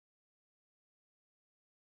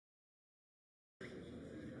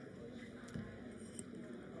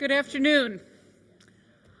Good afternoon.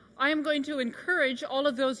 I am going to encourage all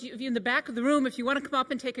of those of you in the back of the room, if you want to come up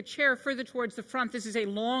and take a chair further towards the front, this is a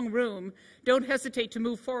long room. Don't hesitate to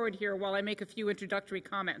move forward here while I make a few introductory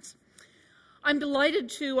comments. I'm delighted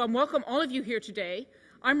to welcome all of you here today.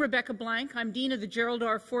 I'm Rebecca Blank. I'm Dean of the Gerald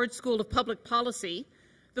R. Ford School of Public Policy.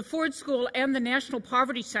 The Ford School and the National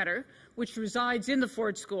Poverty Center, which resides in the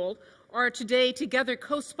Ford School, are today together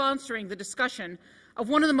co-sponsoring the discussion of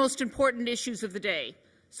one of the most important issues of the day,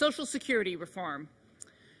 Social Security reform.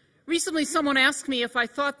 Recently, someone asked me if I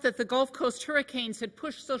thought that the Gulf Coast hurricanes had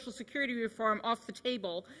pushed Social Security reform off the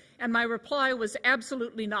table, and my reply was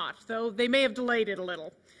absolutely not, though they may have delayed it a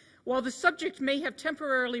little. While the subject may have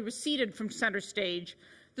temporarily receded from center stage,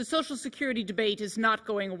 the Social Security debate is not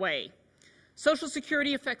going away. Social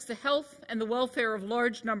Security affects the health and the welfare of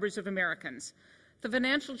large numbers of Americans. The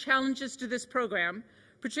financial challenges to this program,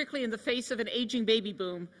 particularly in the face of an aging baby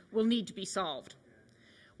boom, will need to be solved.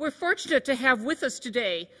 We're fortunate to have with us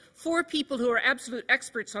today 4 people who are absolute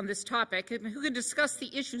experts on this topic and who can discuss the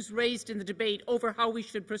issues raised in the debate over how we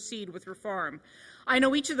should proceed with reform. I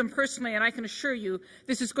know each of them personally, and I can assure you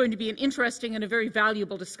this is going to be an interesting and a very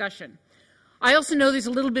valuable discussion. I also know there's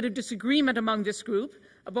a little bit of disagreement among this group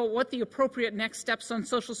about what the appropriate next steps on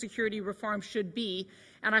Social Security reform should be,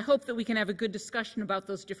 and I hope that we can have a good discussion about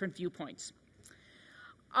those different viewpoints.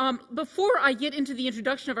 Before I get into the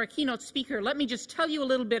introduction of our keynote speaker, let me just tell you a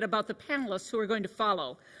little bit about the panelists who are going to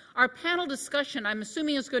follow. Our panel discussion, I'm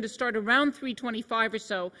assuming, is going to start around 3:25 or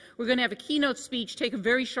so. We're going to have a keynote speech, take a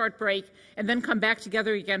very short break, and then come back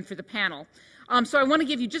together again for the panel. So I want to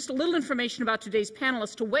give you just a little information about today's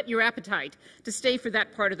panelists to whet your appetite to stay for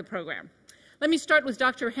that part of the program. Let me start with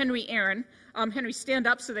Dr. Henry Aaron. Henry, stand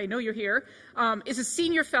up so they know you're here. Is a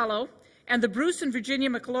senior fellow and the Bruce and Virginia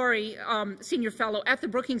McLaury Senior Fellow at the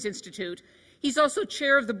Brookings Institute. He's also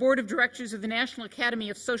chair of the Board of Directors of the National Academy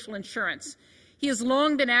of Social Insurance. He has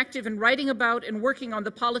long been active in writing about and working on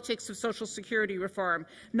the politics of Social Security reform,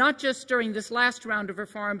 not just during this last round of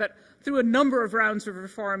reform, but through a number of rounds of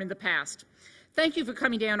reform in the past. Thank you for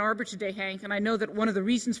coming to Ann Arbor today, Hank, and I know that one of the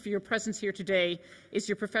reasons for your presence here today is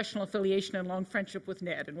your professional affiliation and long friendship with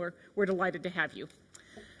Ned, and we're delighted to have you.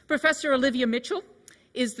 Professor Olivia Mitchell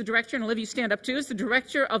is the director, and Olivia, stand up too, is the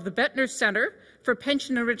director of the Bettner Center for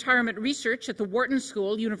Pension and Retirement Research at the Wharton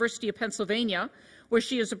School, University of Pennsylvania, where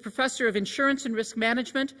she is a professor of insurance and risk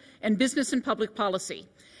management and business and public policy.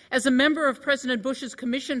 As a member of President Bush's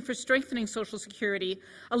Commission for Strengthening Social Security,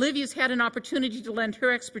 Olivia's had an opportunity to lend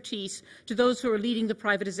her expertise to those who are leading the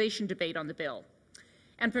privatization debate on the bill.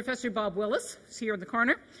 And Professor Bob Willis, who's here in the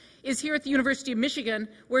corner, is here at the University of Michigan,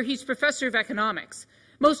 where he's professor of economics.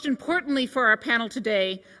 Most importantly for our panel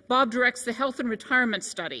today, Bob directs the Health and Retirement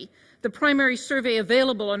Study, the primary survey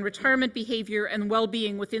available on retirement behavior and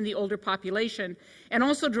well-being within the older population, and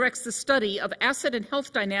also directs the study of asset and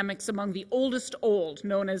health dynamics among the oldest old,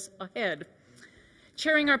 known as AHEAD.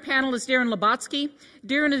 Chairing our panel is Darren Lubotsky.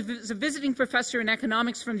 Darren is a visiting professor in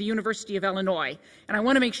economics from the University of Illinois, and I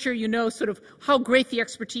want to make sure you know sort of how great the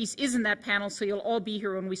expertise is in that panel, so you'll all be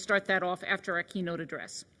here when we start that off after our keynote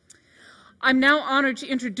address. I'm now honored to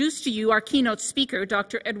introduce to you our keynote speaker,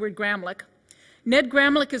 Dr. Edward Gramlich. Ned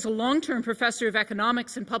Gramlich is a long-term professor of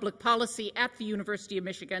economics and public policy at the University of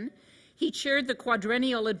Michigan. He chaired the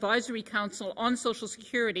Quadrennial Advisory Council on Social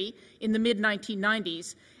Security in the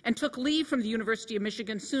mid-1990s and took leave from the University of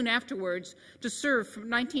Michigan soon afterwards to serve from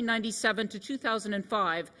 1997 to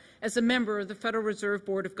 2005 as a member of the Federal Reserve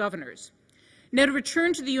Board of Governors. Ned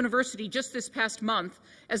returned to the university just this past month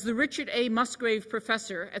as the Richard A. Musgrave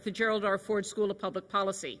Professor at the Gerald R. Ford School of Public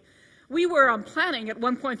Policy. We were planning at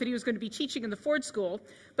one point that he was going to be teaching in the Ford School,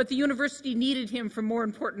 but the university needed him for more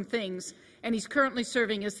important things, and he's currently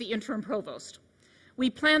serving as the interim provost. We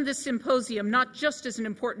planned this symposium not just as an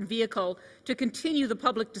important vehicle to continue the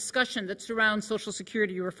public discussion that surrounds Social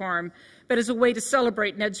Security reform, but as a way to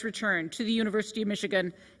celebrate Ned's return to the University of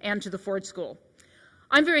Michigan and to the Ford School.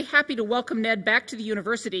 I'm very happy to welcome Ned back to the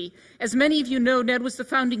university. As many of you know, Ned was the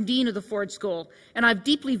founding dean of the Ford School, and I've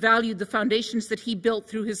deeply valued the foundations that he built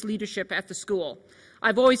through his leadership at the school.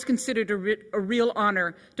 I've always considered a real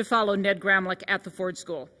honor to follow Ned Gramlich at the Ford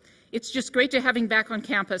School. It's just great to have him back on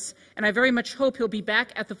campus, and I very much hope he'll be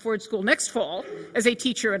back at the Ford School next fall as a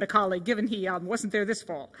teacher and a colleague, given he wasn't there this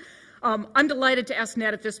fall. I'm delighted to ask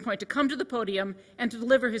Ned at this point to come to the podium and to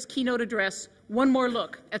deliver his keynote address, One More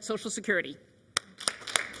Look at Social Security.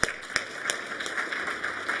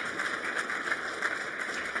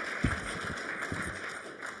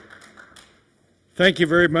 Thank you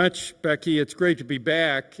very much, Becky. It's great to be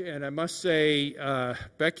back. And I must say,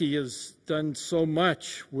 Becky has done so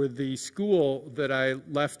much with the school that I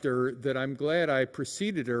left her that I'm glad I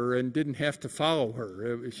preceded her and didn't have to follow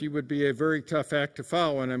her. She would be a very tough act to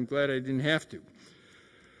follow, and I'm glad I didn't have to.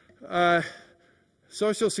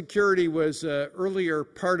 Social Security was an earlier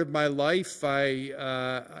part of my life.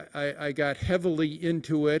 I got heavily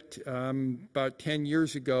into it about 10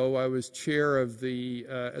 years ago. I was chair of the,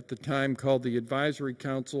 at the time called the Advisory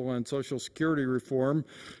Council on Social Security Reform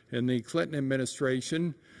in the Clinton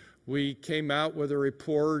administration. We came out with a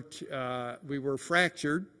report. We were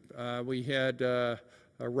fractured. We had a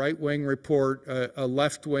right-wing report, a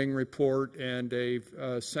left-wing report, and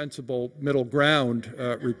a sensible middle ground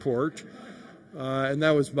report. And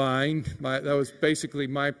that was mine. That was basically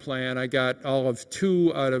my plan. I got all of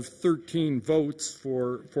 2 out of 13 votes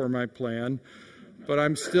for my plan, but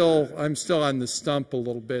I'm still on the stump a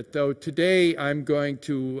little bit. Though today I'm going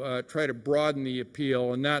to try to broaden the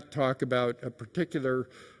appeal and not talk about a particular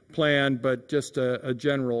plan, but just a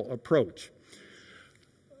general approach.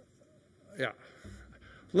 Yeah.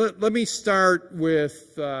 Let me start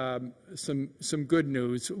with some good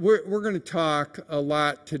news. We're going to talk a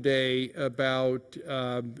lot today about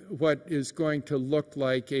what is going to look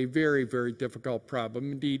like a very, very difficult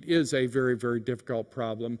problem, indeed is a very, very difficult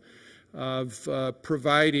problem of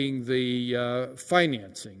providing the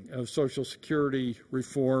financing of Social Security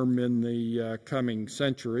reform in the coming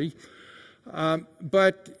century.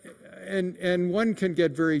 And one can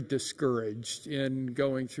get very discouraged in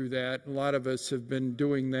going through that. A lot of us have been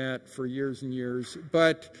doing that for years and years.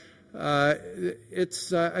 But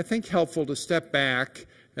it's, I think, helpful to step back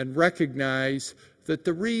and recognize that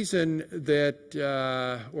the reason that,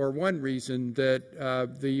 or one reason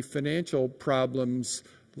that the financial problems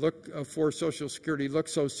for Social Security look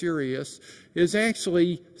so serious is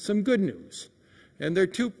actually some good news. And there are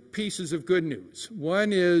 2 pieces of good news.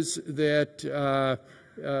 One is that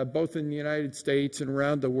both in the United States and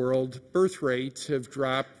around the world, birth rates have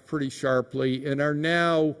dropped pretty sharply and are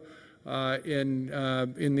now in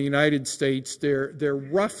the United States, they're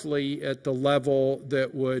roughly at the level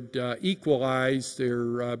that would equalize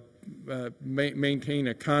maintain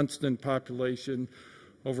a constant population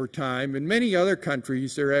over time. In many other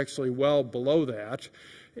countries, they're actually well below that.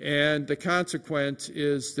 And the consequence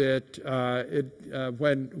is that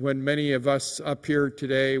when many of us up here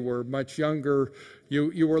today were much younger,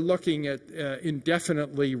 you were looking at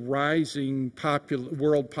indefinitely rising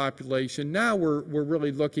world population. Now we're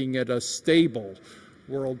really looking at a stable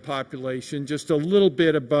world population, just a little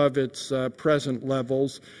bit above its present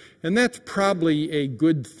levels. And that's probably a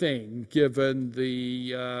good thing given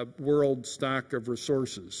the world stock of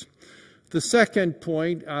resources. The second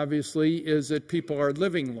point, obviously, is that people are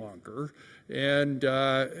living longer, and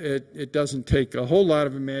it doesn't take a whole lot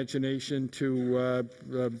of imagination to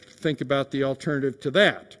think about the alternative to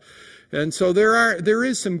that. And so there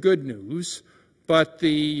is some good news, but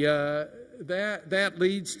that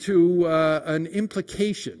leads to an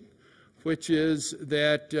implication, which is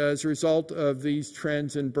that as a result of these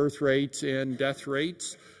trends in birth rates and death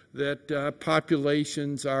rates, that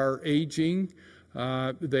populations are aging.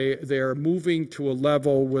 They are moving to a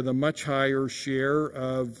level with a much higher share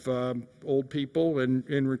of old people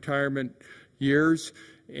in retirement years,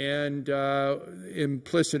 and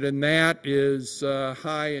implicit in that is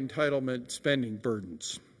high entitlement spending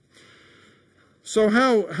burdens. So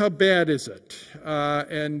how bad is it?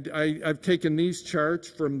 And I've taken these charts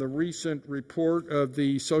from the recent report of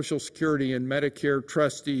the Social Security and Medicare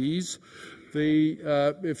trustees.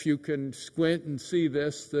 If you can squint and see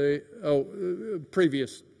this,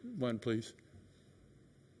 previous one, please.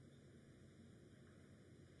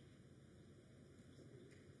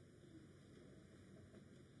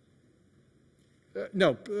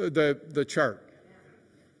 No, the chart.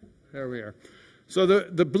 There we are. So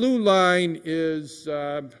the blue line is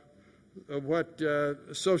what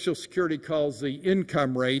Social Security calls the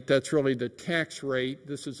income rate. That's really the tax rate.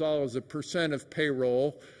 This is all as a percent of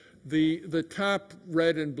payroll. The top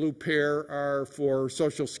red and blue pair are for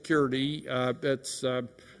Social Security. That's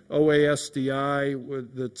OASDI,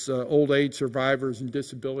 that's Old Age Survivors and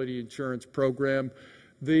Disability Insurance Program.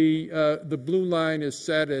 The blue line is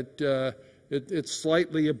set at it's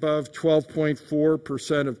slightly above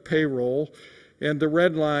 12.4% of payroll, and the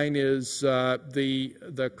red line is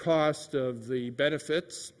the cost of the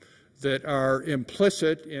benefits that are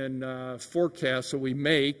implicit in forecasts that we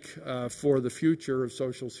make for the future of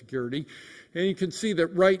Social Security. And you can see that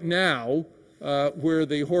right now, where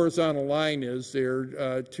the horizontal line is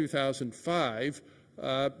there, 2005,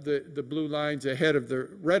 the blue line's ahead of the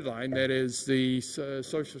red line. That is, the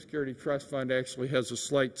Social Security Trust Fund actually has a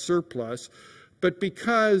slight surplus. But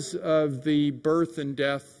because of the birth and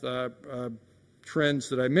death trends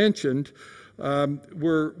that I mentioned,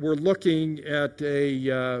 we're looking at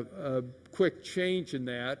a quick change in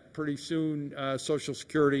that. Pretty soon, Social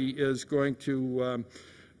Security is going to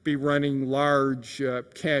be running large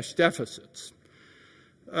cash deficits.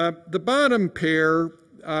 The bottom pair,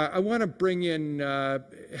 I want to bring in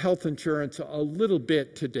health insurance a little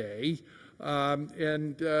bit today.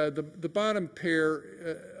 And the bottom pair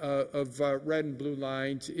of red and blue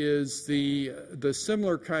lines is the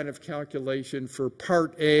similar kind of calculation for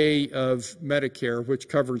Part A of Medicare, which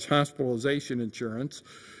covers hospitalization insurance.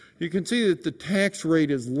 You can see that the tax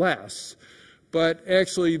rate is less, but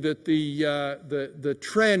actually that the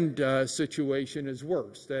trend situation is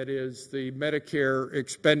worse. That is, the Medicare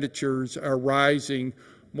expenditures are rising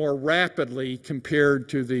more rapidly compared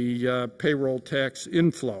to the payroll tax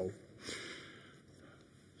inflow.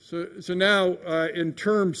 So now, in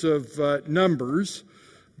terms of numbers,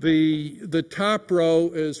 the top row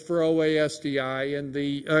is for OASDI, and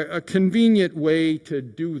a convenient way to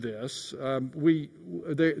do this.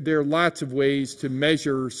 There are lots of ways to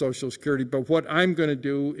measure Social Security, but what I'm going to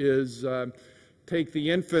do is take the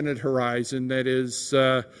infinite horizon, that is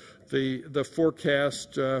the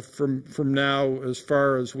forecast from now as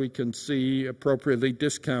far as we can see, appropriately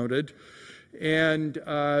discounted. And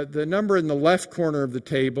the number in the left corner of the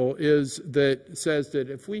table says that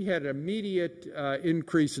if we had an immediate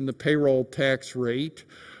increase in the payroll tax rate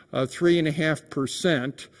of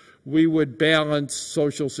 3.5%, we would balance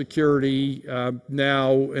Social Security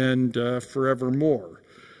now and forevermore.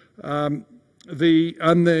 On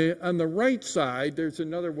the right side, there's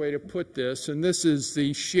another way to put this, and this is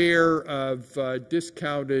the share of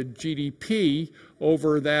discounted GDP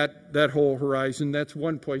over that whole horizon. That's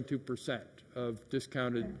 1.2%. Of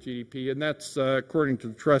discounted GDP, and that's, according to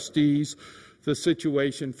the trustees, the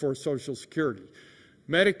situation for Social Security.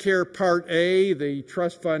 Medicare Part A, the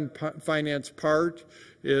trust fund finance part,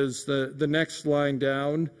 is the next line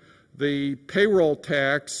down. The payroll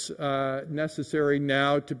tax necessary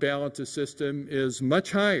now to balance the system is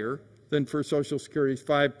much higher than for Social Security's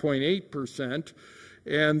 5.8%,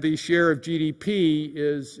 and the share of GDP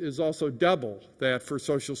is also double that for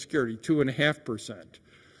Social Security, 2.5%.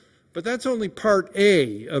 But that's only Part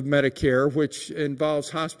A of Medicare, which involves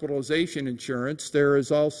hospitalization insurance. There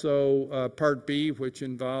is also Part B, which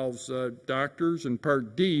involves doctors, and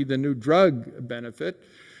Part D, the new drug benefit.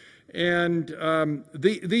 And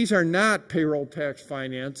these are not payroll tax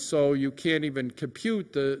finance, so you can't even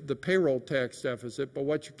compute the payroll tax deficit. But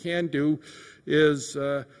what you can do is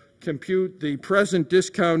compute the present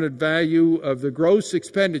discounted value of the gross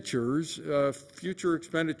expenditures, future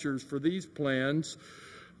expenditures for these plans,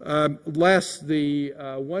 less the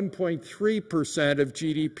 1.3% of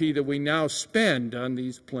GDP that we now spend on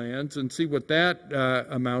these plans, and see what that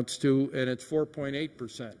amounts to, and it's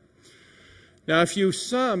 4.8%. Now, if you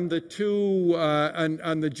sum the two,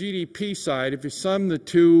 on the GDP side, if you sum the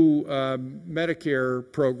two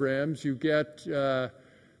Medicare programs, you get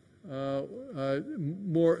more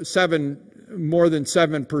than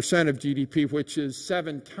 7% of GDP, which is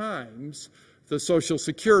 7 times the Social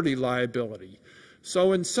Security liability.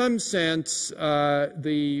 So in some sense,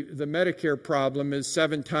 the Medicare problem is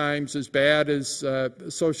 7 times as bad as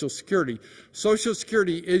Social Security. Social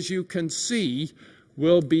Security, as you can see,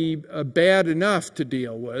 will be bad enough to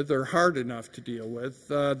deal with, or hard enough to deal with.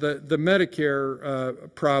 The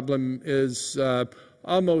Medicare problem is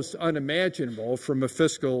almost unimaginable from a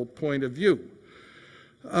fiscal point of view.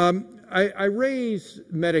 I raise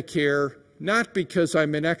Medicare not because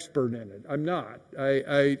I'm an expert in it. I'm not.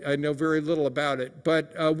 I know very little about it.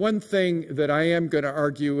 But one thing that I am going to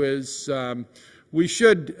argue is we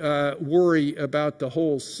should worry about the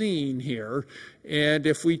whole scene here. And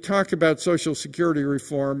if we talk about Social Security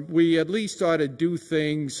reform, we at least ought to do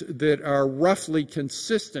things that are roughly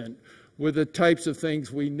consistent with the types of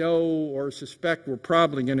things we know or suspect we're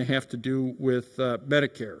probably going to have to do with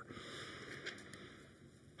Medicare.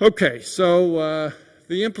 Okay, so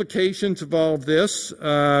the implications of all of this,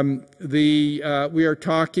 we are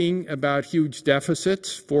talking about huge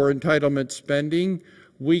deficits for entitlement spending.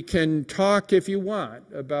 We can talk, if you want,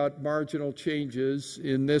 about marginal changes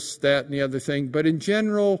in this, that, and the other thing, but in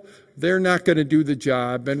general, they're not going to do the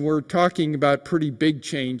job, and we're talking about pretty big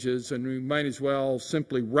changes, and we might as well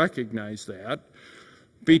simply recognize that.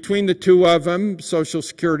 Between the two of them, Social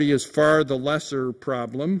Security is far the lesser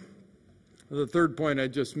problem. The third point I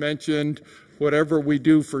just mentioned, whatever we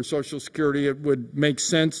do for Social Security, it would make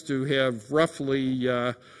sense to have roughly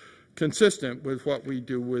consistent with what we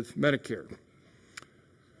do with Medicare.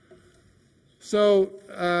 So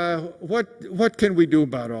what can we do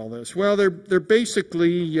about all this? Well, they're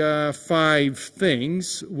basically 5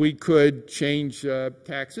 things. We could change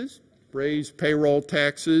taxes, raise payroll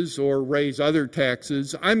taxes, or raise other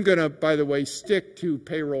taxes. I'm going to, by the way, stick to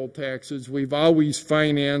payroll taxes. We've always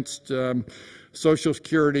financed Social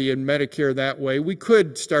Security and Medicare that way. We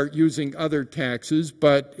could start using other taxes,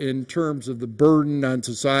 but in terms of the burden on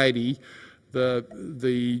society,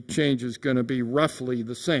 the change is going to be roughly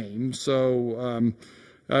the same. So,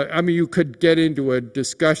 I mean, you could get into a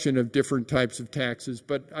discussion of different types of taxes,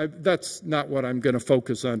 but that's not what I'm going to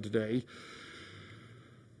focus on today.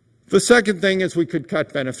 The second thing is we could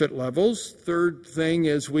cut benefit levels. Third thing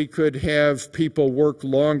is we could have people work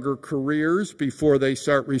longer careers before they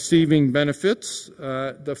start receiving benefits.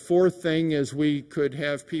 The fourth thing is we could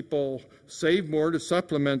have people save more to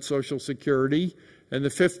supplement Social Security. And the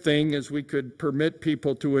fifth thing is we could permit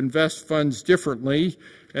people to invest funds differently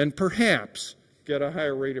and perhaps get a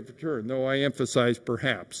higher rate of return, though I emphasize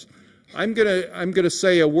perhaps. I'm gonna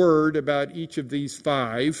say a word about each of these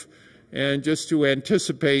 5, and just to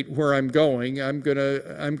anticipate where I'm going, I'm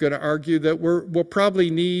gonna argue that we'll probably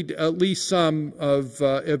need at least some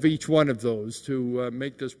of each one of those to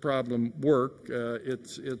make this problem work.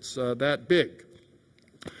 It's that big.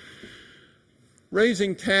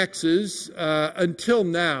 Raising taxes until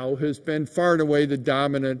now has been far and away the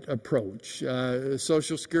dominant approach.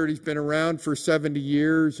 Social Security's been around for 70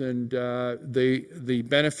 years, and the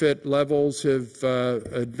benefit levels have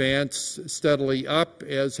advanced steadily up,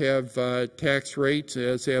 as have tax rates,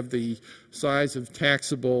 as have the size of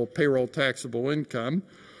payroll taxable income.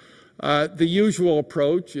 The usual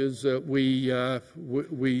approach is that we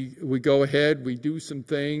go ahead, we do some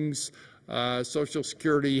things. Social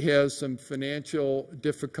Security has some financial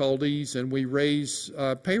difficulties, and we raise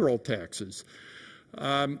payroll taxes.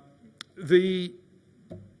 We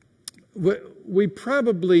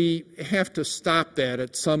probably have to stop that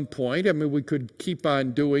at some point. I mean, we could keep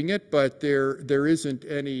on doing it, but there isn't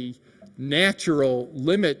any natural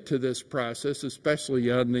limit to this process, especially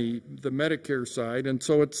on the Medicare side. And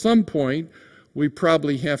so at some point, we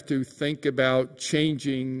probably have to think about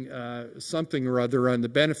changing something or other on the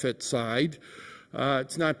benefit side.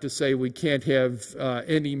 It's not to say we can't have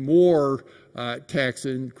any more tax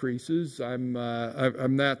increases. I'm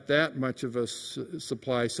not that much of a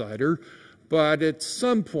supply sider, but at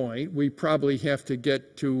some point we probably have to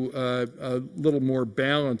get to a little more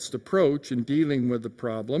balanced approach in dealing with the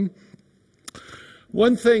problem.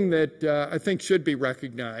 One thing that I think should be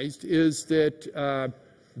recognized is that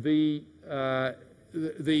the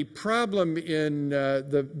problem in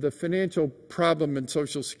the financial problem in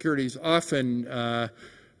Social Security is often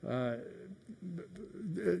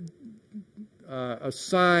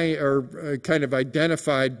assigned or kind of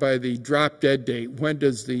identified by the drop-dead date. When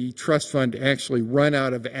does the trust fund actually run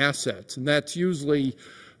out of assets? And that's usually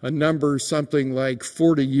a number something like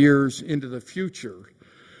 40 years into the future.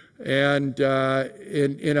 And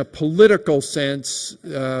in a political sense,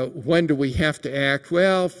 when do we have to act?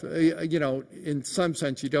 Well, you know, in some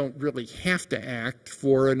sense, you don't really have to act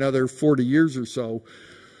for another 40 years or so.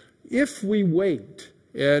 If we wait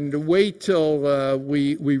till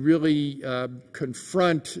we really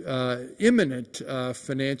confront imminent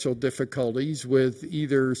financial difficulties with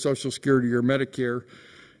either Social Security or Medicare,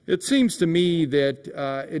 it seems to me that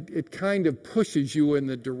it kind of pushes you in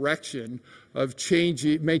the direction of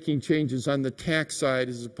making changes on the tax side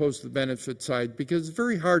as opposed to the benefit side, because it's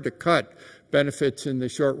very hard to cut benefits in the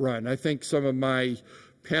short run. I think some of my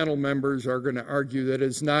panel members are going to argue that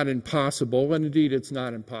it's not impossible, and indeed it's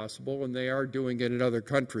not impossible, and they are doing it in other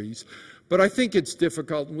countries. But I think it's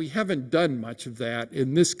difficult, and we haven't done much of that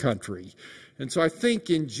in this country. And so I think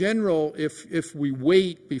in general, if we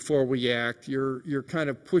wait before we act, you're kind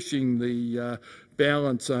of pushing the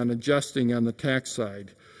balance on adjusting on the tax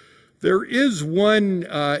side. There is one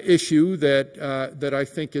issue that I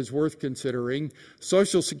think is worth considering.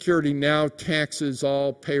 Social Security now taxes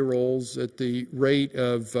all payrolls at the rate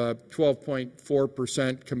of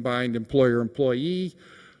 12.4% combined employer-employee,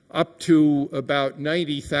 up to about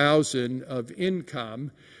 $90,000 of income.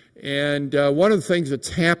 And one of the things that's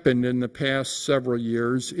happened in the past several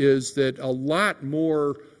years is that a lot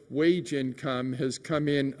more wage income has come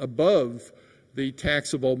in above the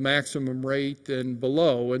taxable maximum rate than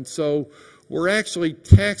below. And so we're actually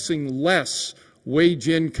taxing less wage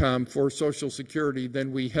income for Social Security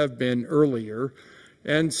than we have been earlier.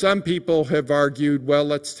 And some people have argued, well,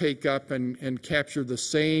 let's take up and capture the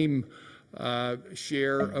same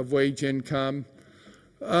share of wage income.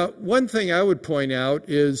 One thing I would point out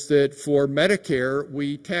is that for Medicare,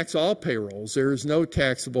 we tax all payrolls. There is no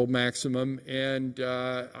taxable maximum, and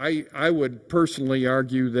I would personally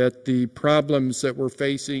argue that the problems that we're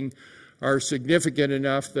facing are significant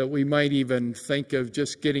enough that we might even think of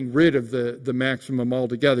just getting rid of the maximum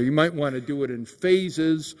altogether. You might want to do it in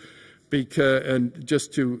phases and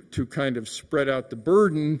just to kind of spread out the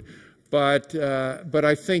burden. But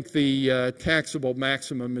I think the taxable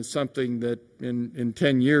maximum is something that in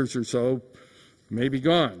 10 years or so may be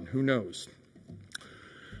gone. Who knows?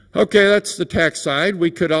 Okay, that's the tax side.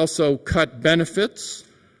 We could also cut benefits.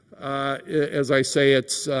 As I say,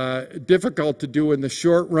 it's difficult to do in the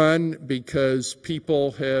short run because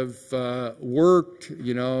people have worked.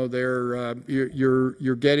 You know,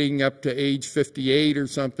 you're getting up to age 58 or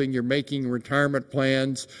something. You're making retirement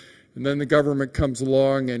plans. And then the government comes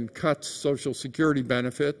along and cuts Social Security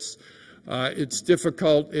benefits. It's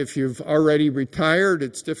difficult if you've already retired.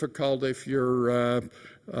 It's difficult if you're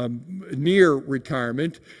near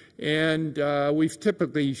retirement. And we've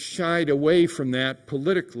typically shied away from that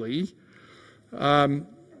politically. We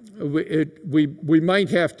might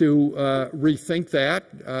have to rethink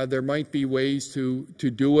that. There might be ways to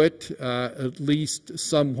do it, at least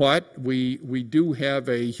somewhat. We do have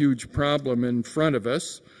a huge problem in front of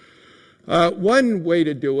us. One way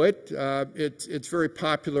to do it, it's very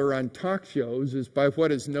popular on talk shows, is by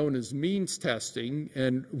what is known as means testing.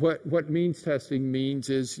 And what means testing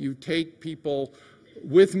means is you take people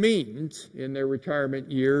with means in their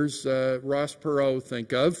retirement years, Ross Perot,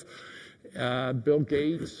 think of, Bill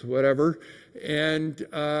Gates, whatever, and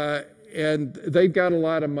they've got a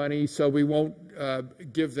lot of money, so we won't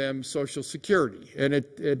give them Social Security. And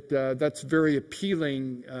that's a very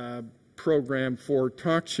appealing program for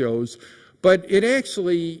talk shows, but it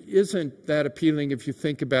actually isn't that appealing if you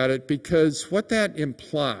think about it, because what that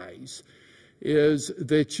implies is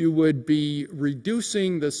that you would be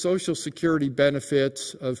reducing the Social Security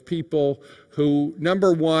benefits of people who,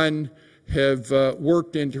 number one, have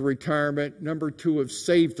worked into retirement, number two, have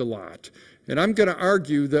saved a lot. And I'm going to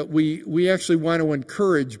argue that we actually want to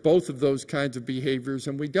encourage both of those kinds of behaviors,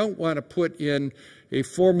 and we don't want to put in a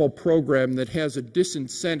formal program that has a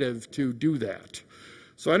disincentive to do that.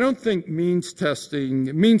 So I don't think means testing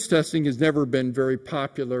has never been very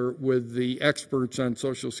popular with the experts on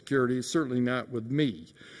Social Security, certainly not with me.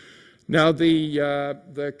 Now,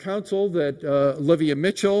 the council that Olivia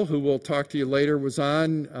Mitchell, who we'll talk to you later, was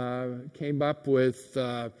on, came up with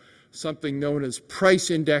something known as price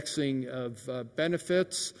indexing of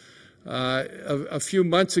benefits. A few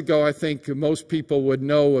months ago, I think most people would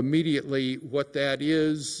know immediately what that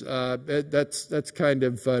is. That's kind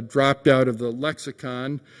of dropped out of the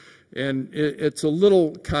lexicon, and it's a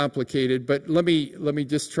little complicated. But let me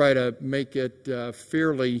just try to make it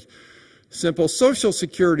fairly simple. Social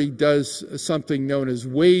Security does something known as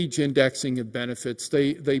wage indexing of benefits.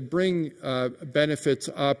 They bring benefits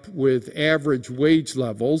up with average wage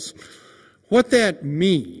levels. What that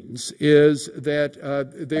means is that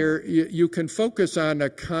you can focus on a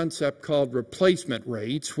concept called replacement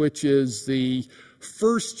rates, which is the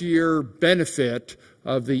first-year benefit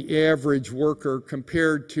of the average worker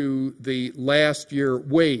compared to the last year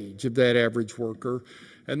wage of that average worker.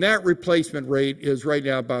 And that replacement rate is right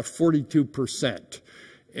now about 42%.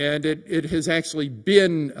 And it has actually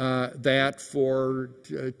been that for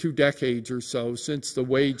 2 decades or so since the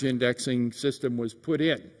wage indexing system was put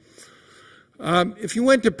in. If you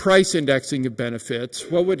went to price indexing of benefits,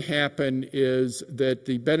 what would happen is that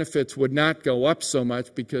the benefits would not go up so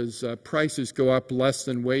much because prices go up less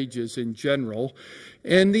than wages in general,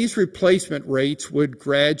 and these replacement rates would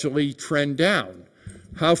gradually trend down.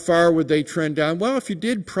 How far would they trend down? Well, if you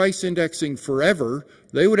did price indexing forever,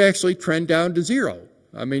 they would actually trend down to zero.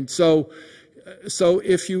 I mean, so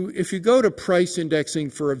if you go to price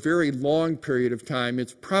indexing for a very long period of time,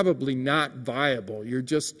 it's probably not viable. You're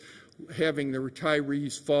just having the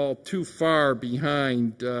retirees fall too far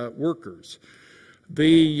behind workers.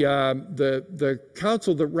 The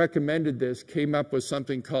council that recommended this came up with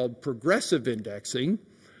something called progressive indexing,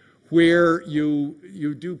 where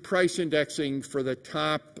you do price indexing for the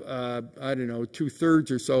top, I don't know, 2/3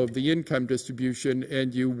 or so of the income distribution,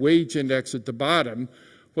 and you wage index at the bottom.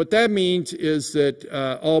 What that means is that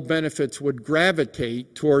all benefits would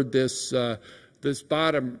gravitate toward this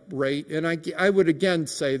bottom rate, and I would again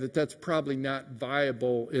say that that's probably not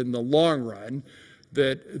viable in the long run,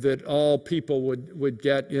 that all people would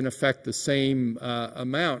get in effect the same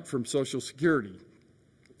amount from Social Security.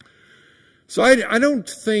 So I don't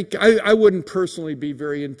think, I wouldn't personally be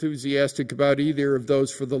very enthusiastic about either of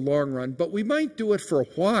those for the long run, but we might do it for a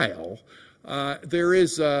while. there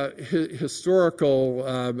is a historical,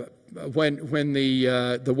 when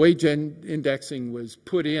the wage indexing was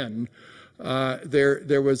put in,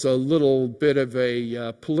 there was a little bit of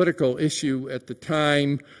a political issue at the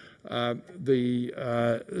time.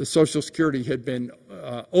 The Social Security had been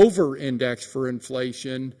over-indexed for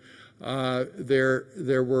inflation.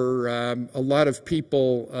 There were a lot of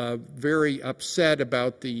people very upset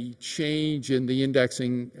about the change in the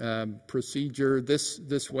indexing procedure.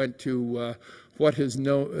 This went to what has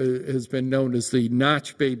been known as the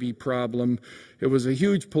notch baby problem. It was a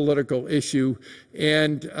huge political issue,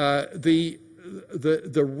 and the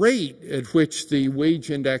rate at which the wage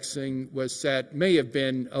indexing was set may have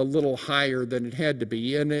been a little higher than it had to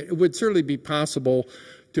be, and it would certainly be possible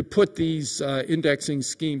to put these indexing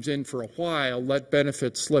schemes in for a while, let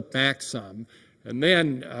benefits slip back some, and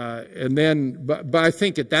then, but I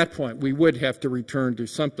think at that point we would have to return to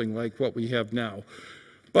something like what we have now.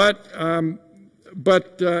 But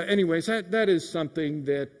anyways, that is something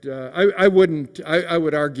that I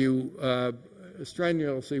would argue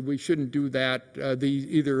strenuously we shouldn't do that,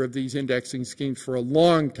 either of these indexing schemes for a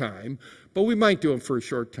long time, but we might do them for a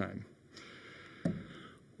short time.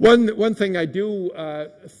 One thing I do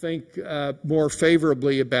think more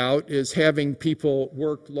favorably about is having people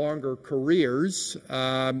work longer careers.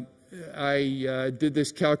 I did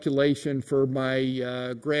this calculation for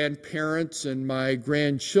my grandparents and my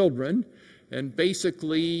grandchildren, and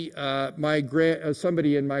basically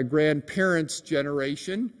somebody in my grandparents'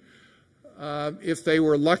 generation, if they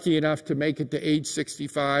were lucky enough to make it to age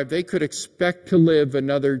 65, they could expect to live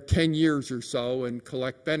another 10 years or so and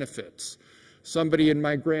collect benefits. Somebody in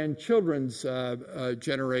my grandchildren's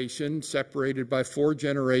generation, separated by 4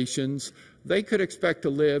 generations, they could expect to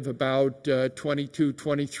live about 22,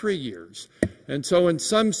 23 years. And so in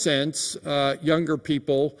some sense, younger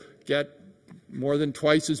people get more than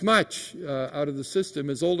twice as much out of the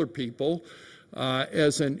system as older people.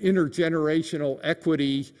 As an intergenerational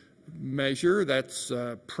equity measure, that's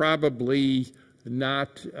probably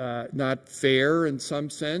not fair in some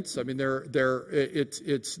sense. I mean,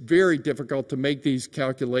 it's very difficult to make these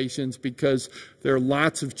calculations because there are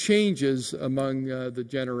lots of changes among the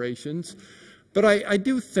generations. But I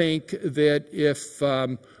do think that if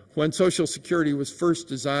when Social Security was first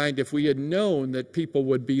designed, if we had known that people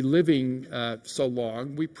would be living so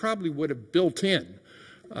long, we probably would have built in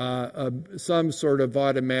some sort of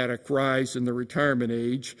automatic rise in the retirement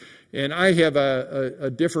age. And I have a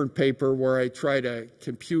different paper where I try to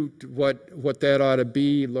compute what that ought to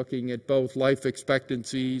be, looking at both life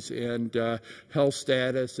expectancies and health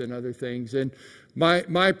status and other things. And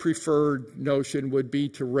my preferred notion would be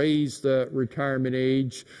to raise the retirement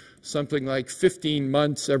age something like 15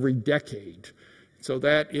 months every decade. So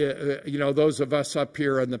that, those of us up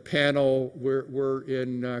here on the panel, we're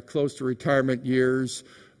in close to retirement years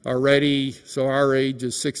already. So our age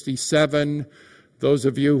is 67. Those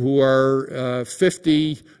of you who are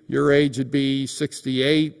 50, your age would be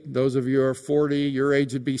 68. Those of you who are 40, your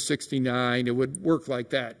age would be 69. It would work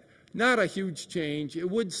like that. Not a huge change. It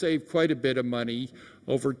would save quite a bit of money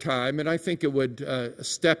over time, and I think it would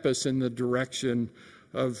step us in the direction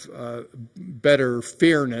of better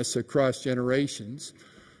fairness across generations.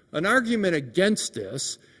 An argument against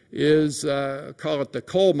this is, call it the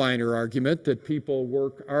coal miner argument, that people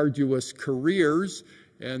work arduous careers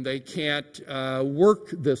and they can't work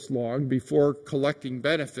this long before collecting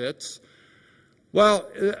benefits. Well,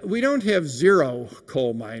 we don't have 0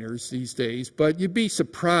 coal miners these days, but you'd be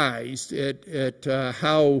surprised at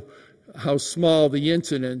how small the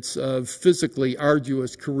incidence of physically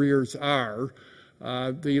arduous careers are.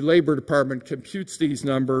 The Labor Department computes these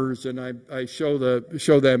numbers, and I show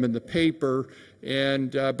them in the paper.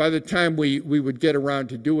 And by the time we would get around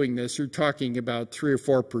to doing this, you're talking about 3 or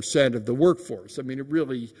 4% of the workforce. I mean, it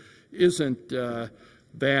really isn't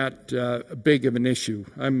that big of an issue.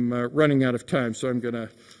 I'm running out of time, so I'm going to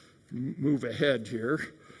move ahead here.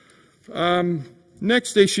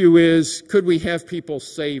 Next issue is, could we have people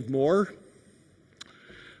save more?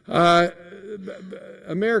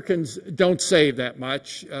 Americans don't save that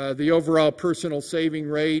much. The overall personal saving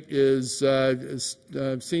rate seems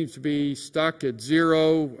to be stuck at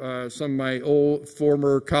 0. Some of my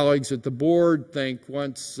former colleagues at the board think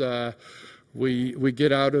once we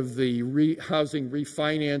get out of the housing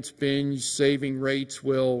refinance binge, saving rates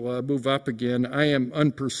will move up again. I am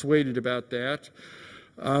unpersuaded about that.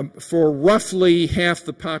 For roughly half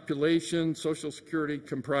the population, Social Security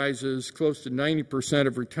comprises close to 90%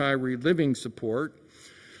 of retiree living support.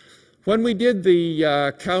 When we did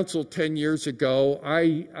the council 10 years ago,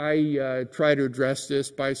 I tried to address this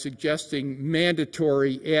by suggesting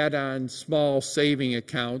mandatory add-on small saving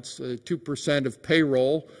accounts, 2% of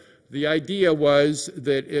payroll. The idea was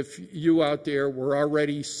that if you out there were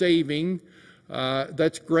already saving,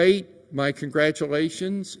 that's great, my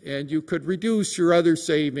congratulations, and you could reduce your other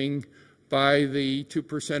saving by the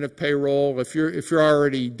 2% of payroll. If you're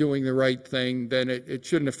already doing the right thing, then it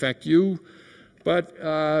shouldn't affect you. But,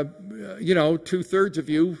 you know, 2/3 of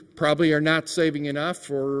you probably are not saving enough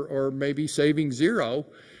or maybe saving zero,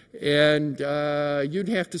 and you'd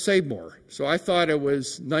have to save more. So I thought it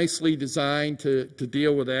was nicely designed to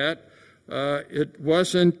deal with that. It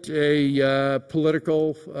wasn't a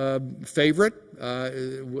political favorite.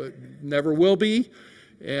 It never will be.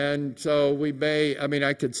 And so we may, I mean,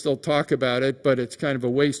 I could still talk about it, but it's kind of a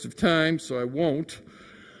waste of time, so I won't.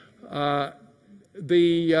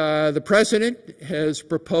 The president has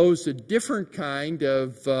proposed a different kind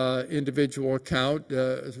of individual account,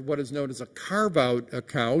 what is known as a carve-out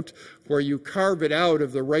account, where you carve it out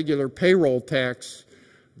of the regular payroll tax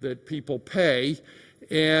that people pay.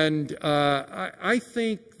 And I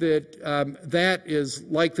think that that is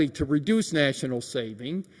likely to reduce national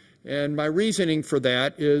saving. And my reasoning for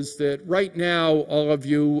that is that right now all of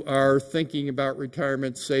you are thinking about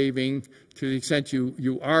retirement saving. To the extent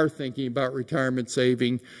you are thinking about retirement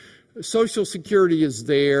saving, Social Security is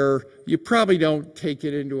there. You probably don't take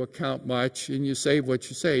it into account much, and you save what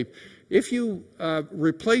you save. If you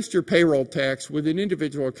replaced your payroll tax with an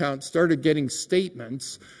individual account, started getting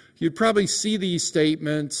statements, you'd probably see these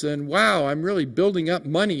statements and, wow, I'm really building up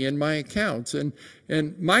money in my accounts. And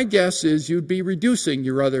my guess is you'd be reducing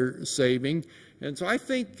your other saving. And so I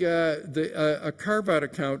think a carve-out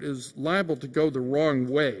account is liable to go the wrong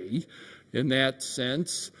way in that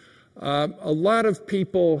sense. A lot of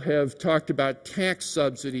people have talked about tax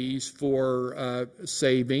subsidies for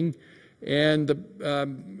saving. And,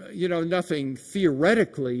 you know, nothing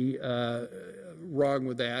theoretically wrong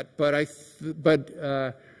with that.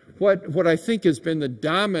 But what I think has been the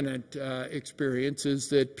dominant experience is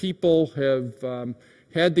that people have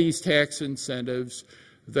had these tax incentives.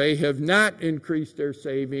 They have not increased their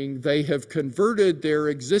saving. They have converted their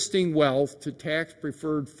existing wealth to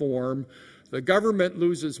tax-preferred form. The government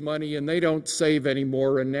loses money and they don't save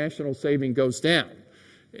anymore, and national saving goes down.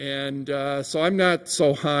 And so I'm not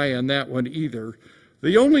so high on that one either.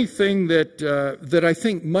 The only thing that I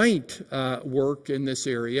think might work in this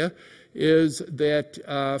area is that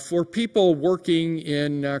for people working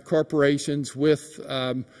in corporations with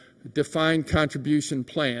defined contribution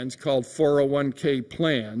plans called 401k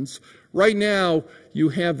plans, right now you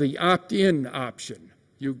have the opt-in option.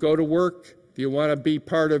 You go to work, do you want to be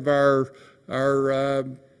part of our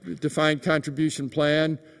defined contribution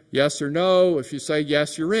plan? Yes or no? If you say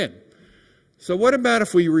yes, you're in. So what about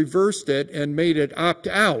if we reversed it and made it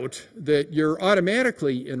opt-out, that you're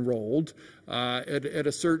automatically enrolled at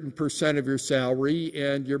a certain percent of your salary,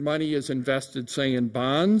 and your money is invested, say, in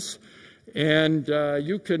bonds, and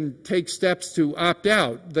you can take steps to opt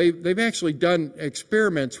out. They've actually done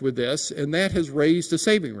experiments with this, and that has raised the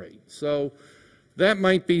saving rate. So that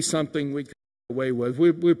might be something we could get away with.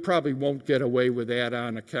 We probably won't get away with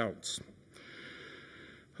add-on accounts.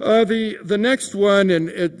 The next one, and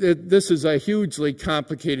this is a hugely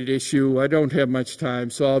complicated issue. I don't have much time,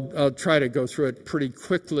 so I'll try to go through it pretty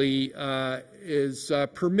quickly, is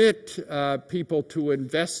permit people to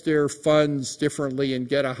invest their funds differently and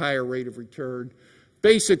get a higher rate of return.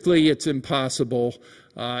 Basically, it's impossible.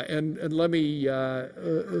 And let me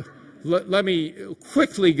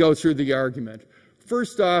quickly go through the argument.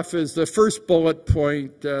 First off, as the first bullet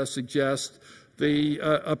point suggests,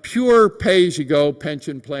 a pure pay-as-you-go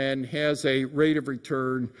pension plan has a rate of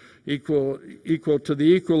return equal to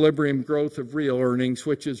the equilibrium growth of real earnings,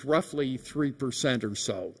 which is roughly 3% or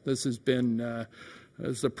so. This has been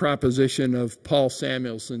as the proposition of Paul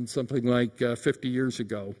Samuelson something like 50 years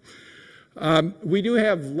ago. We do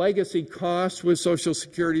have legacy costs with Social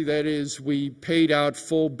Security. That is, we paid out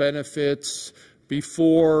full benefits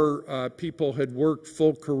before people had worked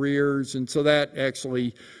full careers, and so that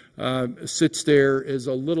actually sits there as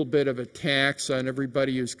a little bit of a tax on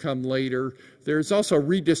everybody who's come later. There's also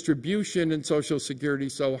redistribution in Social Security,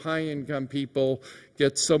 so high-income people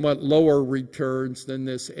get somewhat lower returns than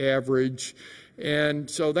this average. And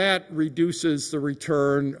so that reduces the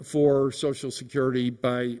return for Social Security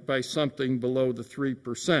by something below the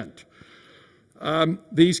 3%.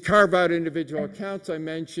 These carve-out individual accounts I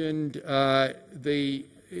mentioned, the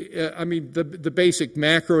basic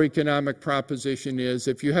macroeconomic proposition is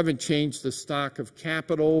if you haven't changed the stock of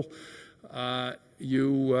capital,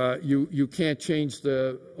 you can't change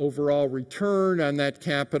the overall return on that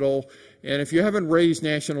capital. And if you haven't raised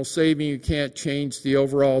national saving, you can't change the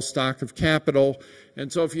overall stock of capital.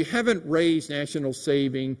 And so if you haven't raised national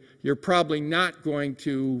saving, you're probably not going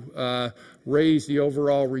to raise the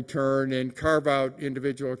overall return, and carve out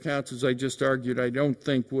individual accounts, as I just argued, I don't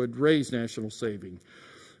think would raise national saving.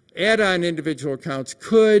 Add-on individual accounts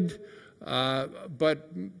could,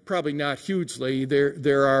 but probably not hugely.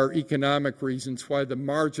 There are economic reasons why the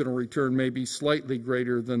marginal return may be slightly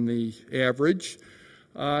greater than the average.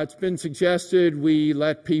 It's been suggested we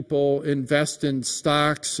let people invest in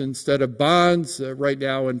stocks instead of bonds. Right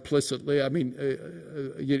now, implicitly, I mean,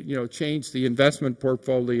 change the investment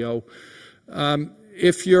portfolio.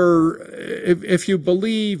 If you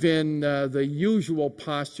believe in the usual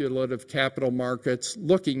postulate of capital markets,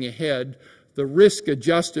 looking ahead, the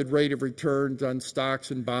risk-adjusted rate of returns on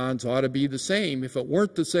stocks and bonds ought to be the same. If it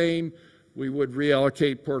weren't the same, we would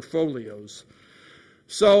reallocate portfolios.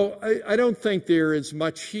 So I don't think there is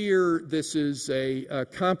much here. This is a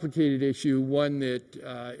complicated issue, one that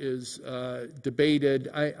is debated.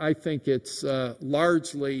 I think it's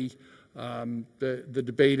largely, the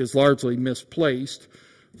debate is largely misplaced.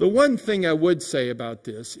 The one thing I would say about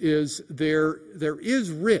this is there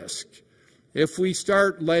is risk. If we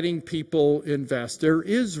start letting people invest, there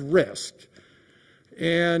is risk.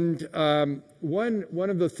 And one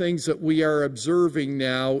of the things that we are observing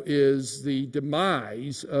now is the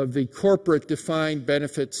demise of the corporate defined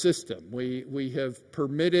benefit system. We have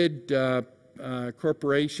permitted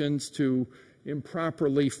corporations to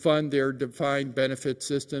improperly fund their defined benefit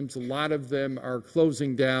systems. A lot of them are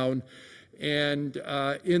closing down. And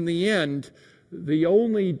in the end, the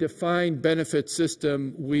only defined benefit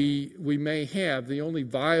system we may have, the only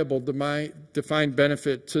viable defined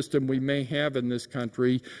benefit system we may have in this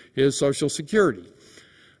country is Social Security.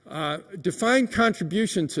 Defined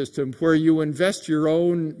contribution systems where you invest your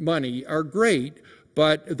own money are great,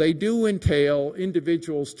 but they do entail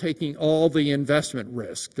individuals taking all the investment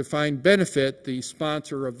risk. Defined benefit, the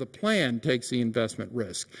sponsor of the plan takes the investment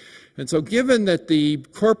risk. And so given that the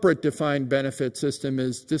corporate defined benefit system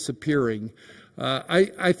is disappearing,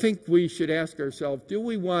 I think we should ask ourselves, do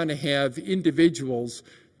we want to have individuals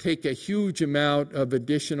take a huge amount of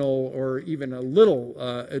additional or even a little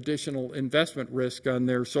additional investment risk on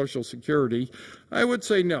their Social Security? I would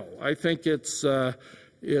say no. I think it's a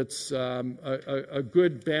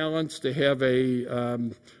good balance to have a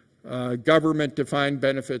government-defined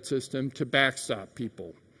benefit system to backstop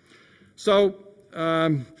people. So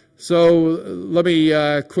let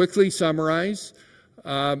me quickly summarize.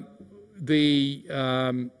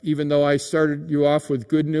 Even though I started you off with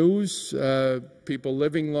good news, people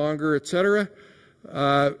living longer, et cetera,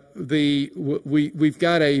 we've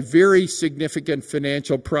got a very significant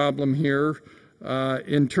financial problem here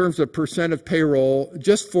in terms of percent of payroll.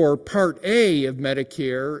 Just for Part A of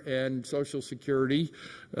Medicare and Social Security,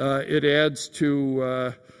 it adds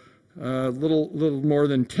to a little more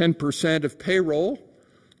than 10% of payroll.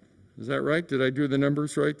 Is that right? Did I do the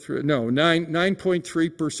numbers right? No,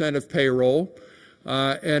 9.3% of payroll,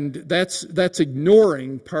 and that's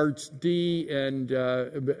ignoring Parts D and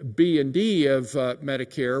B and D of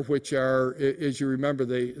Medicare, which are, as you remember,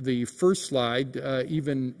 the first slide,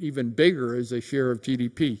 even bigger as a share of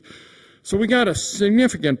GDP. So we got a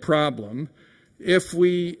significant problem. If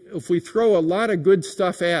we throw a lot of good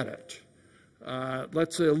stuff at it,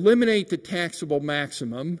 let's eliminate the taxable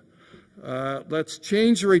maximum. Let's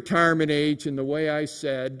change the retirement age in the way I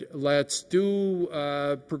said. Let's do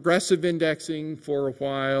progressive indexing for a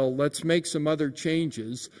while. Let's make some other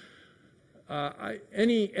changes.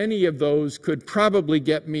 Any of those could probably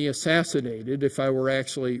get me assassinated if I were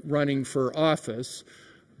actually running for office.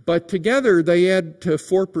 But together they add to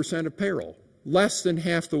 4% of payroll, less than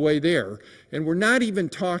half the way there. And we're not even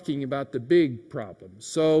talking about the big problems.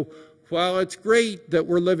 So while it's great that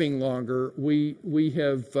we're living longer, we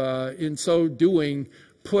have, in so doing,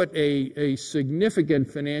 put a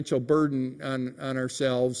significant financial burden on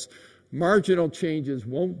ourselves. Marginal changes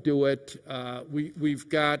won't do it. We've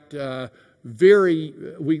got to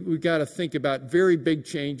think about very big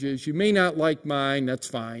changes. You may not like mine, that's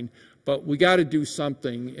fine, but we got to do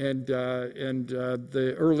something, and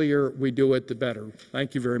the earlier we do it, the better.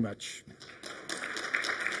 Thank you very much.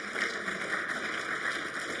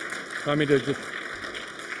 Want me to just,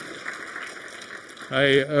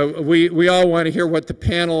 we all want to hear what the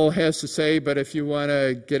panel has to say, but if you want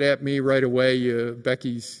to get at me right away,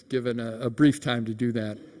 Becky's given a brief time to do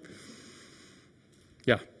that.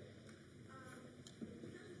 Yeah.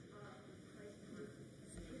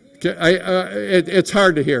 It's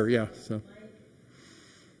hard to hear, yeah. So.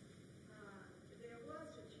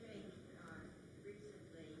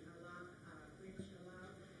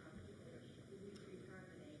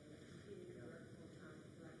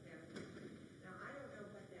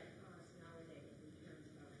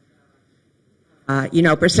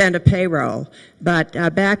 percent of payroll. But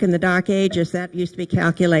back in the dark ages, that used to be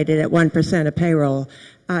calculated at 1% of payroll.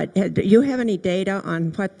 Do you have any data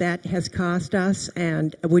on what that has cost us?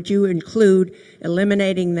 And would you include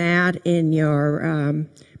eliminating that in your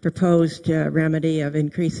proposed remedy of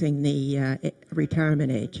increasing the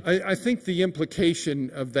retirement age? I think the implication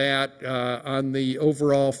of that on the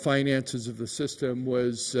overall finances of the system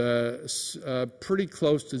was pretty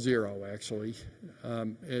close to zero, actually.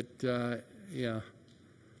 Yeah.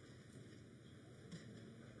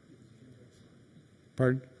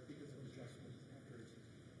 Pardon?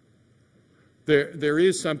 There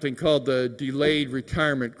is something called the delayed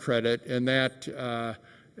retirement credit, and that,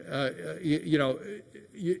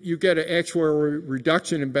 you get an actuarial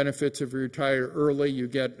reduction in benefits if you retire early. You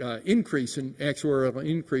get actuarial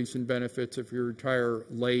increase in benefits if you retire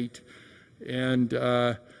late. And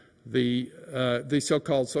the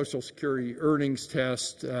so-called Social Security earnings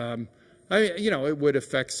test, it would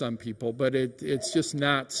affect some people, but it's just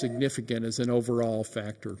not significant as an overall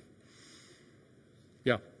factor.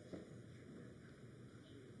 Yeah.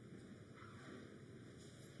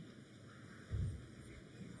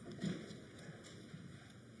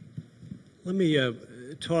 Let me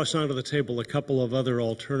toss onto the table a couple of other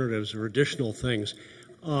alternatives or additional things.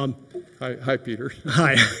 Hi, Peter.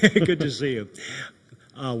 Hi, good to see you.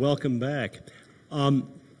 Welcome back.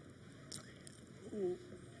 One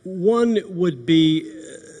would be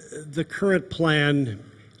the current plan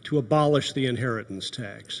to abolish the inheritance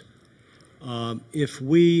tax. If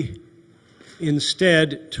we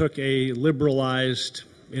instead took a liberalized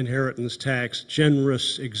inheritance tax,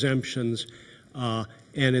 generous exemptions,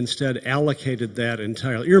 and instead allocated that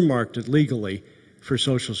entirely, earmarked it legally for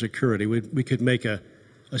Social Security, we could make a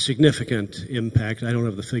significant impact. I don't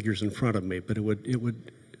have the figures in front of me, but it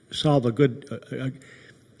would solve a good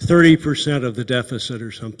 30% of the deficit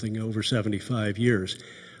or something over 75 years.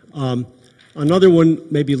 Another one,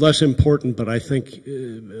 maybe less important, but I think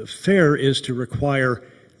fair, is to require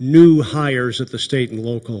new hires at the state and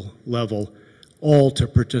local level all to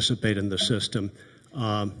participate in the system.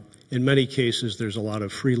 In many cases, there's a lot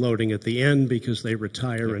of freeloading at the end because they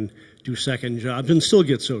retire and do second jobs and still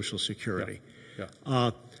get Social Security.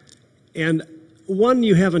 And one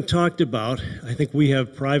you haven't talked about, I think we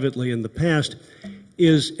have privately in the past,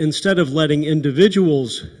 is instead of letting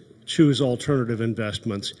individuals choose alternative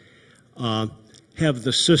investments, have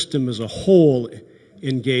the system as a whole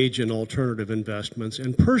engage in alternative investments.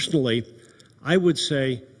 And personally, I would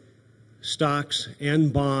say stocks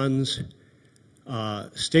and bonds,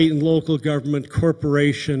 state and local government,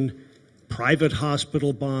 corporation, private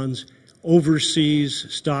hospital bonds, overseas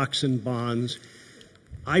stocks and bonds.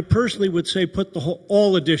 I personally would say put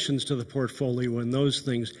all additions to the portfolio in those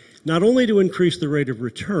things, not only to increase the rate of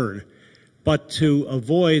return, but to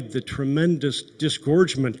avoid the tremendous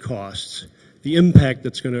disgorgement costs, the impact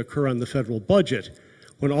that's going to occur on the federal budget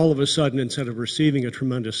when all of a sudden, instead of receiving a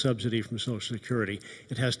tremendous subsidy from Social Security,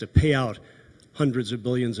 it has to pay out hundreds of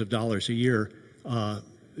billions of dollars a year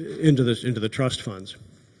into the trust funds.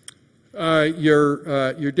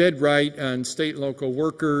 You're dead right on state and local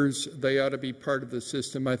workers. They ought to be part of the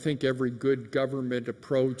system. I think every good government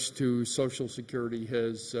approach to Social Security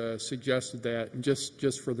has suggested that, and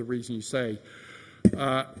just for the reason you say.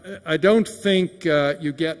 I don't think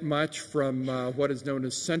you get much from what is known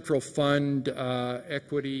as central fund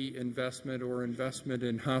equity investment or investment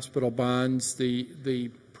in hospital bonds. The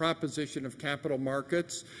proposition of capital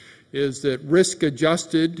markets is that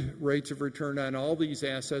risk-adjusted rates of return on all these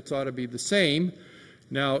assets ought to be the same.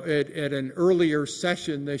 Now, at an earlier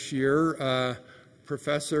session this year,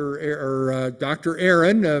 Dr.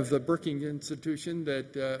 Aaron of the Brookings Institution,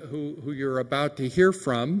 who you're about to hear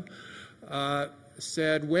from,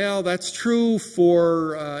 said, well, that's true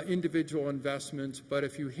for individual investments, but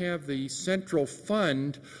if you have the central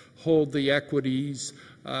fund hold the equities,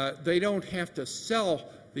 they don't have to sell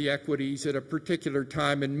the equities at a particular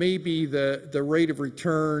time, and maybe the rate of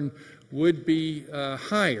return would be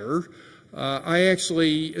higher.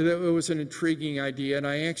 It was an intriguing idea, and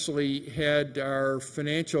I actually had our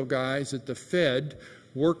financial guys at the Fed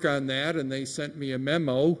work on that, and they sent me a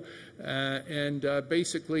memo, and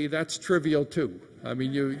basically that's trivial too. I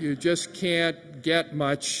mean, you just can't get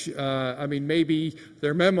much. I mean, maybe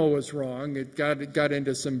their memo was wrong. It got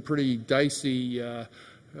into some pretty dicey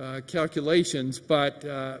calculations, but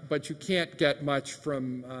you can't get much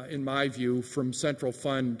from, in my view, from central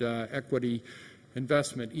fund equity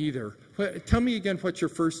investment either. Tell me again what your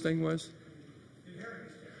first thing was.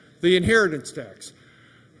 The inheritance tax.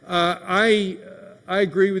 I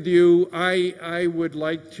agree with you. I would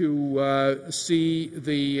like to see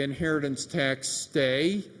the inheritance tax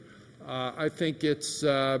stay. I think it's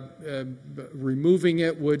removing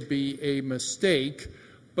it would be a mistake,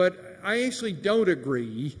 but I actually don't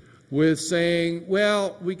agree with saying,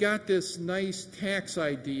 well, we got this nice tax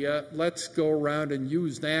idea, let's go around and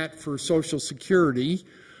use that for Social Security.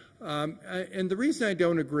 And the reason I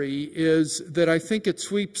don't agree is that I think it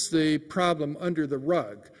sweeps the problem under the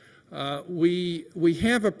rug. We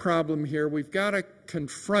have a problem here, we've got to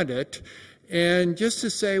confront it, and just to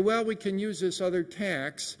say, well, we can use this other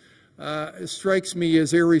tax strikes me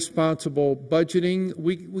as irresponsible budgeting.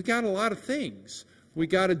 We got a lot of things we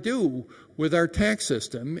got to do with our tax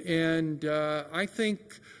system, and I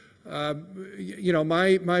think, you know,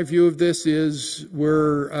 my view of this is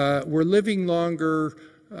we're living longer.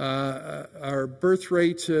 Our birth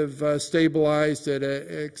rates have stabilized at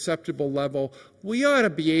an acceptable level. We ought to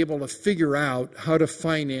be able to figure out how to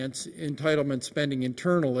finance entitlement spending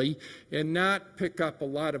internally and not pick up a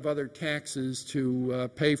lot of other taxes to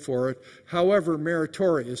pay for it, however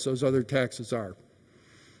meritorious those other taxes are.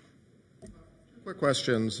 Quick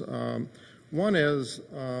questions. One is,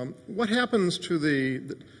 what happens to the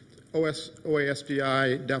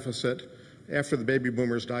OASDI deficit after the baby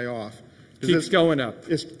boomers die off? Keeps going up.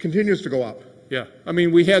 It continues to go up. Yeah. I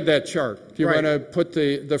mean, we had that chart. Do you Right. want to put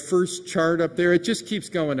the first chart up there? It just keeps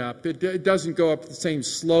going up. It doesn't go up the same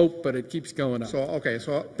slope, but it keeps going up. So, okay.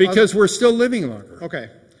 So because we're still living longer. Okay.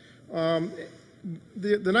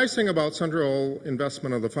 The nice thing about central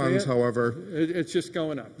investment of the funds, Yeah. however, It's just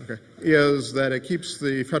going up. okay, is that it keeps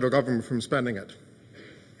the federal government from spending it.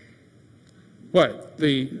 What?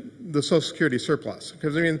 The Social Security surplus.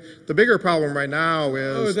 Because, I mean, the bigger problem right now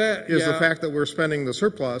is, the the fact that we're spending the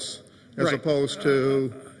surplus as Right. opposed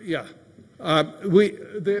to... Yeah.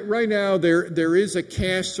 Right now, there is a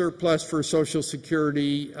cash surplus for Social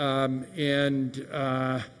Security, and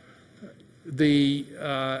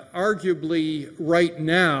arguably right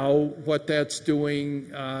now, what that's doing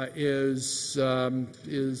is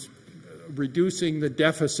reducing the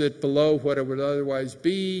deficit below what it would otherwise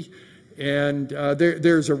be. And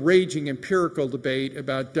there's a raging empirical debate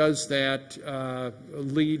about does that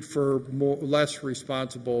lead for less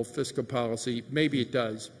responsible fiscal policy. Maybe it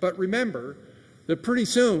does. But remember that pretty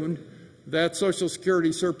soon that Social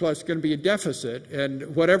Security surplus is going to be a deficit,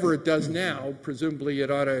 and whatever it does now, presumably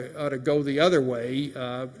it ought to go the other way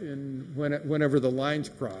whenever the lines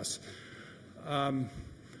cross.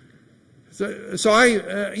 So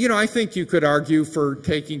I think you could argue for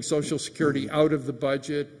taking Social Security out of the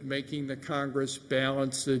budget, making the Congress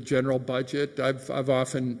balance the general budget. I've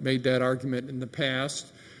often made that argument in the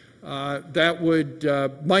past.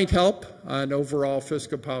 That might help on overall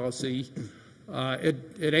fiscal policy.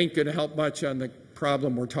 It ain't going to help much on the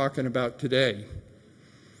problem we're talking about today.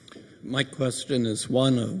 My question is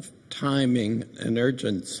one of timing and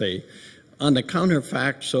urgency. On the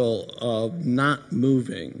counterfactual of not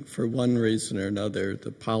moving for one reason or another,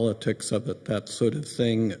 the politics of it, that sort of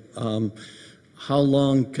thing, how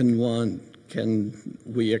long can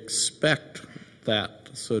we expect that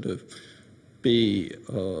to sort of be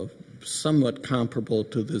somewhat comparable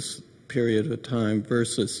to this period of time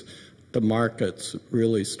versus the markets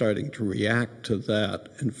really starting to react to that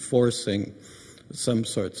and forcing some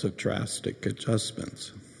sorts of drastic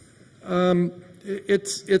adjustments?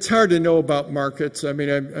 It's hard to know about markets. I mean,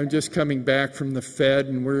 I'm just coming back from the Fed,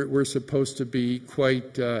 and we're supposed to be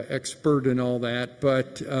quite expert in all that.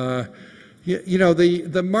 But the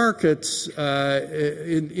markets,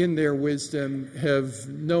 in their wisdom, have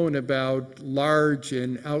known about large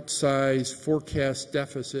and outsized forecast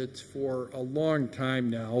deficits for a long time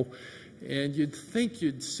now, and you'd think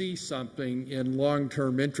you'd see something in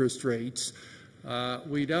long-term interest rates.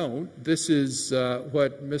 We don't. This is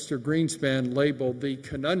what Mr. Greenspan labeled the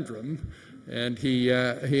conundrum, and he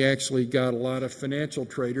actually got a lot of financial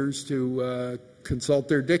traders to consult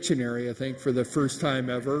their dictionary, I think, for the first time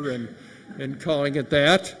ever, and calling it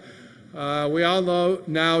that. We all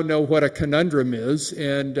now know what a conundrum is,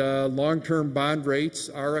 and long-term bond rates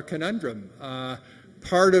are a conundrum.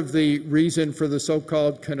 Part of the reason for the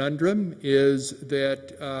so-called conundrum is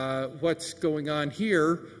that what's going on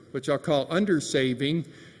here, which I'll call undersaving,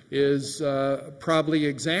 is probably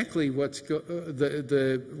exactly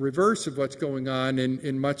the reverse of what's going on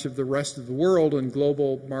in much of the rest of the world, and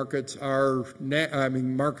global markets are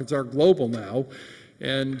markets are global now,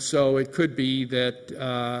 and so it could be that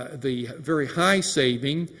the very high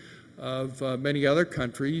saving of many other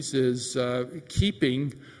countries is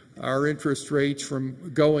keeping our interest rates from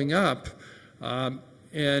going up,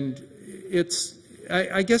 and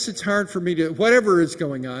I guess it's hard for me to, whatever is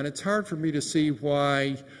going on, it's hard for me to see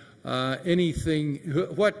why anything,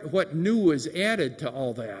 what new was added to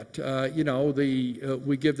all that. You know,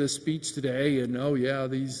 we give this speech today, and oh yeah,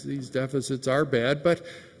 these deficits are bad, but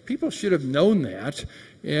people should have known that,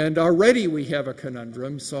 and already we have a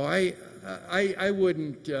conundrum. So I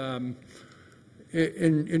wouldn't,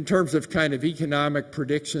 in terms of kind of economic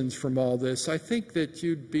predictions from all this, I think that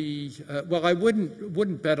you'd be, well, I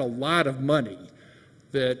wouldn't bet a lot of money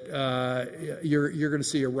that you're going to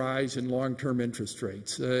see a rise in long-term interest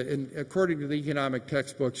rates. And according to the economic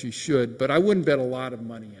textbooks, you should, but I wouldn't bet a lot of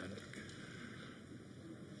money on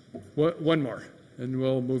it. One more, and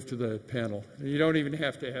we'll move to the panel. You don't even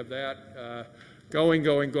have to have that. Going.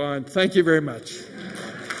 Thank you very much.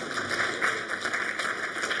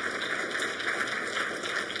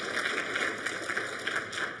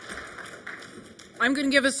 I'm going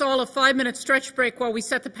to give us all a 5-minute stretch break while we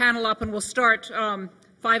set the panel up, and we'll start 5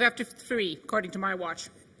 after 3, according to my watch.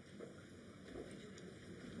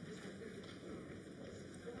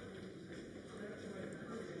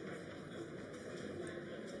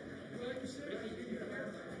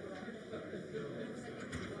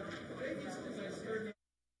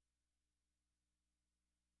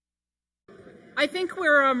 I think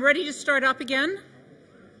we're ready to start up again.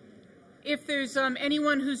 If there's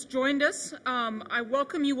anyone who's joined us, I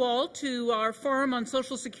welcome you all to our forum on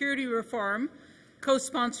Social Security reform,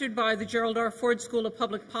 co-sponsored by the Gerald R. Ford School of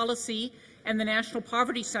Public Policy and the National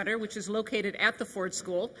Poverty Center, which is located at the Ford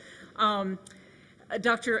School.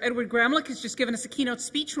 Dr. Edward Gramlich has just given us a keynote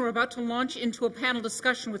speech, and we're about to launch into a panel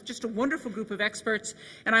discussion with just a wonderful group of experts.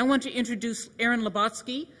 And I want to introduce Darren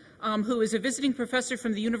Lubotsky, who is a visiting professor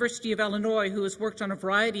from the University of Illinois, who has worked on a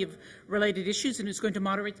variety of related issues and who's going to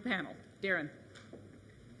moderate the panel. Darren.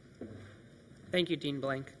 Thank you, Dean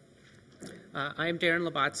Blank. I am Darren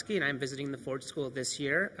Lubotsky, and I'm visiting the Ford School this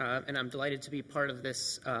year, and I'm delighted to be part of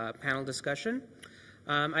this panel discussion.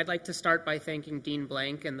 I'd like to start by thanking Dean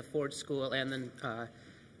Blank and the Ford School and the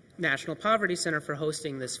National Poverty Center for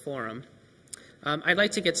hosting this forum. I'd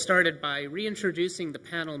like to get started by reintroducing the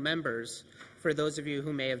panel members for those of you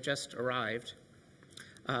who may have just arrived.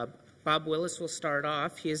 Bob Willis will start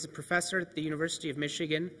off. He is a professor at the University of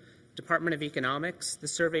Michigan, Department of Economics, the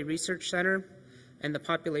Survey Research Center, and the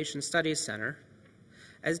Population Studies Center.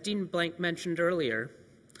 As Dean Blank mentioned earlier,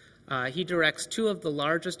 he directs 2 of the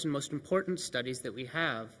largest and most important studies that we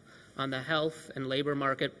have on the health and labor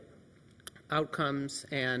market outcomes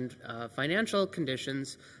and financial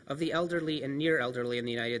conditions of the elderly and near elderly in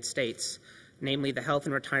the United States, namely the Health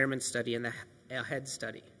and Retirement Study and the HEAD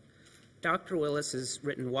Study. Dr. Willis has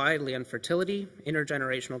written widely on fertility,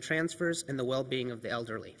 intergenerational transfers, and the well-being of the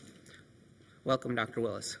elderly. Welcome, Dr.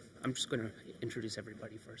 Willis. I'm just going to introduce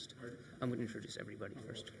everybody first.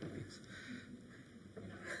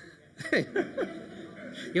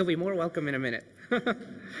 You'll be more welcome in a minute.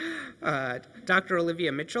 Dr.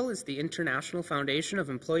 Olivia Mitchell is the International Foundation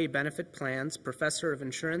of Employee Benefit Plans Professor of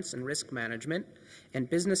Insurance and Risk Management and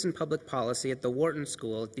Business and Public Policy at the Wharton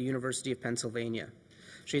School at the University of Pennsylvania.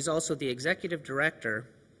 She's also the Executive Director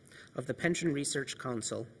of the Pension Research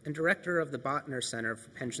Council and Director of the Botner Center for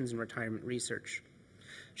Pensions and Retirement Research.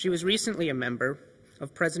 She was recently a member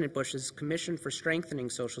of President Bush's Commission for Strengthening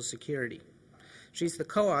Social Security. She's the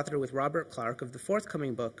co-author with Robert Clark of the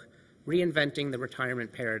forthcoming book, Reinventing the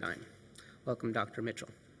Retirement Paradigm. Welcome, Dr. Mitchell.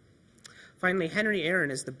 Finally, Henry Aaron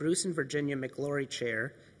is the Bruce and Virginia McLaury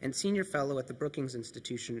Chair and Senior Fellow at the Brookings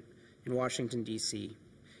Institution in Washington, D.C.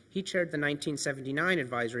 He chaired the 1979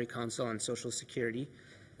 Advisory Council on Social Security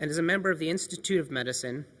and is a member of the Institute of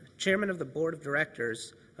Medicine, Chairman of the Board of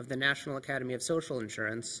Directors of the National Academy of Social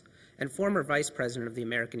Insurance, and former Vice President of the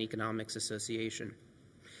American Economics Association.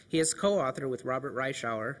 He is co-author with Robert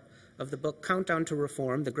Reischauer of the book Countdown to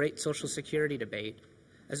Reform, The Great Social Security Debate,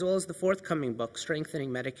 as well as the forthcoming book Strengthening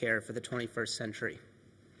Medicare for the 21st Century.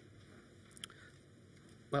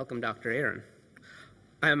 Welcome, Dr. Aaron.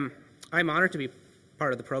 I'm honored to be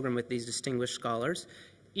part of the program with these distinguished scholars.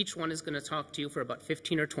 Each one is going to talk to you for about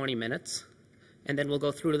 15 or 20 minutes, and then we'll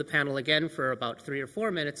go through to the panel again for about 3 or 4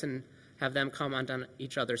 minutes and have them comment on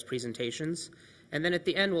each other's presentations. And then at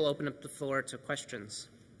the end, we'll open up the floor to questions.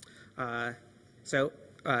 Dr.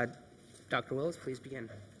 Willis, please begin.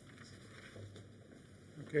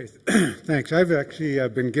 Okay, thanks. I've actually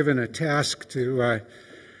been given a task to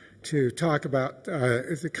talk about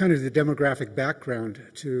the kind of the demographic background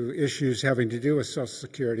to issues having to do with Social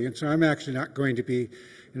Security, and so I'm actually not going to be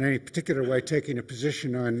in any particular way taking a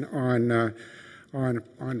position on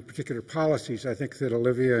particular policies. I think that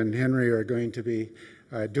Olivia and Henry are going to be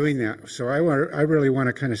doing that. So I really want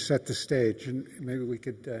to kind of set the stage, and maybe we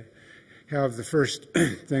could have the first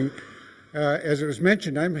thing. As it was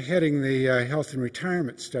mentioned, I'm heading the Health and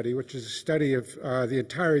Retirement Study, which is a study of the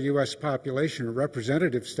entire U.S. population, a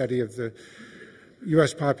representative study of the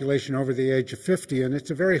U.S. population over the age of 50, and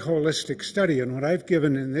it's a very holistic study. And what I've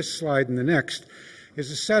given in this slide and the next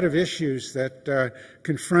is a set of issues that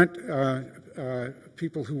confront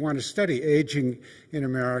people who want to study aging in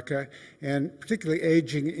America, and particularly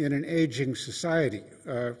aging in an aging society,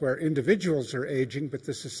 where individuals are aging, but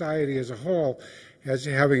the society as a whole is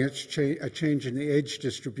having a change in the age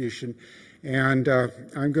distribution. And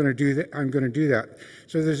I'm going to do that.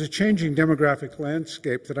 So there's a changing demographic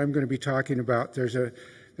landscape that I'm going to be talking about. There's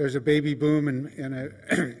a baby boom,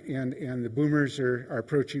 and the boomers are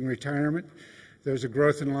approaching retirement. There's a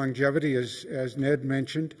growth in longevity, as Ned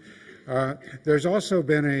mentioned. There's also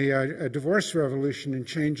been a divorce revolution and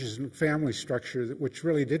changes in family structure, which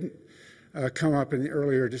really didn't come up in the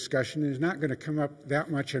earlier discussion. It's not going to come up that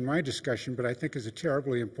much in my discussion, but I think is a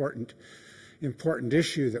terribly important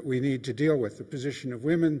issue that we need to deal with. The position of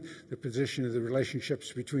women, the position of the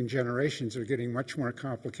relationships between generations are getting much more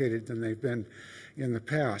complicated than they've been in the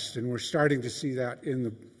past. And we're starting to see that in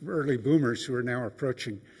the early boomers who are now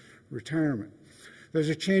approaching retirement. There's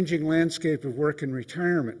a changing landscape of work and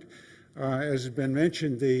retirement. As has been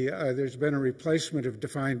mentioned, there's been a replacement of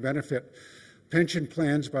defined benefit pension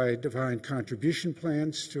plans by defined contribution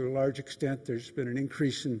plans to a large extent. There's been an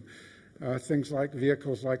increase in things like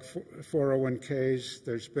vehicles like 401ks.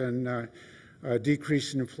 There's been a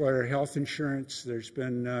decrease in employer health insurance. There's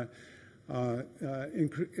been, and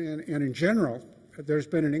in general, there's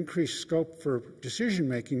been an increased scope for decision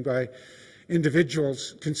making by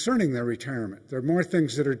individuals concerning their retirement. There are more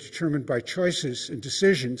things that are determined by choices and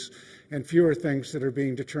decisions, and fewer things that are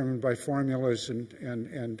being determined by formulas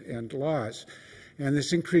and laws. And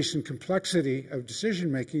this increase in complexity of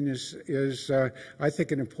decision making is I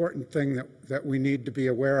think, an important thing that we need to be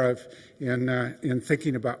aware of in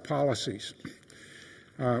thinking about policies.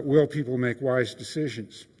 Will people make wise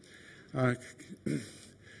decisions?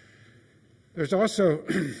 There's also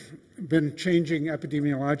been changing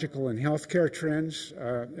epidemiological and healthcare trends.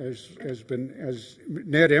 As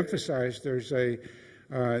Ned emphasized, there's a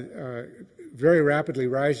very rapidly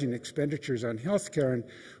rising expenditures on healthcare, and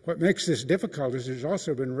what makes this difficult is there's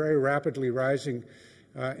also been very rapidly rising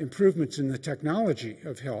improvements in the technology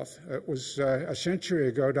of health. It was a century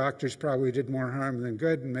ago, doctors probably did more harm than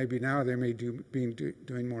good, and maybe now they may be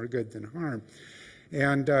doing more good than harm.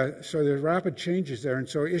 And so there's rapid changes there, and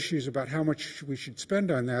so issues about how much we should spend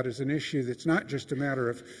on that is an issue that's not just a matter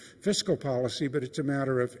of fiscal policy, but it's a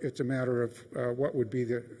matter of what would be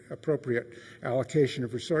the appropriate allocation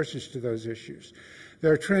of resources to those issues.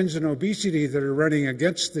 There are trends in obesity that are running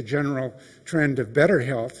against the general trend of better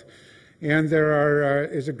health, and there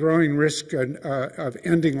is a growing risk of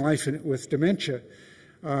ending life with dementia.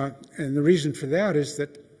 And the reason for that is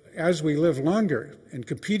that as we live longer and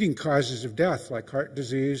competing causes of death like heart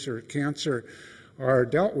disease or cancer are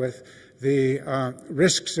dealt with, the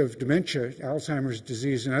risks of dementia, Alzheimer's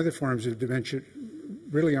disease and other forms of dementia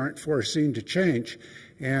really aren't foreseen to change.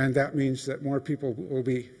 And that means that more people will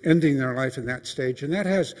be ending their life in that stage. And that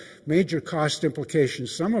has major cost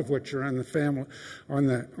implications, some of which are on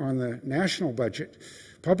the national budget,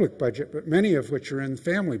 public budget, but many of which are in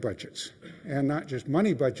family budgets, and not just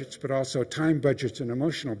money budgets, but also time budgets and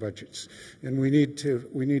emotional budgets. And we need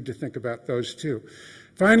to think about those too.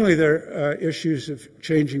 Finally, there are issues of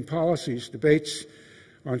changing policies, debates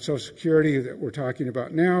on Social Security that we're talking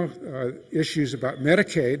about now, issues about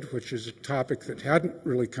Medicaid, which is a topic that hadn't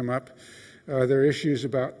really come up. There are issues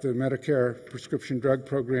about the Medicare prescription drug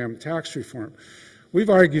program tax reform. We've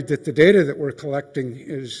argued that the data that we're collecting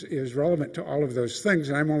is relevant to all of those things,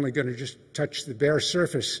 and I'm only going to just touch the bare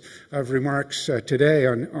surface of remarks today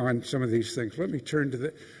on some of these things. Let me turn to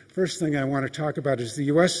the first thing I want to talk about is the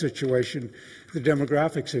U.S. situation, the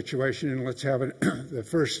demographic situation, and let's have the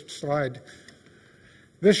first slide.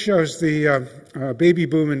 This shows the baby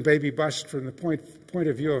boom and baby bust from the point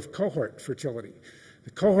of view of cohort fertility.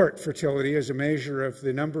 The cohort fertility is a measure of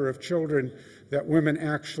the number of children that women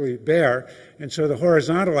actually bear, and so the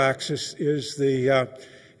horizontal axis is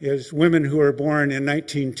women who were born in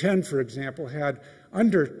 1910, for example, had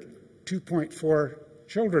under 2.4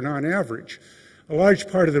 children on average. A large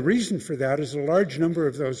part of the reason for that is a large number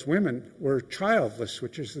of those women were childless,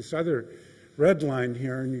 which is this other red line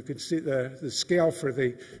here, and you can see the scale for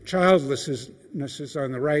the childlessness is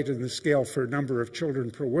on the right, and the scale for number of children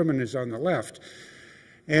per woman is on the left.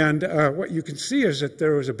 And what you can see is that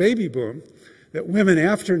there was a baby boom, that women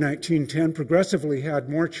after 1910 progressively had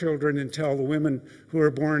more children until the women who were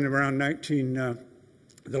born around the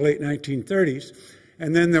late 1930s.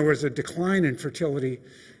 And then there was a decline in fertility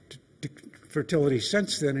fertility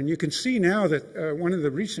since then. And you can see now that one of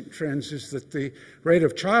the recent trends is that the rate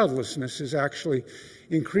of childlessness is actually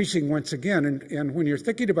increasing once again. And when you're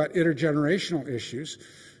thinking about intergenerational issues,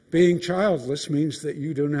 being childless means that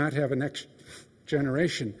you do not have a next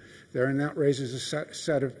generation there, and that raises a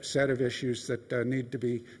set of issues that need to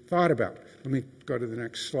be thought about. Let me go to the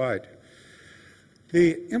next slide.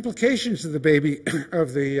 The implications of the baby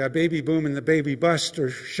boom and the baby bust are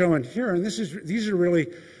shown here, and these are really,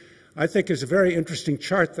 I think, is a very interesting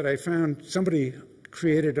chart that I found somebody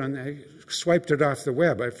created I swiped it off the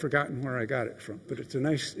web. I've forgotten where I got it from, but it's a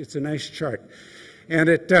nice chart, and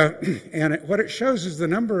what it shows is the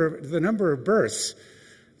number of births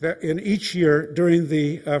that in each year during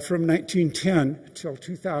from 1910 till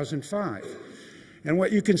 2005, and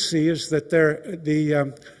what you can see is that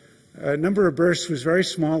the number of births was very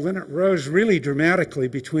small. Then it rose really dramatically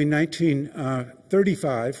between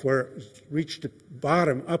 1935, where it reached the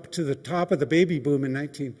bottom, up to the top of the baby boom in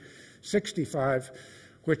 1965,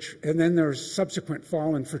 and then there was subsequent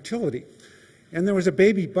fall in fertility. And there was a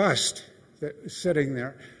baby bust that was sitting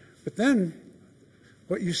there. But then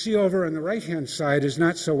what you see over on the right-hand side is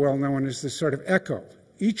not so well known as this sort of echo.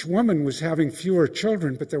 Each woman was having fewer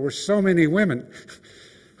children, but there were so many women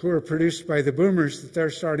who were produced by the boomers that they're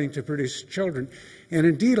starting to produce children. And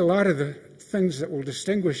indeed, a lot of the things that will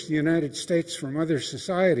distinguish the United States from other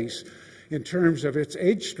societies in terms of its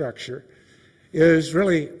age structure is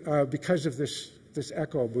really because of this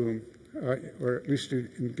echo boom, or at least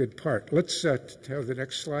in good part. Let's have the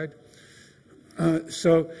next slide.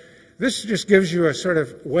 So this just gives you a sort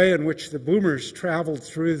of way in which the boomers traveled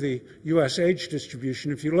through the U.S. age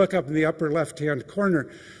distribution. If you look up in the upper left-hand corner,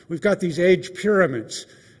 we've got these age pyramids.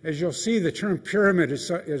 As you'll see, the term pyramid is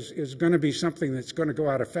going to be something that's going to go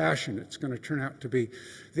out of fashion. It's going to turn out to be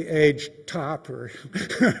the age top, or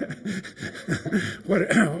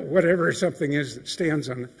whatever something is that stands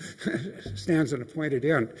on a pointed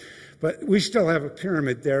end. But we still have a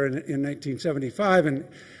pyramid there in 1975, and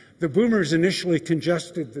the boomers initially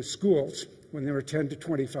congested the schools when they were 10 to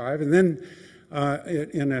 25, and then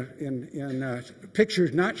in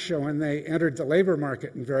pictures not shown, they entered the labor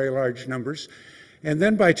market in very large numbers. And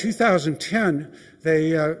then by 2010,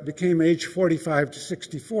 they became age 45 to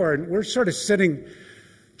 64. And we're sort of sitting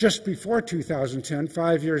just before 2010,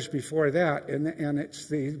 5 years before that. And it's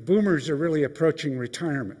the boomers are really approaching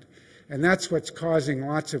retirement. And that's what's causing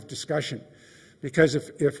lots of discussion. Because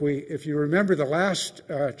if you remember the last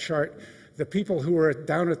chart, the people who were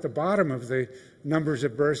down at the bottom of the numbers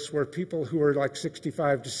of births were people who are like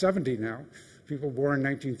 65 to 70 now, people born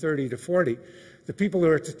 1930 to 40. The people who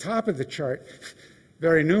are at the top of the chart,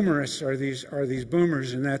 very numerous, are these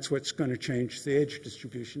boomers, and that's what's going to change the age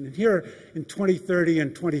distribution. And here in 2030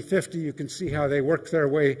 and 2050, you can see how they work their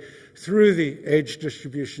way through the age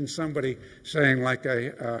distribution, somebody saying like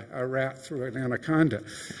a rat through an anaconda.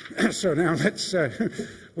 So now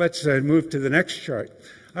let's move to the next chart.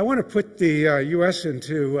 I want to put the U.S.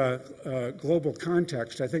 into global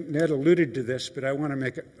context. I think Ned alluded to this, but I want to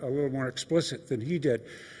make it a little more explicit than he did.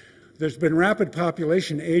 There's been rapid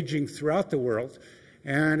population aging throughout the world,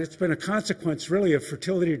 and it's been a consequence really of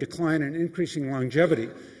fertility decline and increasing longevity.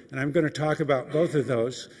 And I'm going to talk about both of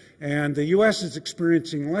those. And the U.S. is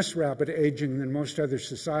experiencing less rapid aging than most other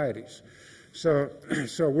societies. So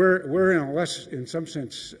we're in some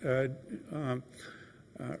sense,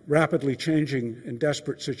 rapidly changing and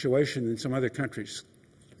desperate situation than some other countries.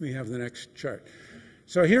 We have the next chart.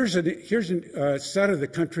 So here's a set of the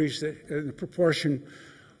countries that, in the proportion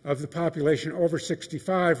of the population over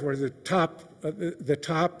 65, where the top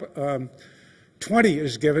 20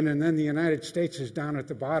 is given, and then the United States is down at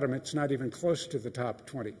the bottom. It's not even close to the top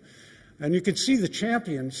 20. And you can see the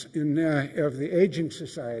champions of the aging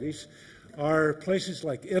societies are places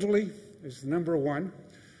like Italy is the number one.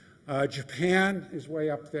 Japan is way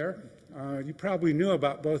up there. You probably knew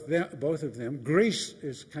about both of them. Greece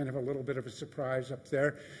is kind of a little bit of a surprise up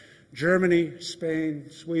there. Germany, Spain,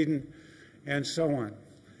 Sweden, and so on.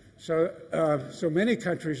 So many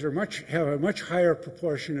countries have a much higher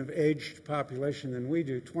proportion of aged population than we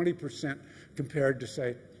do, 20% compared to,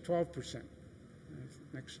 say, 12%.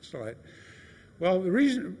 Next slide. Well,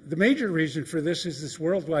 the major reason for this is this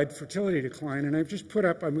worldwide fertility decline, and I've just put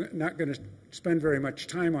up, I'm not going to spend very much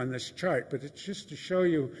time on this chart, but it's just to show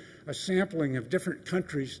you a sampling of different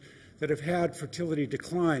countries that have had fertility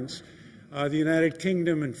declines. The United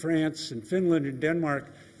Kingdom and France and Finland and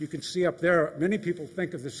Denmark. You can see up there, many people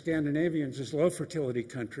think of the Scandinavians as low fertility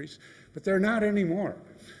countries, but they're not anymore.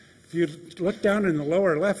 If you look down in the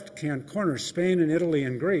lower left-hand corner, Spain and Italy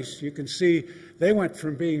and Greece, you can see they went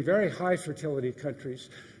from being very high fertility countries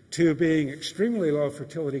to being extremely low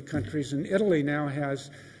fertility countries, and Italy now has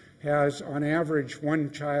on average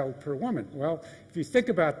 1 child per woman. Well, if you think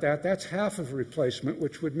about that, that's half of replacement,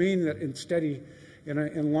 which would mean that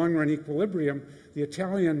in long-run equilibrium, the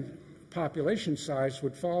Italian population size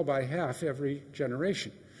would fall by half every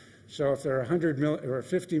generation. So if there are 100 million or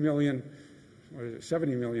 50 million, or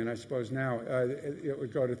 70 million, I suppose now, it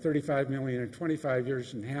would go to 35 million in 25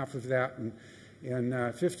 years, and half of that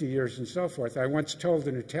in 50 years, and so forth. I once told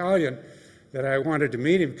an Italian that I wanted to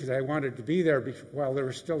meet him because I wanted to be there while there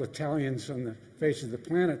were still Italians on the face of the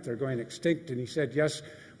planet. They're going extinct. And he said, yes,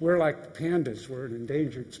 we're like the pandas. We're an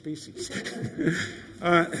endangered species.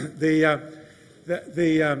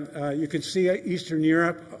 You can see Eastern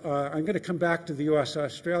Europe. I'm going to come back to the U.S.,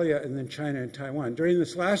 Australia, and then China and Taiwan. During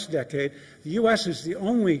this last decade, the U.S. is the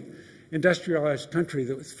only industrialized country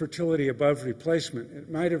that with fertility above replacement.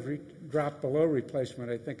 It might have dropped below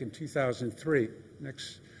replacement, I think, in 2003.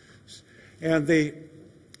 Next. And the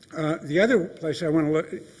other place I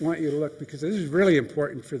want you to look, because this is really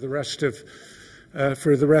important for the rest of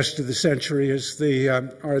the century,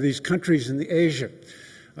 are these countries in the Asia.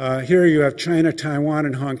 Here you have China, Taiwan,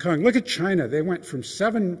 and Hong Kong. Look at China. They went from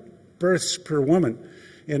 7 births per woman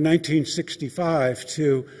in 1965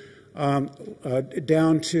 to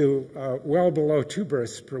down to well below 2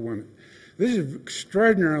 births per woman. This is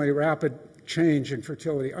extraordinarily rapid change in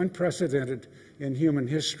fertility, unprecedented in human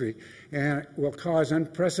history, and will cause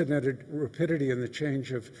unprecedented rapidity in the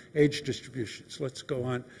change of age distributions. Let's go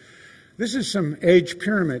on. This is some age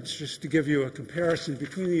pyramids, just to give you a comparison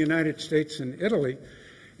between the United States and Italy.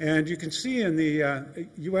 And you can see in the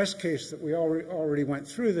U.S. case that we already went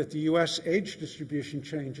through that the U.S. age distribution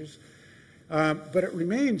changes, but it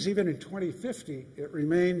remains, even in 2050, it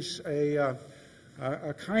remains a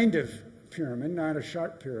kind of pyramid, not a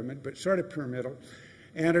sharp pyramid, but sort of pyramidal.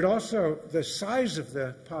 And it also, the size of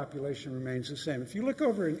the population remains the same. If you look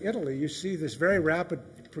over in Italy, you see this very rapid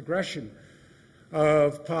progression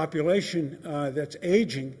of population that's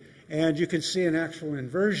aging, and you can see an actual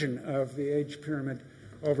inversion of the age pyramid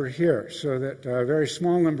over here, so that a very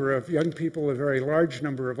small number of young people, a very large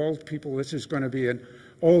number of old people. This is going to be an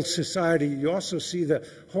old society. You also see the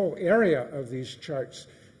whole area of these charts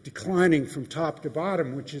declining from top to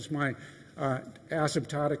bottom, which is my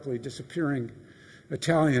asymptotically disappearing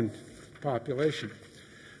Italian population.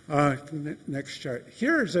 Next chart.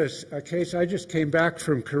 Here's a case. I just came back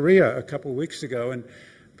from Korea a couple weeks ago and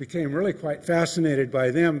became really quite fascinated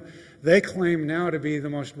by them. They claim now to be the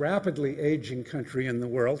most rapidly aging country in the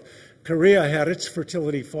world. Korea had its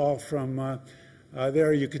fertility fall from,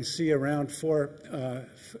 there you can see around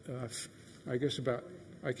I guess about,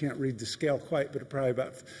 I can't read the scale quite, but probably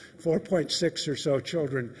about 4.6 or so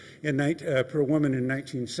children per woman in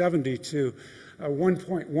 1970 to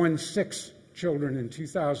 1.16 children in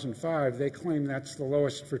 2005. They claim that's the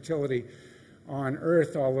lowest fertility on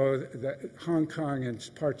Earth, although Hong Kong and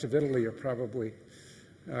parts of Italy are probably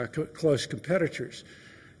close competitors.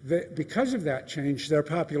 Because of that change, their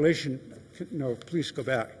population, no, please go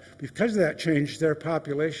back. Because of that change, their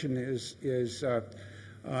population is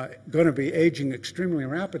going to be aging extremely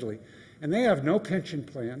rapidly. And they have no pension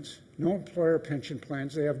plans, no employer pension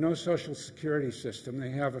plans. They have no social security system.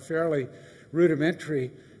 They have a fairly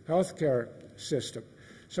rudimentary healthcare system.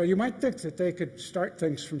 So you might think that they could start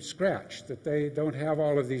things from scratch, that they don't have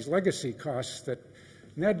all of these legacy costs that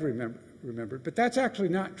Ned remembered. But that's actually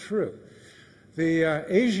not true. The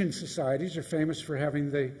Asian societies are famous for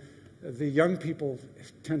having the young people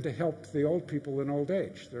tend to help the old people in old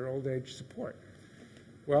age, their old age support.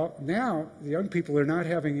 Well, now the young people are not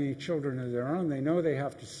having any children of their own. They know they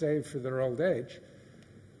have to save for their old age.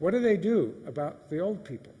 What do they do about the old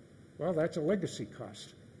people? Well, that's a legacy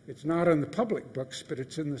cost. It's not on the public books, but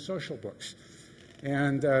it's in the social books.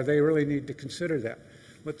 And they really need to consider that.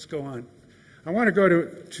 Let's go on. I want to go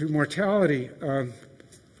to mortality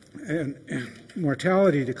and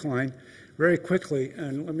mortality decline very quickly,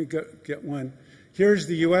 and let me get one. Here's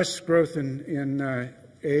the U.S. growth in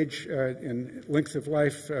age and length of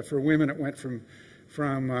life for women. It went from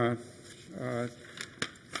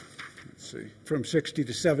 60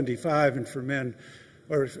 to 75, and for men,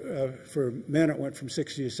 it went from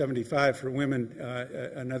 60 to 75. For women,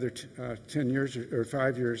 another 10 years or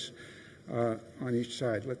 5 years on each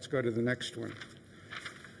side. Let's go to the next one.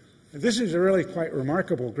 This is a really quite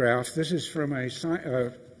remarkable graph. This is from a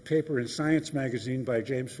paper in Science magazine by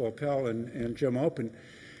James Volpel and Jim Open.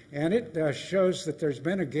 And it shows that there's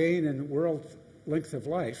been a gain in world length of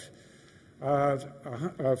life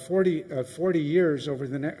of 40 years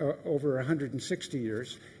over 160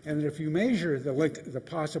 years, and that if you measure the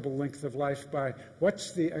possible length of life by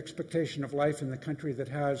what's the expectation of life in the country that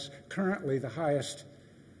has currently the highest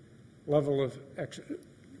level of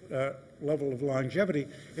longevity,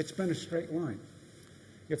 it's been a straight line.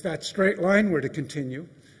 If that straight line were to continue,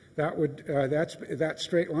 that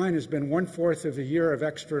straight line has been 1/4 of a year of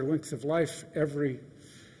extra length of life every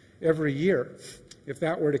year. If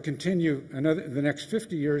that were to continue the next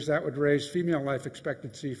 50 years, that would raise female life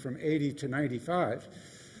expectancy from 80 to 95.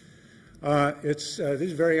 This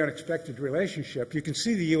is a very unexpected relationship. You can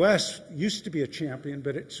see the U.S. used to be a champion,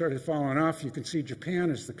 but it's sort of fallen off. You can see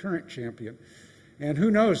Japan as the current champion. And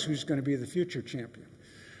who knows who's going to be the future champion.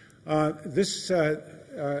 This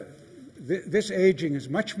aging is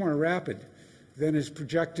much more rapid than is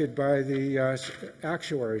projected by the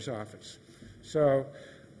actuary's office. So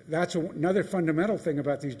that's another fundamental thing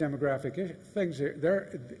about these demographic things.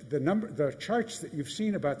 The charts that you've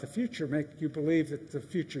seen about the future make you believe that the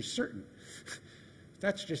future's certain.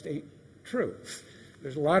 That's just ain't true.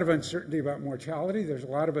 There's a lot of uncertainty about mortality. There's a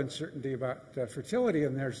lot of uncertainty about fertility,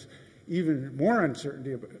 and there's even more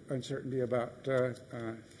uncertainty about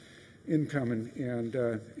income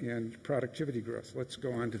and productivity growth. Let's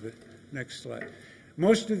go on to the next slide.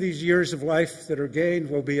 Most of these years of life that are gained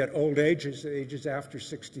will be at old ages, ages after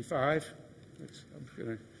 65. I'm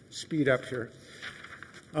going to speed up here.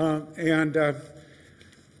 And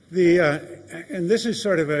this is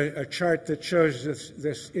sort of a chart that shows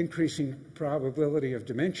this increasing probability of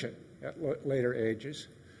dementia at later ages.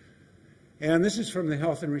 And this is from the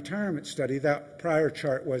Health and Retirement Study. That prior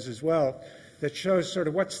chart was as well, that shows sort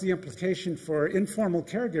of what's the implication for informal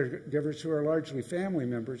caregivers who are largely family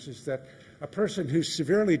members, is that a person who's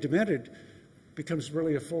severely demented becomes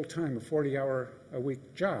really a full-time, a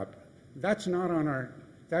 40-hour-a-week job. That's not on our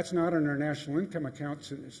national income accounts,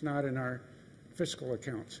 and it's not in our fiscal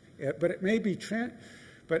accounts. But it may be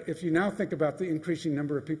but if you now think about the increasing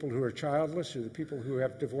number of people who are childless or the people who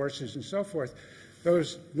have divorces and so forth,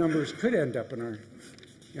 those numbers could end up in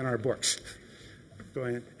our books. Go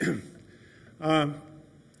ahead.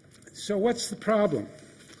 So what's the problem?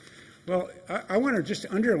 Well, I want to just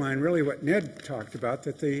underline really what Ned talked about,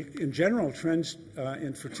 that in general, trends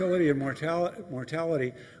in fertility and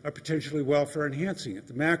mortality are potentially welfare enhancing. At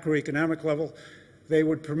the macroeconomic level, they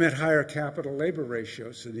would permit higher capital labor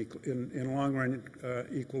ratios in long-run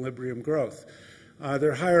equilibrium growth.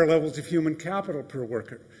 There are higher levels of human capital per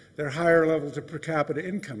worker. There are higher levels of per capita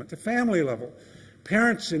income. At the family level,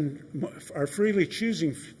 parents are freely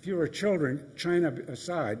choosing fewer children, China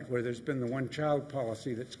aside, where there's been the one-child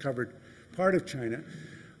policy that's covered part of China.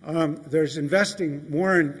 There's investing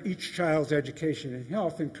more in each child's education and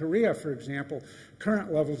health. In Korea, for example,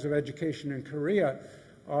 current levels of education in Korea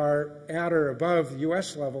are at or above the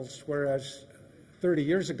U.S. levels, whereas 30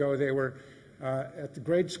 years ago they were at the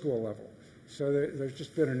grade school level. So there's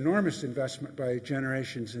just been enormous investment by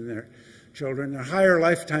generations in their children. There are higher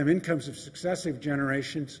lifetime incomes of successive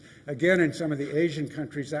generations. Again, in some of the Asian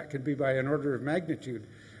countries, that could be by an order of magnitude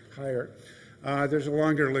higher. There's a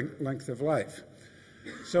longer length of life.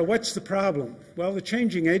 So what's the problem? Well, the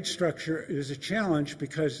changing age structure is a challenge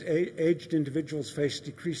because aged individuals face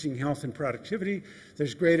decreasing health and productivity.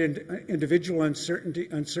 There's great individual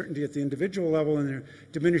uncertainty at the individual level, and their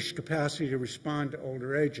diminished capacity to respond to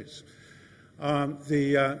older ages.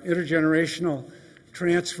 The intergenerational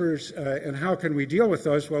transfers, and how can we deal with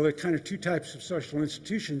those? Well, there are kind of two types of social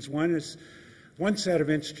institutions. One set of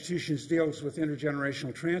institutions deals with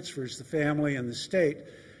intergenerational transfers, the family and the state.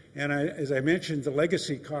 And as I mentioned, the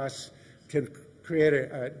legacy costs can create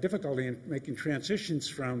a difficulty in making transitions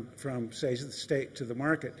from, say, the state to the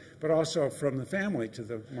market, but also from the family to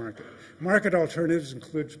the market. Market alternatives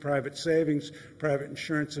includes private savings, private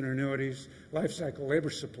insurance and annuities, life cycle labor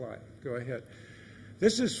supply. Go ahead.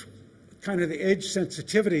 This is kind of the age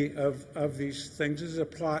sensitivity of these things. This is a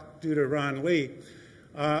plot due to Ron Lee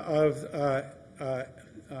of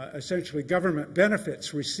essentially government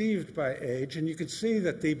benefits received by age, and you can see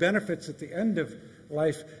that the benefits at the end of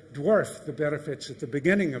life dwarf the benefits at the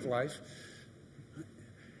beginning of life.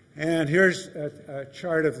 And here's a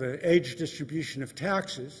chart of the age distribution of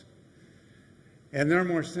taxes, and they're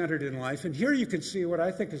more centered in life. And here you can see what I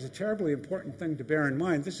think is a terribly important thing to bear in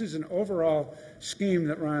mind. This is an overall scheme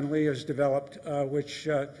that Ron Lee has developed, which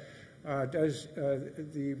does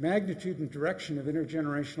the magnitude and direction of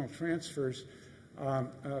intergenerational transfers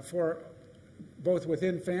for both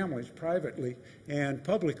within families, privately and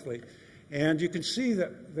publicly. And you can see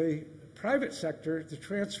that the private sector, the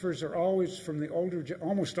transfers are almost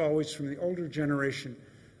always from the older generation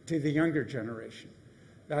to the younger generation.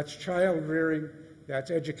 That's child rearing, that's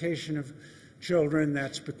education of children,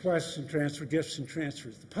 that's bequests and transfer, gifts and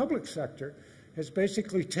transfers. The public sector has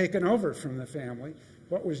basically taken over from the family.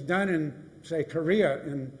 What was done in, say, Korea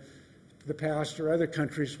in the past, or other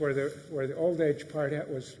countries where the old age part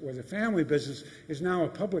was a family business, is now a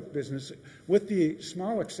public business, with the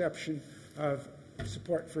small exception of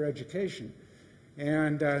support for education.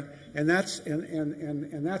 And that's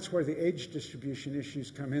where the age distribution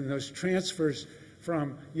issues come in. Those transfers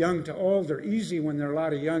from young to old are easy when there are a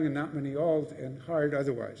lot of young and not many old, and hard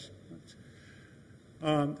otherwise.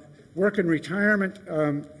 Work and retirement,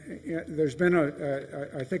 there's been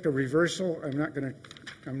I think a reversal. I'm going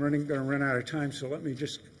to run out of time, so let me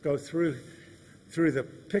just go through the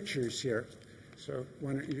pictures here. So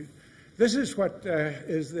why don't you? This is what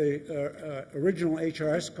is the original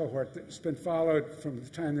HRS cohort that's been followed from the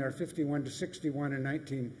time they were 51 to 61 in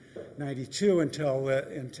 1992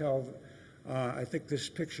 until I think this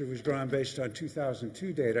picture was drawn based on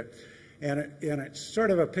 2002 data. And it's sort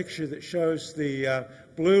of a picture that shows the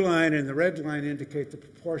blue line and the red line indicate the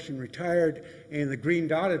proportion retired, and the green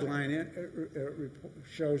dotted line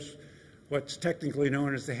shows what's technically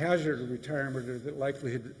known as the hazard of retirement, or the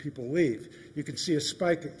likelihood that people leave. You can see a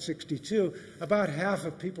spike at 62. About half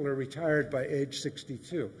of people are retired by age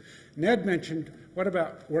 62. Ned mentioned, what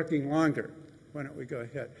about working longer? Why don't we go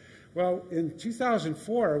ahead? Well, in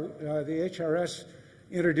 2004, the HRS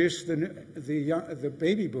introduced the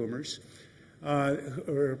baby boomers who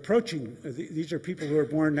are approaching. These are people who were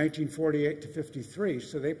born 1948 to 53,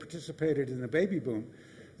 so they participated in the baby boom.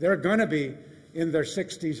 They're going to be in their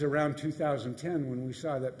 60s around 2010, when we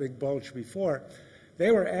saw that big bulge before.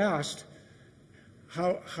 They were asked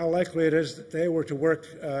how likely it is that they were to work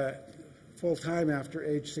full-time after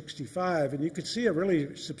age 65, and you could see a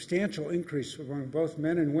really substantial increase among both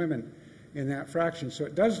men and women in that fraction. So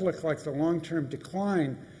it does look like the long-term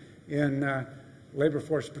decline in labor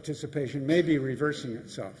force participation may be reversing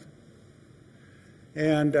itself.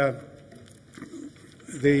 And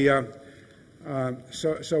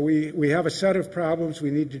so we have a set of problems. We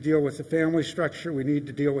need to deal with the family structure. We need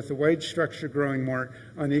to deal with the wage structure growing more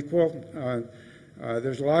unequal.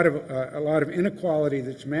 There's a lot of inequality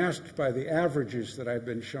that's masked by the averages that I've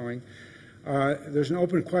been showing. There's an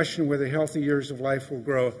open question whether healthy years of life will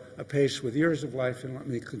grow apace with years of life. And let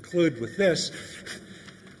me conclude with this,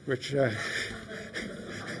 which we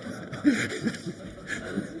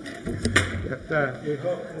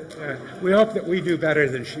hope that we do better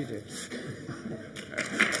than she did.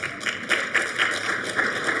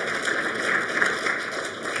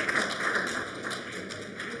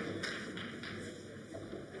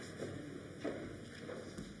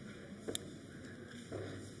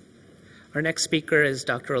 Our next speaker is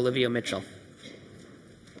Dr. Olivia Mitchell.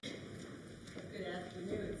 Good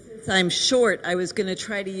afternoon. Since I'm short, I was going to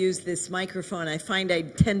try to use this microphone. I find I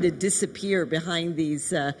tend to disappear behind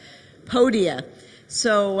these podia.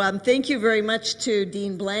 So thank you very much to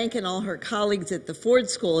Dean Blank and all her colleagues at the Ford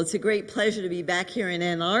School. It's a great pleasure to be back here in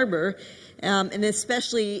Ann Arbor, and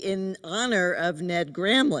especially in honor of Ned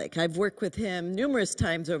Gramlich. I've worked with him numerous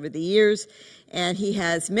times over the years, and he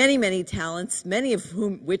has many, many talents, many of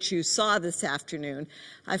which you saw this afternoon.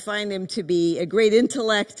 I find him to be a great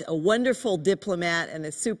intellect, a wonderful diplomat, and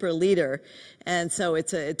a super leader. And so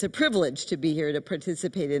it's a privilege to be here to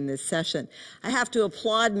participate in this session. I have to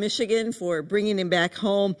applaud Michigan for bringing him back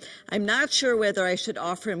home. I'm not sure whether I should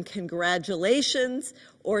offer him congratulations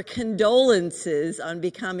or condolences on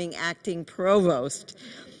becoming acting provost.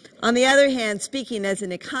 On the other hand, speaking as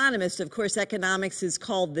an economist, of course, economics is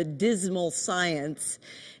called the dismal science,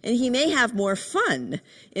 and he may have more fun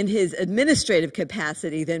in his administrative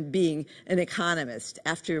capacity than being an economist.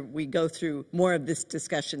 After we go through more of this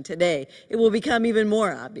discussion today, it will become even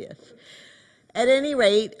more obvious. At any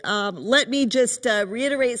rate, let me just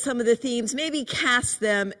reiterate some of the themes, maybe cast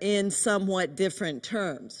them in somewhat different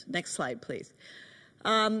terms. Next slide, please.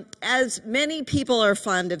 As many people are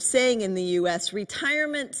fond of saying in the U.S.,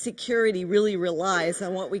 retirement security really relies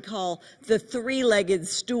on what we call the three-legged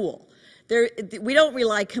stool. We don't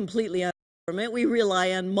rely completely on government. We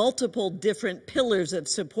rely on multiple different pillars of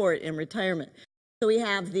support in retirement. So we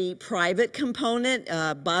have the private component.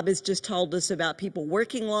 Bob has just told us about people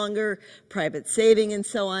working longer, private saving, and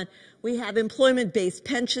so on. We have employment-based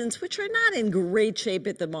pensions, which are not in great shape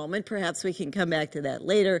at the moment. Perhaps we can come back to that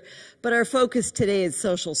later. But our focus today is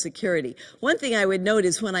Social Security. One thing I would note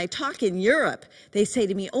is when I talk in Europe, they say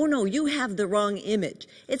to me, oh, no, you have the wrong image.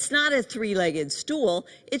 It's not a three-legged stool.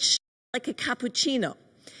 It's like a cappuccino.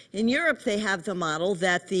 In Europe, they have the model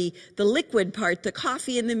that the liquid part, the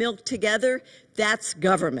coffee and the milk together, that's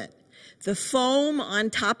government. The foam on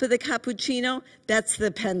top of the cappuccino, that's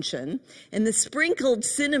the pension. And the sprinkled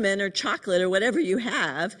cinnamon or chocolate or whatever you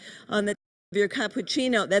have on the top of your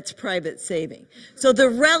cappuccino, that's private saving. So the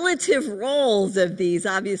relative roles of these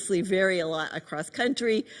obviously vary a lot across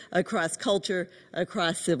country, across culture,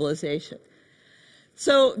 across civilization.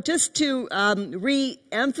 So just to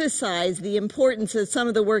re-emphasize the importance of some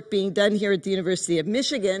of the work being done here at the University of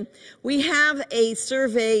Michigan, we have a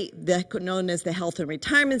survey known as the Health and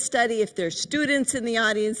Retirement Study. If there's students in the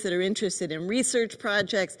audience that are interested in research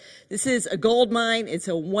projects, this is a gold mine. It's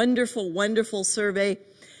a wonderful, wonderful survey.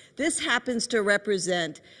 This happens to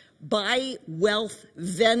represent by wealth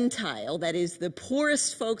ventile, that is the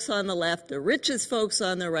poorest folks on the left, the richest folks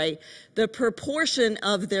on the right, the proportion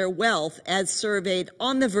of their wealth as surveyed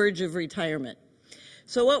on the verge of retirement.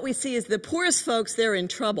 So what we see is the poorest folks, they're in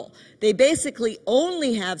trouble. They basically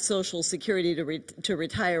only have Social Security to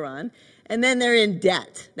retire on, and then they're in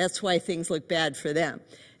debt. That's why things look bad for them.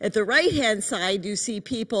 At the right-hand side, you see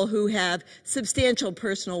people who have substantial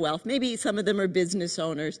personal wealth. Maybe some of them are business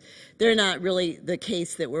owners. They're not really the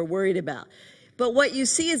case that we're worried about. But what you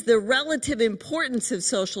see is the relative importance of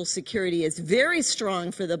Social Security is very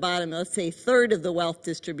strong for the bottom, let's say, third of the wealth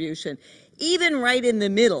distribution. Even right in the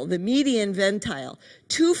middle, the median ventile,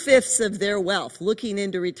 2/5 of their wealth looking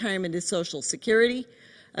into retirement is Social Security.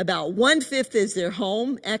 About 1/5 is their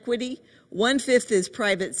home equity. 1/5 is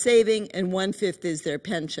private saving, and 1/5 is their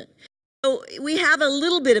pension. So we have a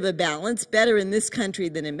little bit of a balance, better in this country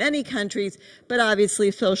than in many countries, but obviously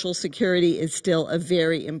Social Security is still a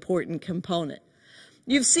very important component.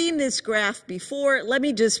 You've seen this graph before. Let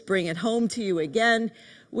me just bring it home to you again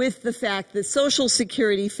with the fact that Social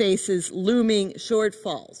Security faces looming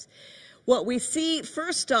shortfalls. What we see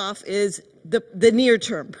first off is the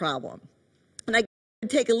near-term problem. And I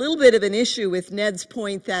take a little bit of an issue with Ned's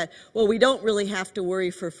point that, well, we don't really have to worry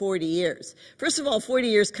for 40 years. First of all, 40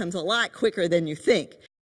 years comes a lot quicker than you think.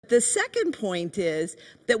 The second point is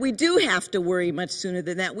that we do have to worry much sooner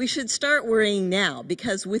than that. We should start worrying now,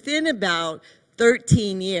 because within about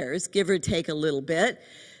 13 years, give or take a little bit,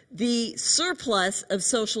 the surplus of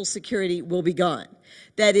Social Security will be gone.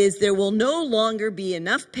 That is, there will no longer be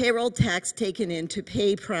enough payroll tax taken in to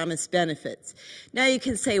pay promised benefits. Now you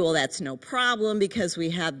can say, well, that's no problem because we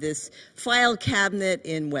have this file cabinet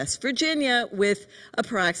in West Virginia with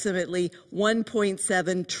approximately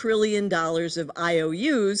 $1.7 trillion of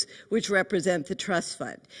IOUs, which represent the trust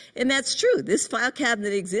fund. And that's true. This file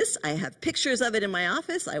cabinet exists. I have pictures of it in my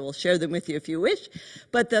office. I will share them with you if you wish.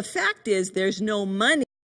 But the fact is there's no money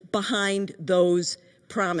behind those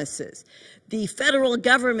promises. The federal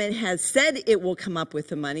government has said it will come up with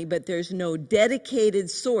the money, but there's no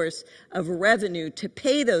dedicated source of revenue to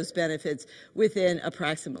pay those benefits within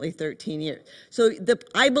approximately 13 years. So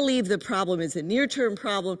I believe the problem is a near-term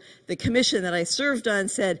problem. The commission that I served on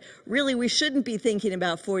said, really, we shouldn't be thinking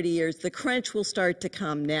about 40 years. The crunch will start to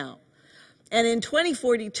come now. And in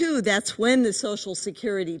 2042, that's when the Social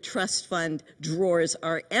Security Trust Fund drawers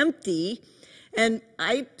are empty. And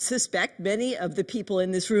I suspect many of the people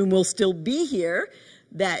in this room will still be here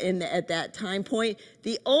at that time point.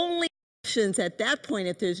 The only options at that point,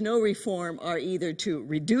 if there's no reform, are either to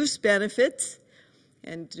reduce benefits,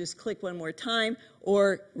 and just click one more time,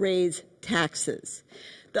 or raise taxes.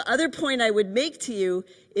 The other point I would make to you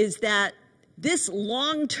is that this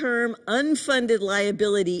long-term unfunded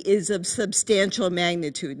liability is of substantial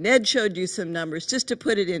magnitude. Ned showed you some numbers. Just to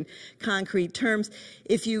put it in concrete terms,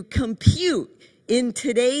 if you compute in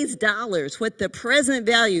today's dollars what the present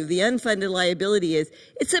value of the unfunded liability is,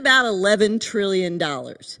 it's about $11 trillion.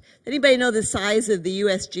 Anybody know the size of the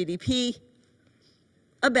U.S. GDP?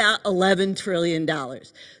 About $11 trillion.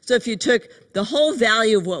 So if you took the whole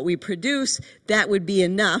value of what we produce, that would be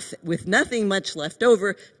enough, with nothing much left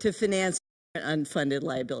over, to finance unfunded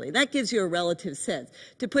liability. That gives you a relative sense.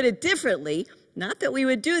 To put it differently, not that we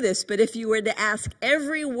would do this, but if you were to ask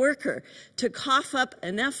every worker to cough up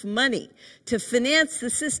enough money to finance the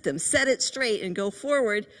system, set it straight, and go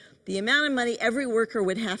forward, the amount of money every worker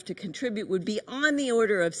would have to contribute would be on the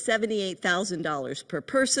order of $78,000 per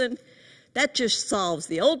person. That just solves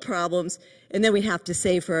the old problems, and then we have to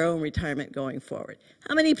save for our own retirement going forward.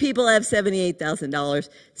 How many people have $78,000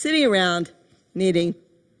 sitting around needing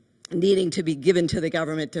to be given to the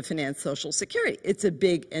government to finance Social Security? It's a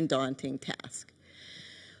big and daunting task.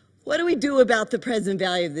 What do we do about the present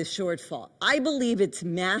value of this shortfall? I believe it's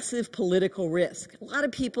massive political risk. A lot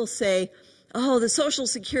of people say, oh, the Social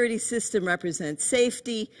Security system represents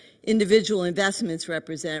safety, individual investments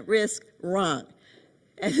represent risk. Wrong.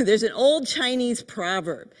 And there's an old Chinese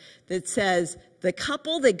proverb that says, the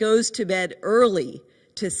couple that goes to bed early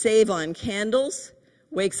to save on candles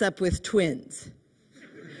wakes up with twins.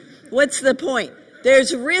 What's the point?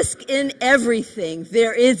 There's risk in everything.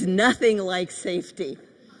 There is nothing like safety.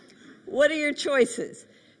 What are your choices?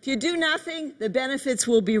 If you do nothing, the benefits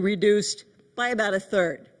will be reduced by about a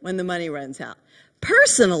third when the money runs out.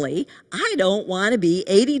 Personally, I don't want to be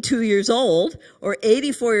 82 years old or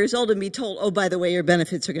 84 years old and be told, oh, by the way, your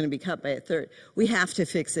benefits are going to be cut by a third. We have to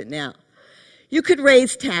fix it now. You could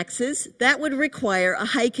raise taxes. That would require a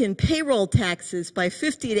hike in payroll taxes by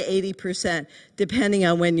 50 to 80%, depending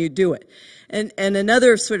on when you do it. And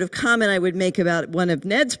another sort of comment I would make about one of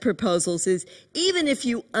Ned's proposals is even if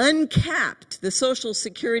you uncapped the Social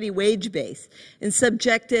Security wage base and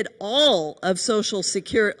subjected all of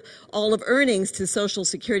earnings to Social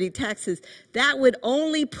Security taxes, that would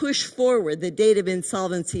only push forward the date of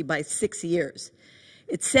insolvency by 6 years.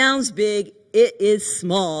 It sounds big. It is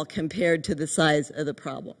small compared to the size of the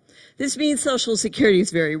problem. This means Social Security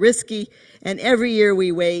is very risky, and every year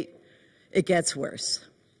we wait, it gets worse.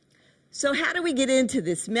 So how do we get into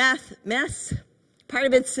this mess? Part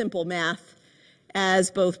of it's simple math.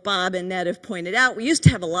 As both Bob and Ned have pointed out, we used to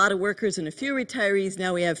have a lot of workers and a few retirees.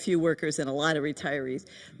 Now we have few workers and a lot of retirees.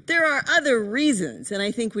 There are other reasons, and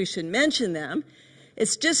I think we should mention them.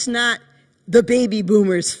 It's just not the baby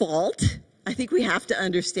boomers' fault. I think we have to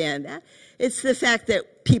understand that. It's the fact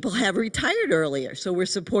that people have retired earlier, so we're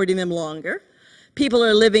supporting them longer. People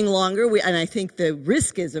are living longer, and I think the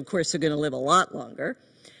risk is, of course, they're going to live a lot longer.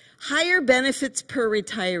 Higher benefits per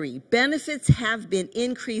retiree. Benefits have been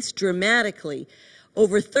increased dramatically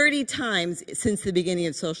over 30 times since the beginning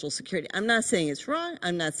of Social Security. I'm not saying it's wrong.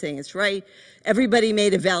 I'm not saying it's right. Everybody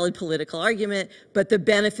made a valid political argument, but the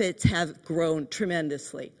benefits have grown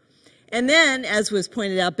tremendously. And then, as was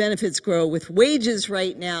pointed out, benefits grow with wages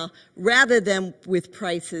right now rather than with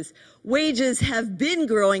prices. Wages have been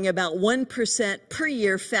growing about 1% per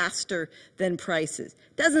year faster than prices.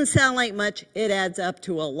 Doesn't sound like much. It adds up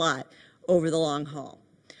to a lot over the long haul.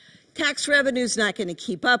 Tax revenue is not going to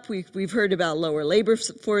keep up. We've heard about lower labor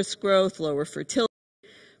force growth, lower fertility.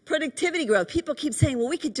 Productivity growth. People keep saying, well,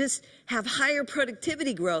 we could just have higher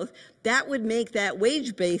productivity growth. That would make that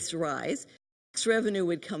wage base rise. Tax revenue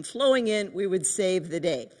would come flowing in. We would save the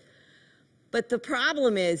day. But the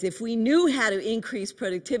problem is, if we knew how to increase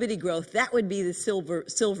productivity growth, that would be the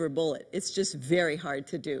silver bullet. It's just very hard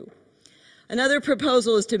to do. Another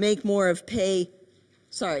proposal is to make more of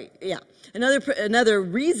Another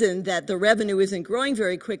reason that the revenue isn't growing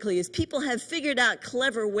very quickly is people have figured out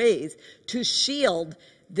clever ways to shield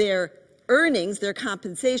their earnings, their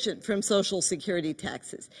compensation, from Social Security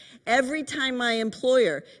taxes. Every time my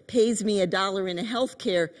employer pays me $1 in a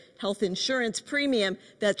health insurance premium,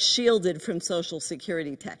 that's shielded from Social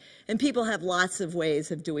Security tax. And people have lots of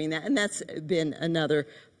ways of doing that, and that's been another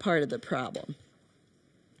part of the problem.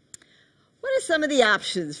 What are some of the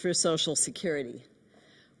options for Social Security?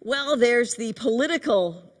 Well, there's the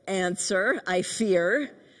political answer, I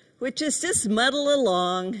fear, which is just muddle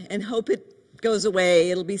along and hope it goes away.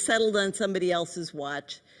 It'll be settled on somebody else's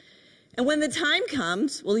watch. And when the time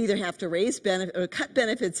comes, we'll either have to raise or cut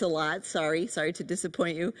benefits a lot, sorry to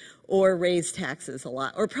disappoint you, or raise taxes a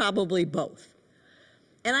lot, or probably both.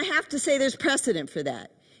 And I have to say there's precedent for that.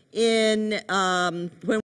 In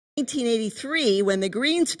 1983, when the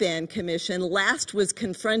Greenspan Commission last was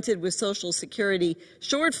confronted with Social Security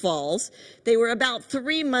shortfalls, they were about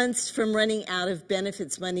 3 months from running out of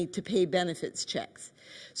benefits money to pay benefits checks.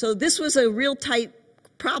 So this was a real tight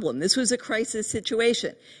problem. This was a crisis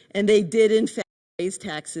situation. And they did, in fact, raise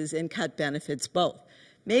taxes and cut benefits both.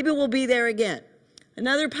 Maybe we'll be there again.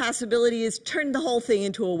 Another possibility is turn the whole thing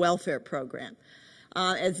into a welfare program.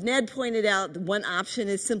 As Ned pointed out, one option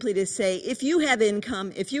is simply to say, if you have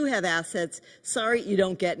income, if you have assets, sorry, you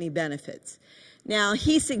don't get any benefits. Now,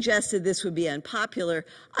 he suggested this would be unpopular.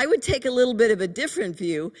 I would take a little bit of a different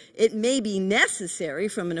view. It may be necessary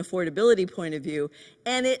from an affordability point of view,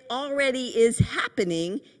 and it already is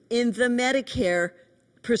happening in the Medicare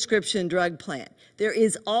prescription drug plan. There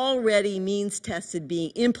is already means tested being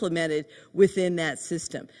implemented within that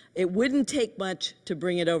system. It wouldn't take much to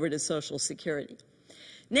bring it over to Social Security.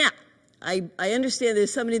 Now, I understand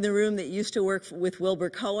there's somebody in the room that used to work with Wilbur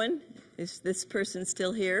Cohen. Is this person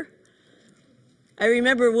still here? I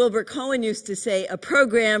remember Wilbur Cohen used to say, a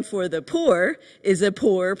program for the poor is a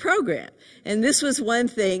poor program. And this was one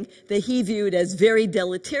thing that he viewed as very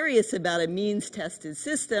deleterious about a means-tested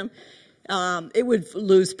system. It would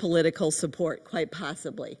lose political support, quite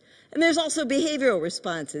possibly. And there's also behavioral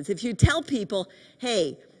responses. If you tell people,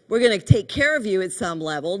 hey, we're going to take care of you at some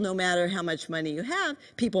level, no matter how much money you have,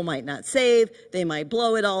 people might not save, they might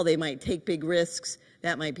blow it all, they might take big risks.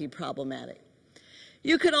 That might be problematic.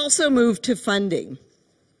 You could also move to funding.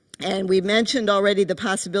 And we mentioned already the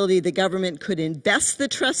possibility the government could invest the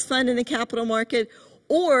trust fund in the capital market,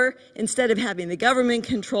 or instead of having the government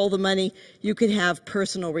control the money, you could have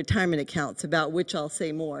personal retirement accounts, about which I'll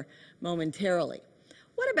say more momentarily.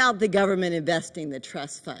 What about the government investing the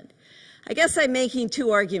trust fund? I guess I'm making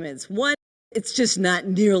two arguments. One, it's just not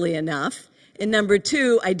nearly enough. And number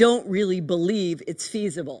two, I don't really believe it's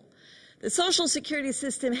feasible. The Social Security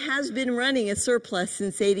system has been running a surplus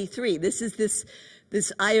since '83. This is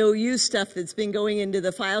this IOU stuff that's been going into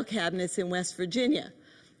the file cabinets in West Virginia.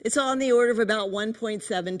 It's on the order of about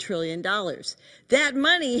 $1.7 trillion. That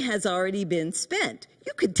money has already been spent.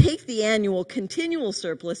 You could take the annual continual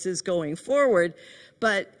surpluses going forward,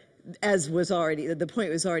 but as was already, the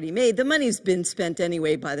point was already made, the money's been spent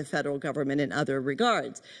anyway by the federal government in other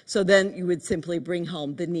regards. So then you would simply bring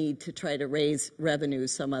home the need to try to raise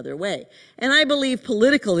revenues some other way. And I believe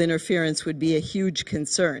political interference would be a huge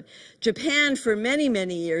concern. Japan, for many,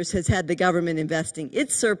 many years, has had the government investing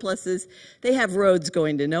its surpluses. They have roads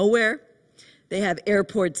going to nowhere. They have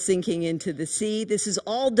airports sinking into the sea. This is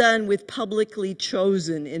all done with publicly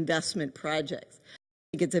chosen investment projects.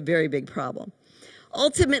 I think it's a very big problem.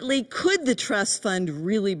 Ultimately, could the trust fund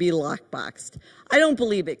really be lockboxed? I don't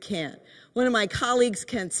believe it can. One of my colleagues,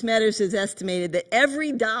 Kent Smetters, has estimated that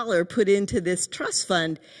every dollar put into this trust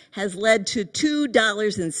fund has led to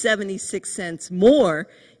 $2.76 more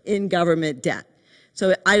in government debt.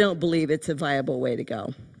 So I don't believe it's a viable way to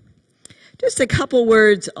go. Just a couple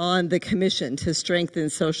words on the Commission to Strengthen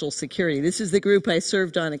Social Security. This is the group I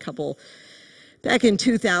served on back in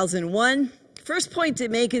 2001. First point to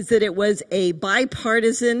make is that it was a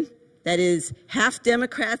bipartisan, that is, half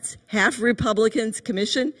Democrats, half Republicans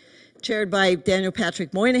commission, chaired by Daniel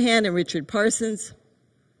Patrick Moynihan and Richard Parsons.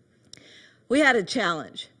 We had a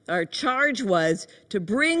challenge. Our charge was to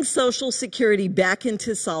bring Social Security back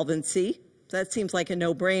into solvency. That seems like a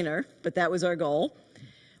no-brainer, but that was our goal.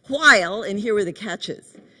 While, and here were the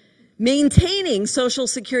catches, maintaining Social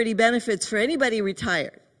Security benefits for anybody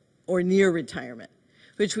retired or near retirement,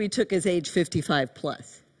 which we took as age 55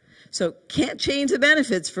 plus. So can't change the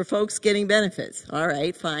benefits for folks getting benefits. All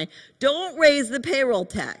right, fine. Don't raise the payroll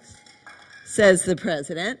tax, says the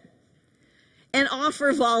president, and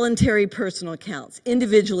offer voluntary personal accounts,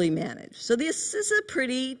 individually managed. So this is a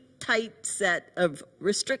pretty tight set of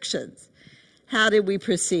restrictions. How did we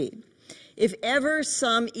proceed? If ever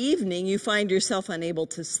some evening you find yourself unable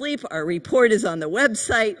to sleep, our report is on the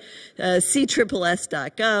website,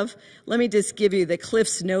 cSSS.gov. Let me just give you the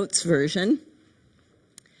Cliff's Notes version.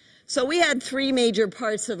 So we had three major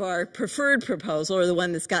parts of our preferred proposal, or the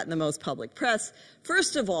one that's gotten the most public press.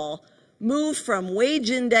 First of all, move from wage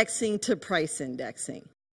indexing to price indexing.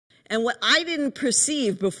 And what I didn't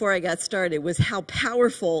perceive before I got started was how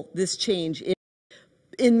powerful this change is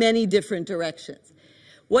in many different directions.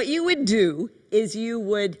 What you would do is you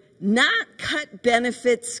would not cut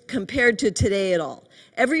benefits compared to today at all.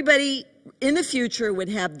 Everybody in the future would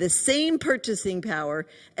have the same purchasing power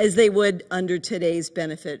as they would under today's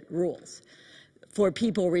benefit rules for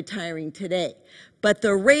people retiring today. But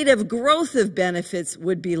the rate of growth of benefits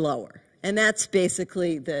would be lower. And that's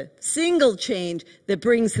basically the single change that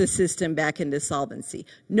brings the system back into solvency.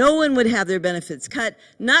 No one would have their benefits cut,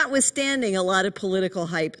 notwithstanding a lot of political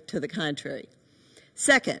hype to the contrary.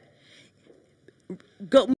 Second,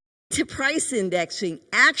 go to price indexing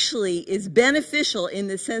actually is beneficial in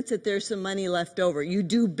the sense that there's some money left over. You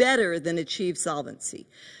do better than achieve solvency.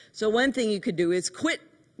 So one thing you could do is quit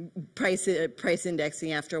price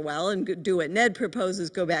indexing after a while and do what Ned proposes,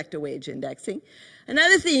 go back to wage indexing.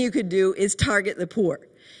 Another thing you could do is target the poor.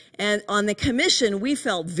 And on the commission, we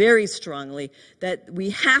felt very strongly that we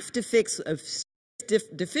have to fix a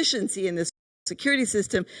deficiency in this security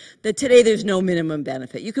system, that today there's no minimum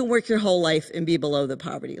benefit. You can work your whole life and be below the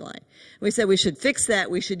poverty line. We said we should fix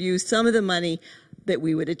that. We should use some of the money that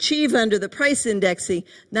we would achieve under the price indexing,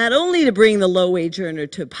 not only to bring the low wage earner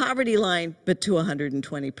to poverty line, but to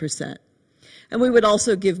 120%. And we would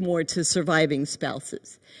also give more to surviving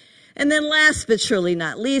spouses. And then last but surely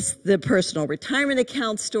not least, the personal retirement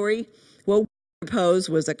account story. What we proposed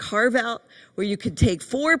was a carve-out where you could take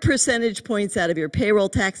 4 percentage points out of your payroll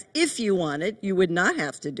tax if you wanted. You would not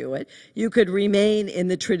have to do it. You could remain in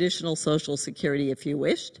the traditional Social Security if you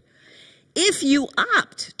wished. If you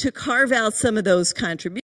opt to carve out some of those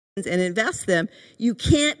contributions and invest them, you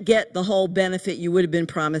can't get the whole benefit you would have been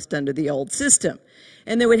promised under the old system.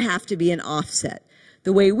 And there would have to be an offset.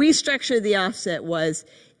 The way we structured the offset was,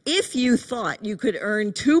 if you thought you could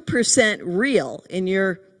earn 2% real in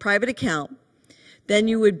your private account, then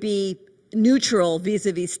you would be neutral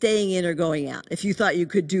vis-a-vis staying in or going out. If you thought you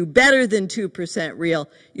could do better than 2% real,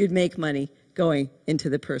 you'd make money going into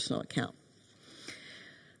the personal account.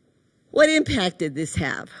 What impact did this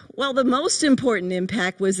have? Well, the most important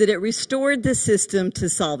impact was that it restored the system to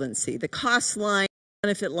solvency. The cost line,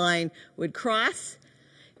 benefit line would cross,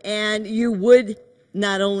 and you would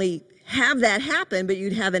not only have that happen, but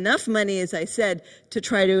you'd have enough money, as I said, to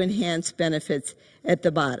try to enhance benefits at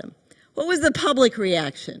the bottom. What was the public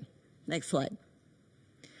reaction? Next slide.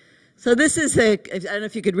 So this is I don't know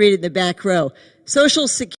if you could read it in the back row. Social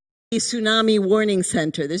Security Tsunami Warning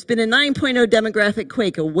Center. There's been a 9.0 demographic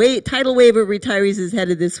quake. A tidal wave of retirees is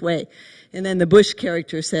headed this way. And then the Bush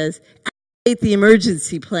character says, activate the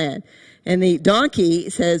emergency plan. And the donkey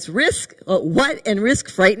says, risk, what? And risk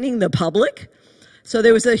frightening the public? So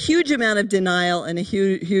there was a huge amount of denial and a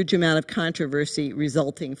huge amount of controversy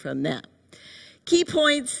resulting from that. Key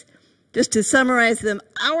points, just to summarize them,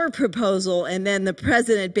 our proposal, and then the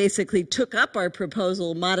president basically took up our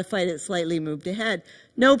proposal, modified it slightly, moved ahead.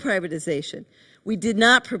 No privatization. We did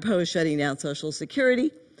not propose shutting down Social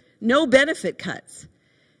Security. No benefit cuts.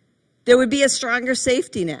 There would be a stronger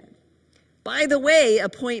safety net. By the way, a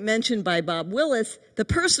point mentioned by Bob Willis, the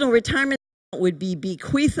personal retirement would be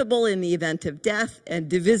bequeathable in the event of death and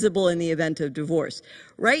divisible in the event of divorce.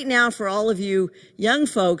 Right now, for all of you young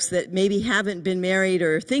folks that maybe haven't been married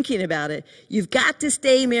or thinking about it, you've got to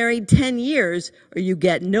stay married 10 years or you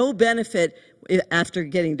get no benefit after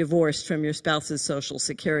getting divorced from your spouse's Social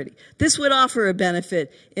Security. This would offer a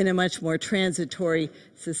benefit in a much more transitory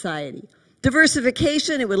society.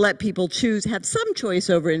 Diversification, it would let people choose, have some choice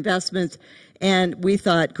over investments, and we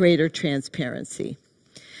thought greater transparency.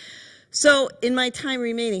 So in my time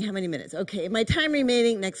remaining, how many minutes? Okay, in my time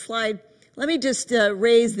remaining, next slide, let me just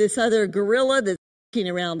raise this other gorilla that's looking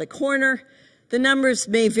around the corner. The numbers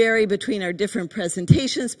may vary between our different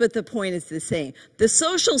presentations, but the point is the same. The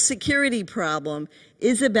Social Security problem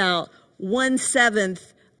is about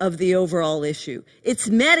 1/7 of the overall issue. It's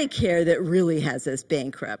Medicare that really has us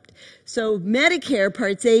bankrupt. So Medicare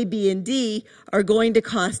Parts A, B, and D are going to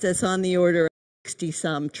cost us on the order of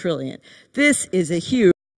 60-some trillion. This is a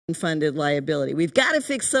huge unfunded liability. We've got to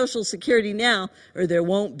fix Social Security now, or there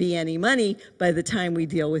won't be any money by the time we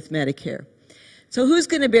deal with Medicare. So who's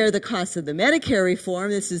going to bear the cost of the Medicare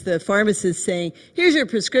reform? This is the pharmacist saying, here's your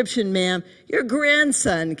prescription, ma'am. Your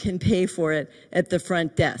grandson can pay for it at the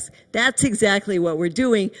front desk. That's exactly what we're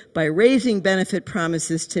doing by raising benefit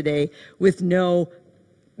promises today with no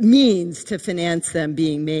means to finance them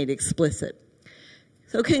being made explicit.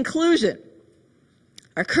 So conclusion.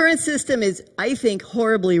 Our current system is, I think,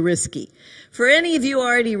 horribly risky. For any of you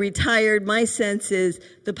already retired, my sense is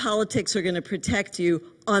the politics are going to protect you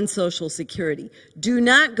on Social Security. Do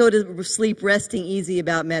not go to sleep resting easy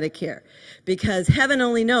about Medicare, because heaven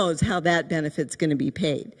only knows how that benefit's going to be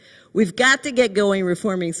paid. We've got to get going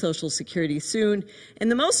reforming Social Security soon,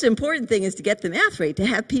 and the most important thing is to get the math right, to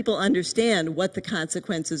have people understand what the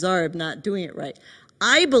consequences are of not doing it right.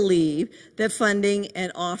 I believe that funding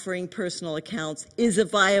and offering personal accounts is a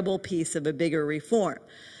viable piece of a bigger reform.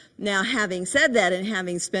 Now, having said that, and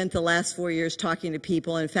having spent the last 4 years talking to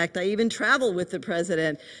people, in fact, I even traveled with the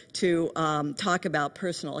president to talk about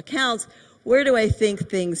personal accounts, where do I think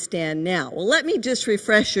things stand now? Well, let me just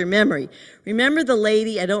refresh your memory. Remember the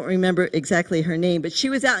lady, I don't remember exactly her name, but she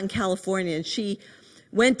was out in California, and she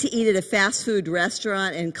went to eat at a fast food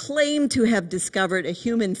restaurant and claimed to have discovered a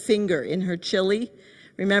human finger in her chili.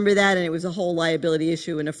 Remember that? And it was a whole liability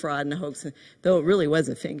issue and a fraud and a hoax, though it really was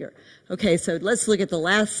a finger. Okay, so let's look at the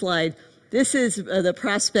last slide. This is the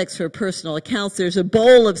prospects for personal accounts. There's a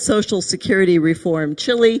bowl of Social Security reform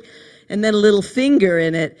chili and then a little finger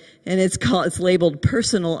in it, and it's labeled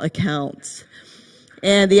personal accounts.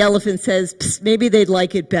 And the elephant says, psst, maybe they'd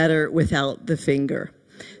like it better without the finger.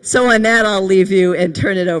 So on that, I'll leave you and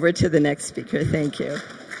turn it over to the next speaker. Thank you.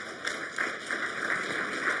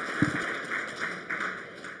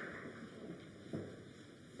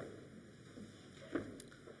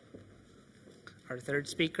 Our third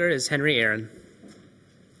speaker is Henry Aaron.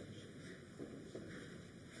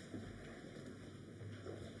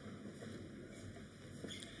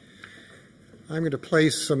 I'm going to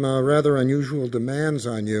place some rather unusual demands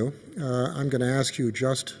on you. I'm going to ask you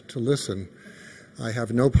just to listen. I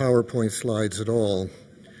have no PowerPoint slides at all.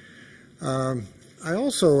 I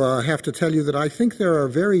also have to tell you that I think there are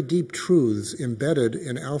very deep truths embedded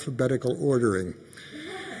in alphabetical ordering.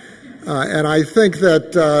 And I think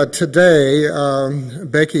that today,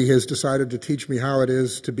 Becky has decided to teach me how it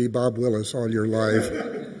is to be Bob Willis all your life.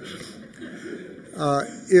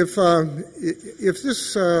 If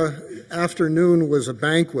this afternoon was a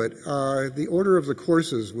banquet, the order of the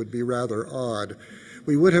courses would be rather odd.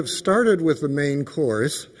 We would have started with the main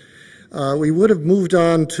course, we would have moved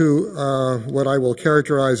on to what I will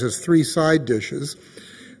characterize as 3 side dishes.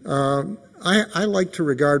 I like to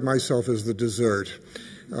regard myself as the dessert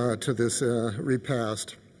to this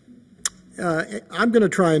repast. I'm going to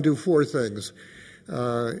try and do 4 things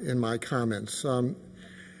in my comments.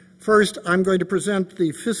 First, I'm going to present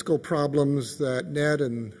the fiscal problems that Ned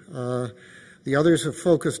and the others have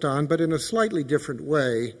focused on, but in a slightly different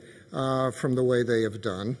way from the way they have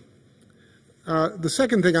done. The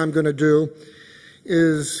second thing I'm going to do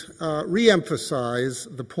is re-emphasize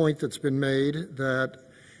the point that's been made that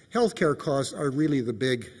healthcare costs are really the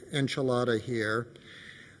big enchilada here.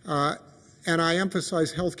 And I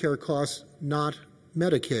emphasize healthcare costs, not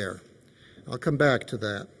Medicare. I'll come back to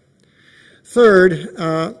that. Third,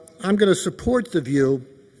 I'm going to support the view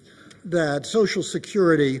that Social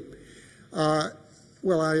Security,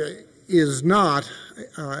 is not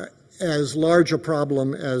as large a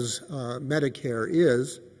problem as Medicare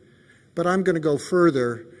is, but I'm going to go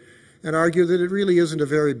further and argue that it really isn't a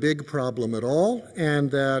very big problem at all, and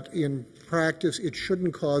that in practice it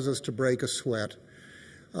shouldn't cause us to break a sweat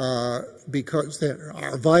because there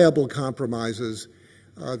are viable compromises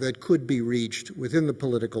that could be reached within the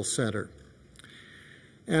political center.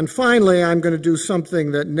 And finally, I'm going to do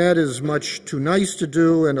something that Ned is much too nice to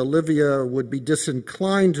do and Olivia would be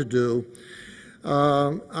disinclined to do.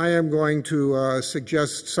 I am going to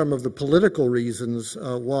suggest some of the political reasons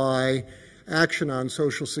why action on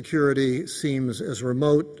Social Security seems as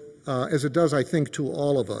remote as it does, I think, to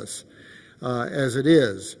all of us, as it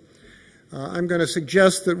is. I'm going to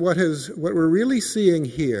suggest that what we're really seeing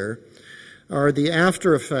here are the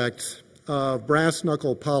after effects of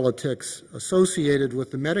brass-knuckle politics associated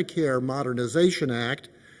with the Medicare Modernization Act,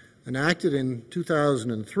 enacted in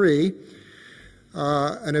 2003,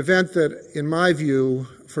 an event that, in my view,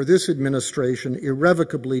 for this administration,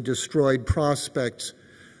 irrevocably destroyed prospects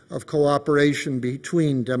of cooperation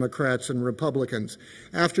between Democrats and Republicans.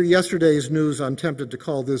 After yesterday's news, I'm tempted to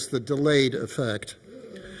call this the delayed effect.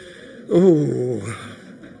 Ooh.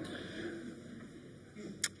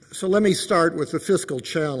 So let me start with the fiscal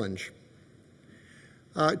challenge.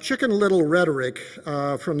 Chicken Little rhetoric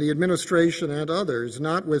from the administration and others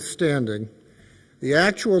notwithstanding, the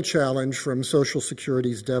actual challenge from Social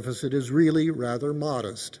Security's deficit is really rather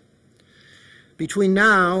modest. Between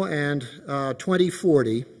now and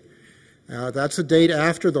 2040, that's a date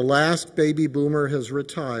after the last baby boomer has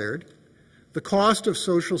retired, the cost of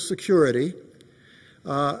Social Security,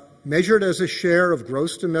 measured as a share of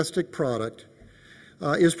gross domestic product,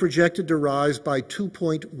 is projected to rise by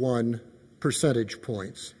 2.1 percentage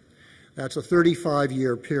points. That's a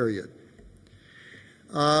 35-year period.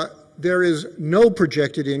 There is no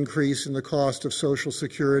projected increase in the cost of Social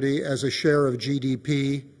Security as a share of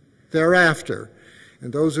GDP thereafter.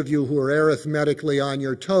 And those of you who are arithmetically on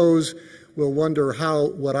your toes will wonder how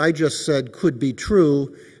what I just said could be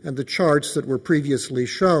true and the charts that were previously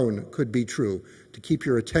shown could be true. To keep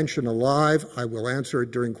your attention alive, I will answer it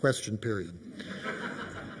during question period.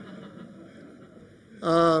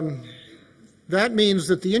 That means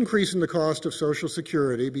that the increase in the cost of Social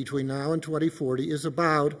Security between now and 2040 is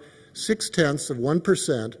about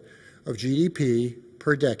 0.6% of GDP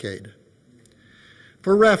per decade.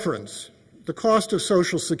 For reference, the cost of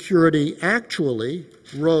Social Security actually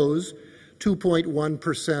rose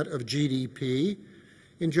 2.1% of GDP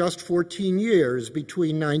in just 14 years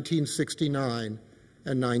between 1969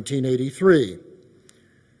 and 1983.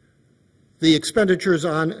 The expenditures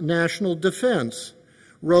on national defense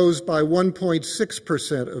rose by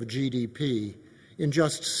 1.6% of GDP in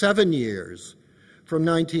just 7 years, from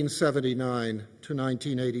 1979 to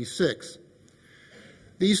 1986.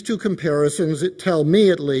 These two comparisons tell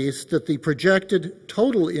me, at least, that the projected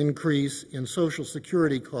total increase in Social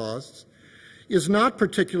Security costs is not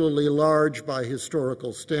particularly large by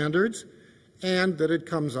historical standards, and that it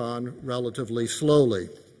comes on relatively slowly.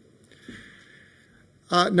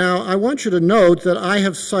 Now, I want you to note that I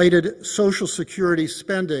have cited Social Security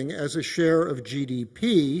spending as a share of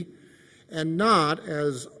GDP and not,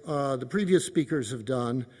 as the previous speakers have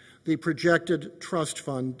done, the projected trust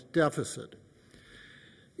fund deficit.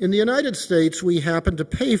 In the United States, we happen to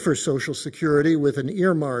pay for Social Security with an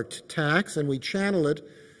earmarked tax, and we channel it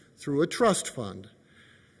through a trust fund.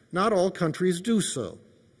 Not all countries do so.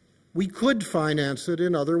 We could finance it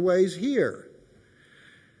in other ways here.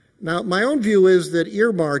 Now, my own view is that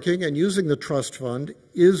earmarking and using the trust fund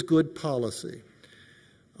is good policy.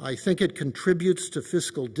 I think it contributes to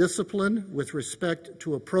fiscal discipline with respect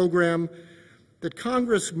to a program that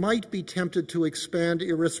Congress might be tempted to expand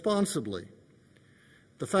irresponsibly.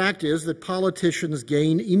 The fact is that politicians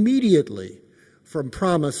gain immediately from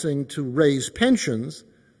promising to raise pensions,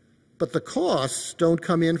 but the costs don't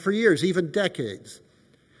come in for years, even decades.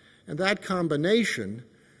 And that combination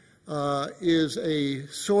is a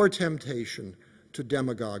sore temptation to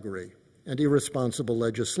demagoguery and irresponsible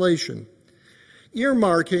legislation.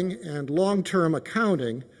 Earmarking and long-term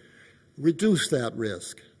accounting reduce that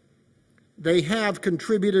risk. They have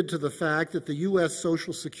contributed to the fact that the U.S.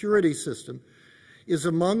 Social Security system is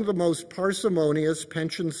among the most parsimonious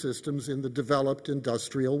pension systems in the developed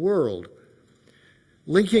industrial world.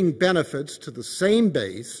 Linking benefits to the same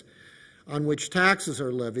base on which taxes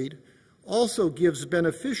are levied also gives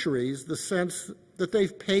beneficiaries the sense that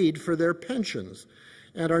they've paid for their pensions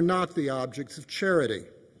and are not the objects of charity.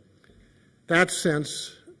 That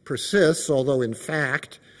sense persists, although in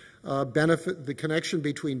fact, the connection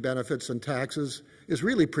between benefits and taxes is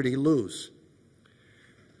really pretty loose.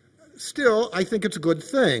 Still, I think it's a good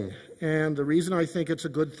thing, and the reason I think it's a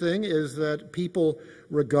good thing is that people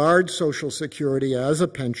regard Social Security as a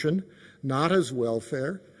pension, not as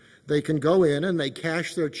welfare. They can go in and they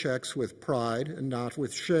cash their checks with pride and not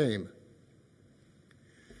with shame.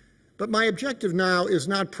 But my objective now is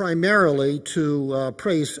not primarily to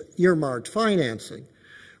praise earmarked financing.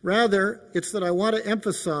 Rather, it's that I want to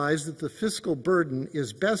emphasize that the fiscal burden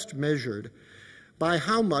is best measured by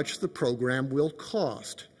how much the program will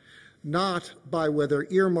cost, not by whether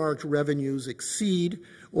earmarked revenues exceed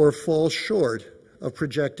or fall short of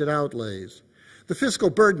projected outlays. The fiscal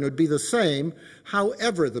burden would be the same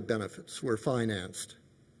however the benefits were financed.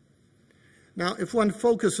 Now, if one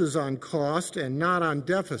focuses on cost and not on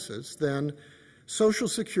deficits, then Social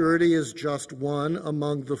Security is just one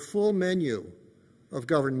among the full menu of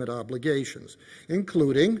government obligations,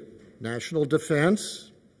 including national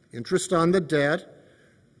defense, interest on the debt,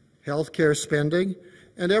 health care spending,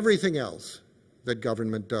 and everything else that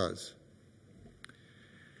government does.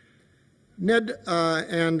 Ned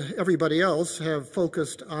and everybody else have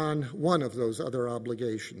focused on one of those other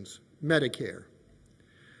obligations, Medicare.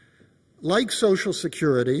 Like Social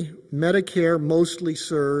Security, Medicare mostly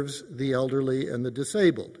serves the elderly and the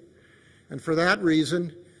disabled. And for that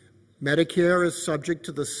reason, Medicare is subject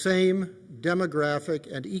to the same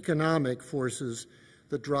demographic and economic forces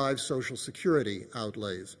that drive Social Security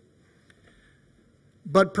outlays.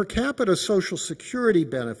 But per capita Social Security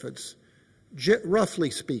benefits, roughly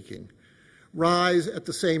speaking, rise at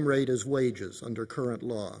the same rate as wages under current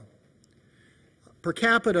law. Per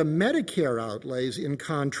capita Medicare outlays, in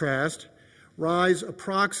contrast, rise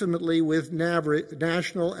approximately with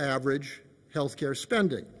national average healthcare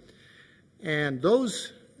spending. And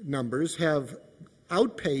those numbers have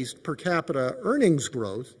outpaced per capita earnings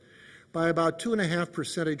growth by about 2.5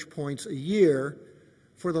 percentage points a year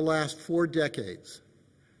for the last 4 decades.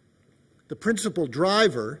 The principal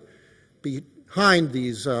driver behind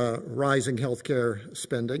these rising healthcare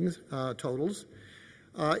spending totals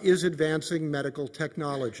is advancing medical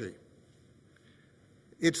technology.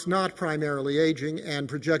 It's not primarily aging, and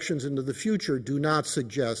projections into the future do not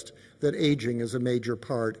suggest that aging is a major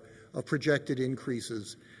part of projected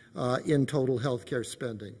increases in total healthcare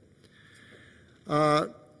spending.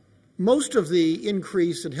 Most of the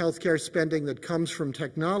increase in healthcare spending that comes from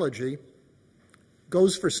technology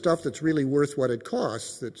goes for stuff that's really worth what it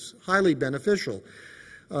costs, that's highly beneficial.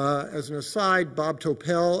 As an aside, Bob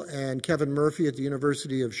Topel and Kevin Murphy at the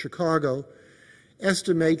University of Chicago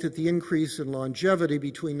estimate that the increase in longevity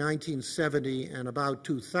between 1970 and about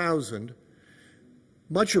 2000,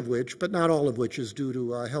 much of which, but not all of which, is due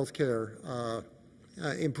to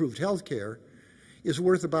improved health care, is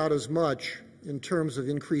worth about as much in terms of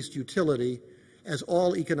increased utility as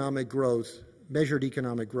all economic growth, measured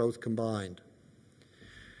economic growth combined.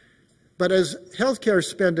 But as healthcare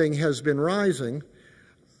spending has been rising,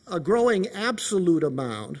 a growing absolute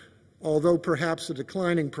amount, although perhaps a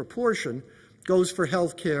declining proportion, goes for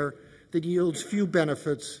healthcare that yields few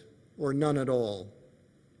benefits or none at all.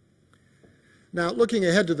 Now, looking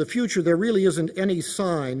ahead to the future, there really isn't any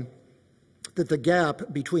sign that the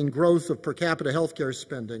gap between growth of per capita healthcare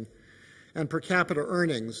spending and per capita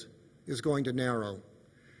earnings is going to narrow.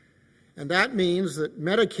 And that means that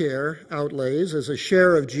Medicare outlays as a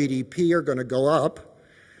share of GDP are going to go up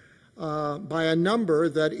by a number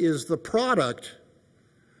that is the product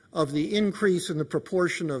of the increase in the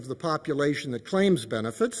proportion of the population that claims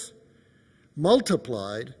benefits,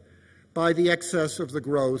 multiplied by the excess of the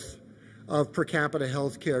growth of per capita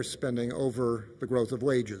health care spending over the growth of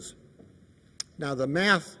wages. Now, the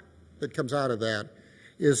math that comes out of that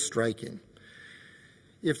is striking.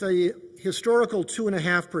 If the historical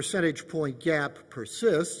 2.5 percentage point gap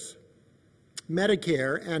persists,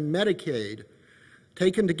 Medicare and Medicaid,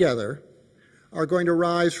 taken together, are going to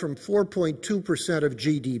rise from 4.2% of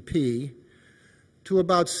GDP to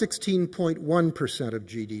about 16.1% of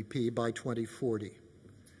GDP by 2040.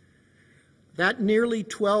 That nearly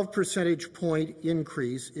 12 percentage point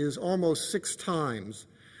increase is almost 6 times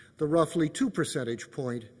the roughly 2 percentage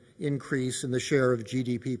point increase in the share of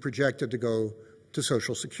GDP projected to go to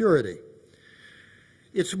Social Security.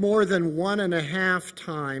 It's more than 1.5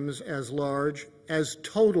 times as large as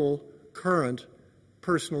total current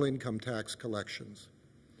personal income tax collections,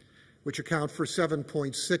 which account for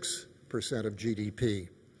 7.6% of GDP.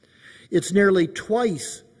 It's nearly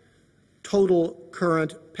twice total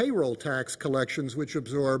current payroll tax collections, which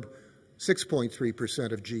absorb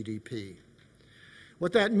 6.3% of GDP.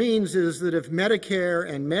 What that means is that if Medicare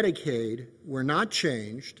and Medicaid were not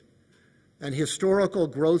changed and historical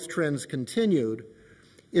growth trends continued,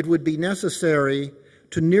 it would be necessary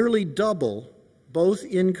to nearly double both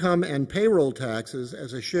income and payroll taxes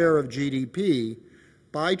as a share of GDP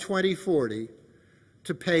by 2040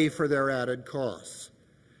 to pay for their added costs.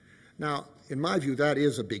 Now, in my view, that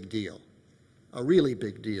is a big deal, a really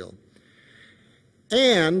big deal.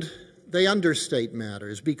 And they understate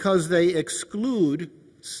matters because they exclude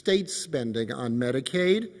state spending on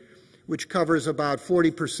Medicaid, which covers about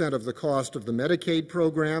 40% of the cost of the Medicaid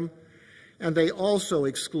program, and they also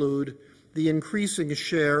exclude the increasing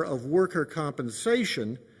share of worker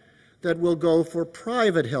compensation that will go for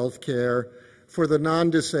private health care for the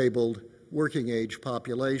non-disabled working age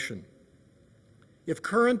population. If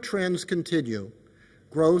current trends continue,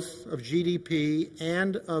 growth of GDP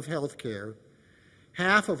and of health care,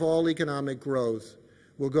 half of all economic growth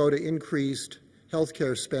will go to increased health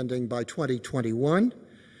care spending by 2021,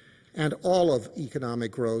 and all of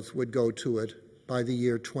economic growth would go to it by the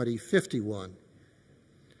year 2051.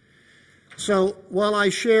 So while I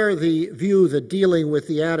share the view that dealing with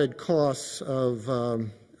the added costs of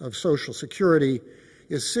Social Security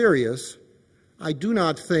is serious, I do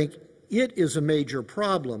not think it is a major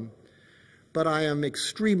problem, but I am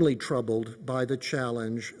extremely troubled by the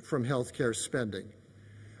challenge from health care spending.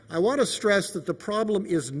 I want to stress that the problem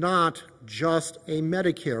is not just a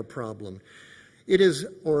Medicare problem. It is,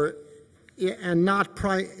 and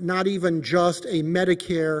not even just a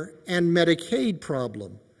Medicare and Medicaid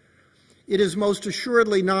problem. It is most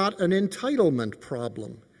assuredly not an entitlement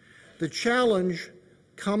problem. The challenge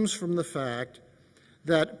comes from the fact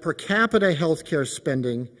that per capita health care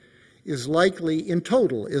spending is likely, in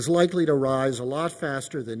total, is likely to rise a lot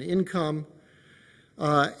faster than income,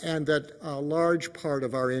 and that a large part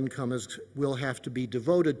of our income will have to be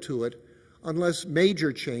devoted to it unless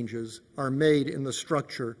major changes are made in the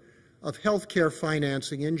structure of health care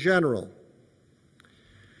financing in general.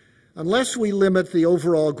 Unless we limit the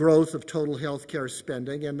overall growth of total health care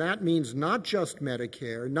spending, and that means not just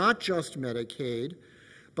Medicare, not just Medicaid,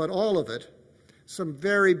 but all of it, some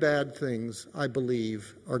very bad things, I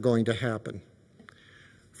believe, are going to happen.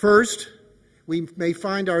 First, we may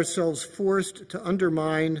find ourselves forced to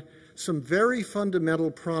undermine some very fundamental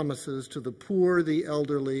promises to the poor, the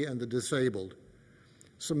elderly, and the disabled.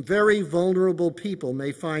 Some very vulnerable people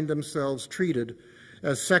may find themselves treated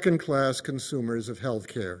as second-class consumers of health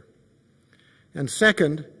care. And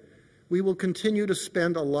second, we will continue to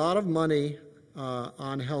spend a lot of money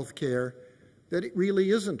on health care that it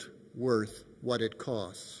really isn't worth what it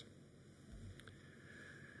costs.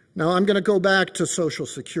 Now, I'm going to go back to Social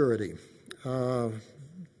Security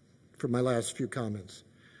for my last few comments.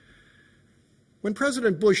 When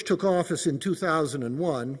President Bush took office in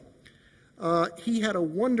 2001, he had a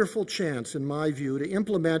wonderful chance, in my view, to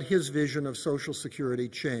implement his vision of Social Security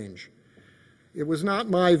change. It was not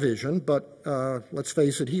my vision, but let's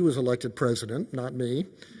face it, he was elected president, not me.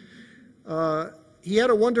 He had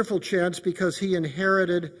a wonderful chance because he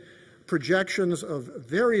inherited projections of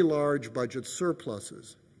very large budget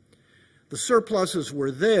surpluses. The surpluses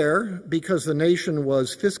were there because the nation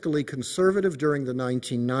was fiscally conservative during the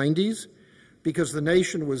 1990s, because the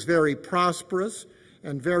nation was very prosperous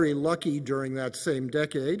and very lucky during that same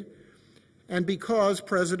decade, and because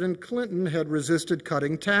President Clinton had resisted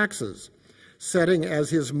cutting taxes, setting as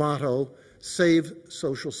his motto, "Save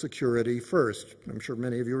Social Security first." I'm sure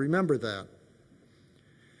many of you remember that.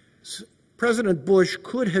 President Bush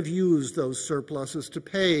could have used those surpluses to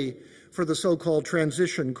pay for the so-called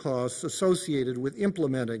transition costs associated with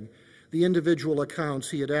implementing the individual accounts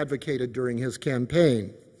he had advocated during his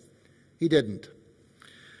campaign. He didn't.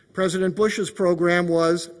 President Bush's program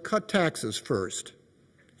was cut taxes first,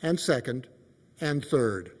 and second, and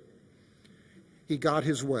third. He got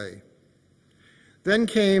his way. Then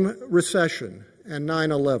came recession and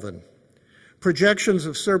 9/11. Projections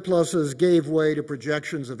of surpluses gave way to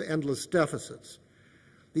projections of endless deficits.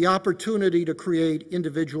 The opportunity to create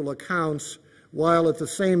individual accounts while at the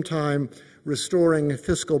same time restoring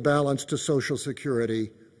fiscal balance to Social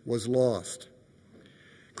Security was lost.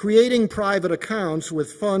 Creating private accounts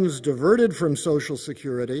with funds diverted from Social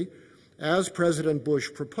Security, as President Bush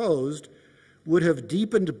proposed, would have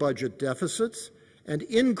deepened budget deficits and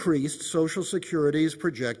increased Social Security's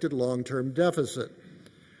projected long-term deficit.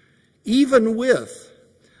 Even with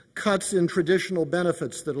cuts in traditional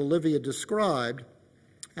benefits that Olivia described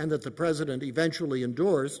and that the President eventually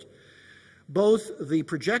endorsed, both the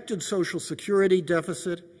projected Social Security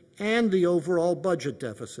deficit and the overall budget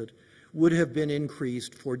deficit would have been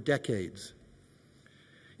increased for decades.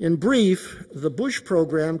 In brief, the Bush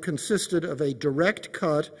program consisted of a direct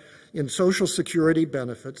cut in Social Security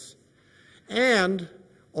benefits and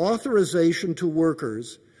authorization to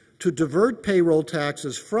workers to divert payroll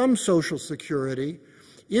taxes from Social Security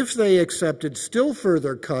if they accepted still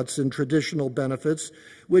further cuts in traditional benefits,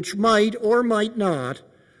 which might or might not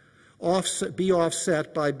be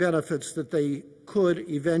offset by benefits that they could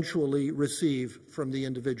eventually receive from the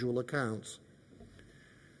individual accounts.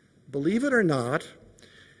 Believe it or not,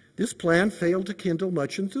 this plan failed to kindle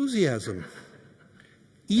much enthusiasm,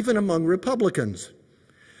 even among Republicans.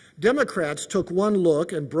 Democrats took one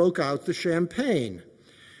look and broke out the champagne.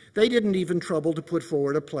 They didn't even trouble to put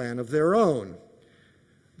forward a plan of their own.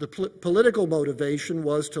 The political motivation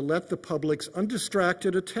was to let the public's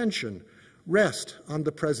undistracted attention rest on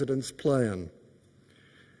the president's plan.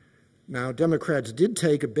 Now, Democrats did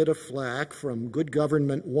take a bit of flack from good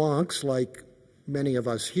government wonks like many of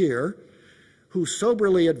us here, who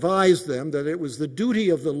soberly advised them that it was the duty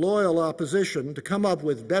of the loyal opposition to come up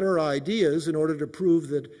with better ideas in order to prove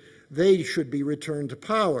that they should be returned to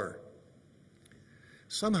power.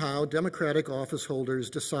 Somehow, Democratic office holders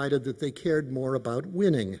decided that they cared more about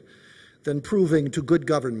winning than proving to good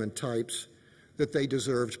government types that they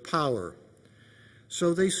deserved power.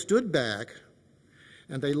 So they stood back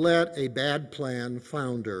and they let a bad plan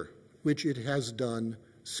founder, which it has done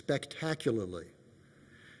spectacularly.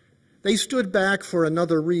 They stood back for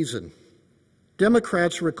another reason.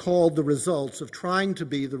 Democrats recalled the results of trying to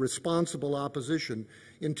be the responsible opposition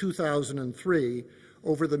in 2003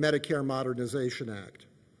 over the Medicare Modernization Act.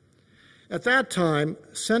 At that time,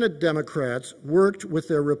 Senate Democrats worked with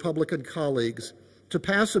their Republican colleagues to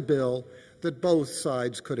pass a bill that both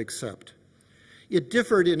sides could accept. It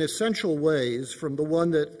differed in essential ways from the one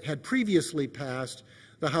that had previously passed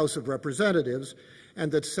the House of Representatives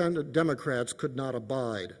and that Senate Democrats could not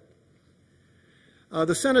abide.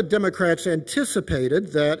 The Senate Democrats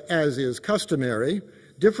anticipated that, as is customary,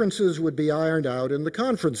 differences would be ironed out in the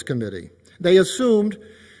conference committee. They assumed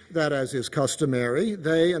that, as is customary,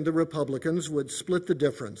 they and the Republicans would split the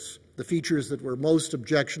difference. The features that were most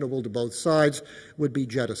objectionable to both sides would be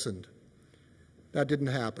jettisoned. That didn't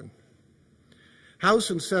happen. House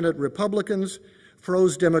and Senate Republicans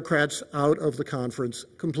froze Democrats out of the conference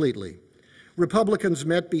completely. Republicans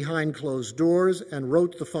met behind closed doors and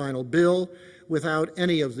wrote the final bill without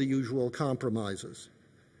any of the usual compromises.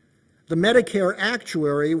 The Medicare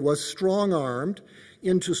actuary was strong-armed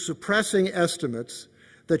into suppressing estimates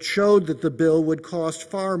that showed that the bill would cost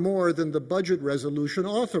far more than the budget resolution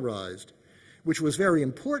authorized, which was very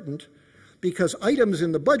important because items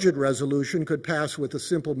in the budget resolution could pass with a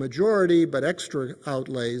simple majority, but extra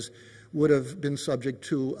outlays would have been subject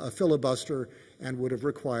to a filibuster and would have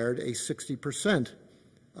required a 60%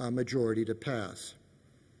 majority to pass.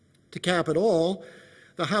 To cap it all,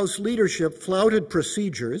 the House leadership flouted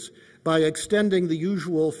procedures by extending the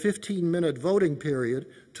usual 15-minute voting period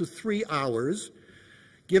to 3 hours,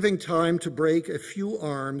 giving time to break a few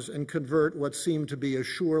arms and convert what seemed to be a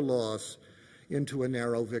sure loss into a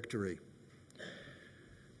narrow victory.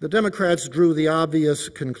 The Democrats drew the obvious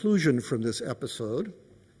conclusion from this episode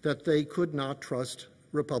that they could not trust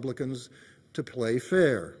Republicans to play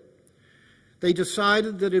fair. They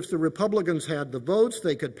decided that if the Republicans had the votes,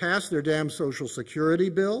 they could pass their damn Social Security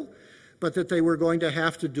bill, but that they were going to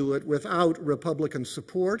have to do it without Republican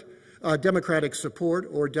support, Democratic support,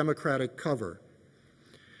 or Democratic cover.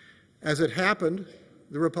 As it happened,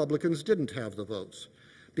 the Republicans didn't have the votes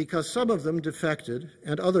because some of them defected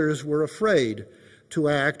and others were afraid to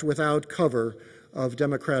act without cover of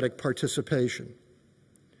Democratic participation.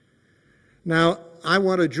 Now, I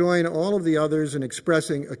want to join all of the others in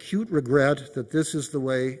expressing acute regret that this is the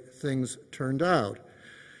way things turned out.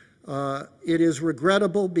 It is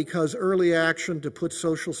regrettable because early action to put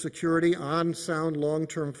Social Security on sound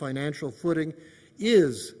long-term financial footing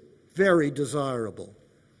is very desirable.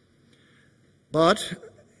 But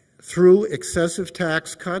through excessive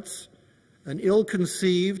tax cuts, an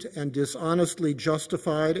ill-conceived and dishonestly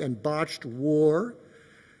justified and botched war,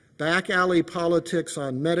 back-alley politics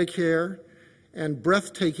on Medicare, and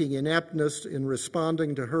breathtaking ineptness in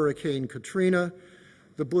responding to Hurricane Katrina,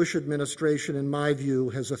 the Bush administration, in my view,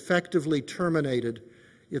 has effectively terminated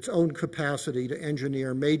its own capacity to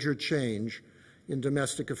engineer major change in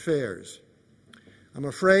domestic affairs. I'm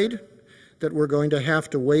afraid that we're going to have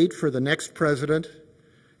to wait for the next president,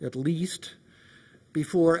 at least,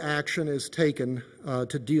 before action is taken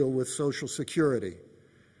to deal with Social Security.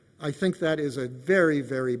 I think that is a very,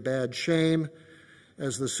 very bad shame,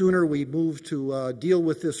 as the sooner we move to deal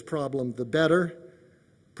with this problem, the better,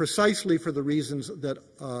 precisely for the reasons that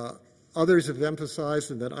others have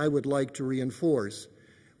emphasized and that I would like to reinforce.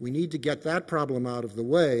 We need to get that problem out of the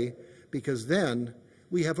way, because then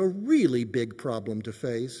we have a really big problem to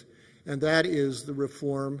face, and that is the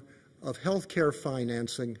reform of health care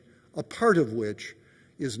financing, a part of which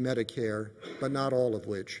is Medicare, but not all of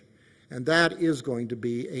which. And that is going to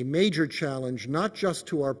be a major challenge, not just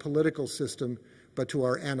to our political system, but to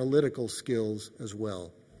our analytical skills as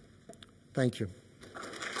well. Thank you.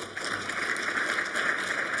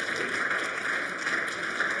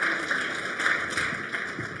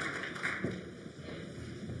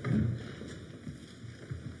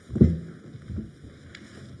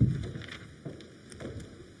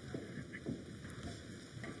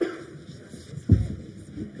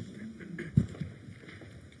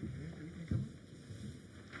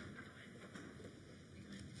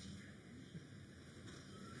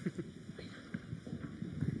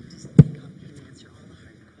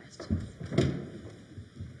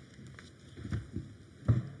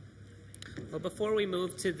 Before we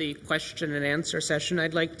move to the question and answer session,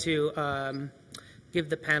 I'd like to give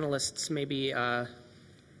the panelists maybe a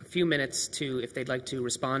few minutes to, if they'd like to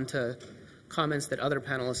respond to comments that other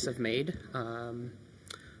panelists have made. Bob,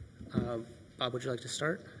 would you like to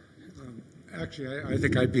start? Actually, I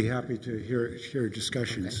think I'd be happy to hear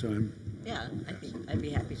discussion. Okay. So yeah, I'd be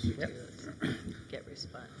happy to get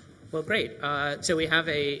response. Well, great. So we have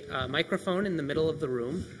a microphone in the middle of the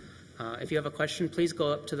room. If you have a question, please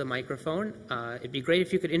go up to the microphone. It'd be great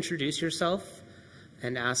if you could introduce yourself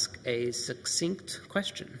and ask a succinct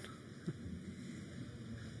question.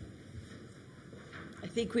 I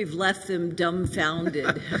think we've left them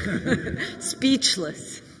dumbfounded,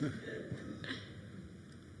 speechless.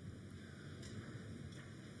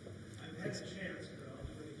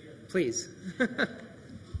 Please.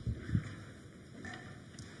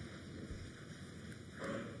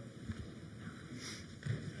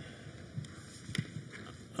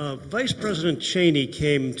 Vice President Cheney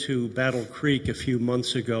came to Battle Creek a few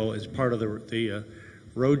months ago as part of the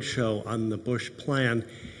roadshow on the Bush plan,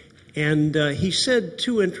 and he said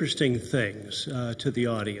two interesting things to the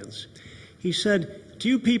audience. He said, "To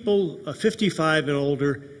you people 55 and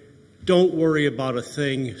older, don't worry about a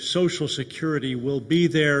thing. Social Security will be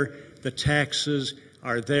there. The taxes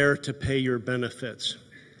are there to pay your benefits."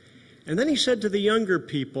 And then he said to the younger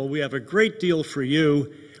people, "We have a great deal for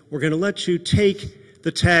you. We're going to let you take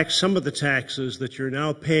some of the taxes that you're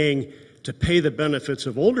now paying to pay the benefits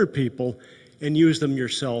of older people and use them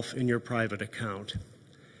yourself in your private account."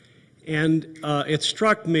 And it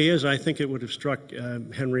struck me, as I think it would have struck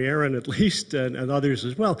Henry Aaron at least, and others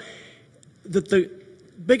as well, that the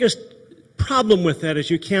biggest problem with that is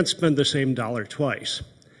you can't spend the same dollar twice.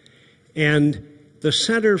 And the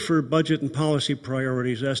Center for Budget and Policy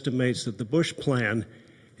Priorities estimates that the Bush plan,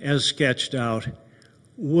 as sketched out,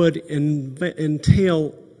 would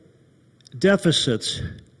entail deficits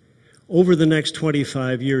over the next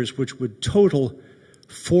 25 years, which would total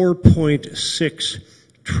 $4.6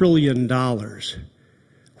 trillion,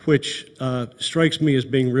 which strikes me as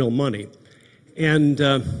being real money. And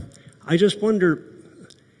I just wonder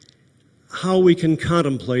how we can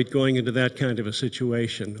contemplate going into that kind of a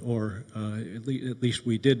situation, or at least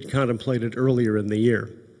we did contemplate it earlier in the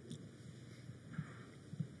year.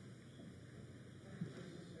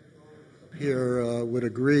 Here would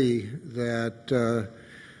agree that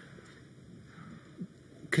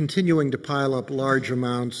continuing to pile up large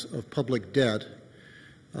amounts of public debt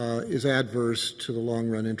is adverse to the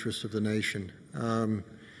long-run interests of the nation.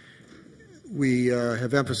 We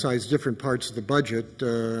have emphasized different parts of the budget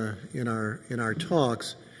in our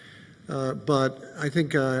talks, but I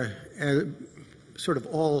think sort of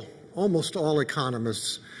almost all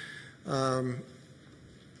economists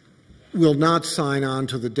will not sign on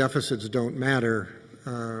to the deficits don't matter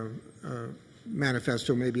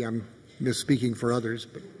manifesto. Maybe I'm misspeaking for others,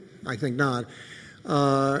 but I think not.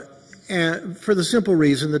 And for the simple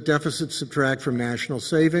reason that deficits subtract from national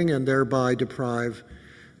saving and thereby deprive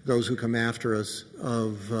those who come after us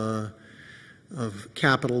of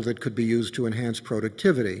capital that could be used to enhance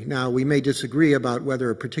productivity. Now, we may disagree about whether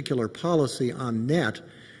a particular policy on net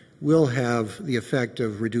will have the effect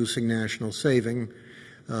of reducing national saving.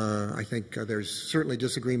 I think there's certainly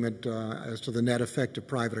disagreement as to the net effect of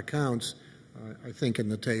private accounts, I think, in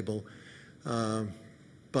the table.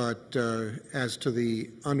 But as to the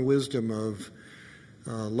unwisdom of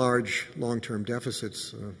large long-term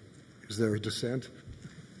deficits, is there a dissent?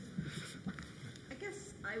 I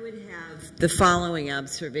guess I would have the following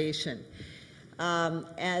observation.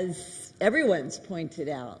 As everyone's pointed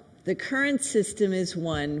out, the current system is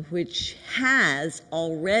one which has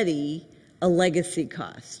already a legacy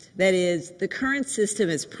cost. That is, the current system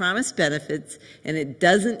has promised benefits and it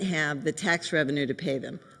doesn't have the tax revenue to pay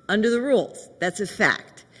them under the rules. That's a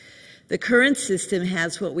fact. The current system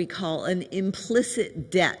has what we call an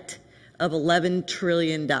implicit debt of $11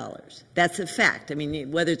 trillion. That's a fact. I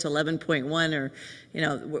mean, whether it's 11.1 or,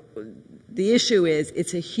 the issue is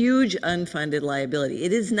it's a huge unfunded liability.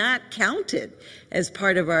 It is not counted as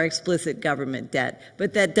part of our explicit government debt,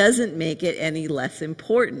 but that doesn't make it any less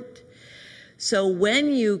important. So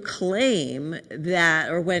when you claim that,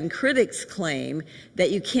 or when critics claim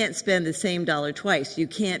that you can't spend the same dollar twice, you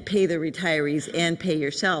can't pay the retirees and pay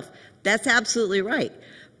yourself, that's absolutely right.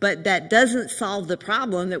 But that doesn't solve the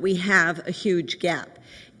problem that we have a huge gap.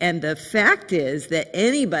 And the fact is that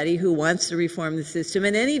anybody who wants to reform the system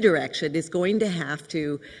in any direction is going to have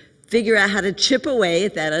to figure out how to chip away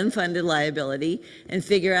at that unfunded liability and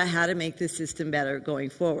figure out how to make the system better going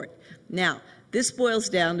forward. Now, this boils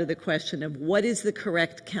down to the question of what is the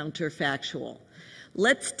correct counterfactual.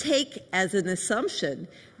 Let's take as an assumption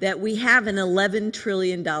that we have an $11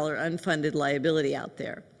 trillion unfunded liability out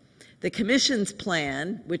there. The Commission's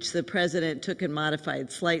plan, which the President took and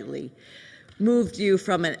modified slightly, moved you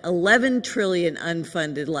from an $11 trillion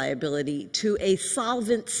unfunded liability to a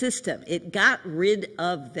solvent system. It got rid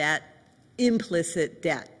of that implicit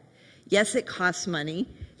debt. Yes, it costs money.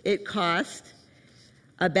 It cost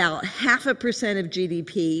about 0.5% of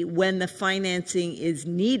GDP when the financing is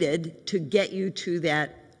needed to get you to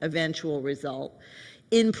that eventual result.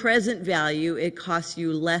 In present value, it costs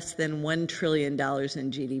you less than $1 trillion in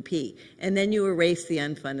GDP. And then you erase the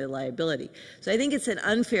unfunded liability. So I think it's an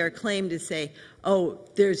unfair claim to say, oh,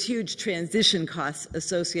 there's huge transition costs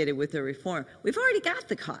associated with the reform. We've already got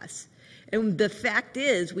the costs. And the fact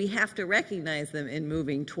is, we have to recognize them in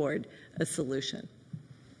moving toward a solution.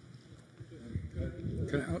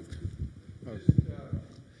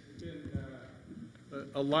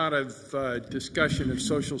 A lot of discussion of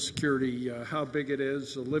Social Security, how big it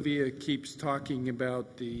is. Olivia keeps talking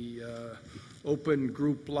about the open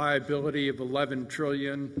group liability of 11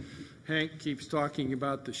 trillion. Hank keeps talking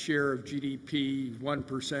about the share of GDP,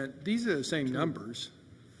 1%. These are the same numbers.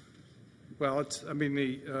 Well,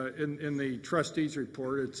 in the trustees'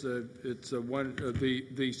 report,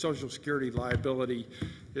 the Social Security liability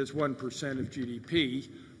is 1% of GDP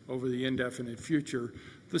over the indefinite future.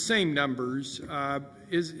 The same numbers.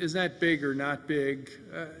 Is that big or not big?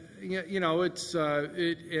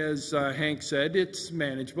 As Hank said, it's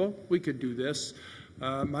manageable. We could do this.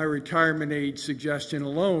 My retirement age suggestion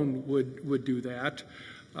alone would do that.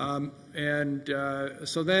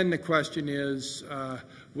 So then the question is,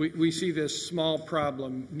 we see this small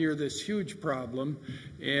problem near this huge problem,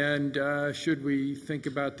 and should we think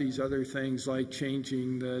about these other things like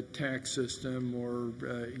changing the tax system or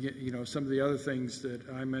some of the other things that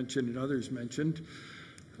I mentioned and others mentioned?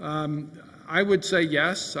 I would say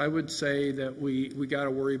yes. I would say that we got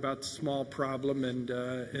to worry about the small problem and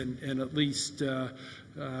at least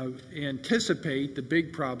anticipate the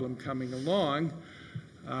big problem coming along.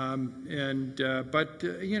 But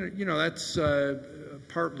that's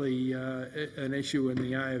partly an issue in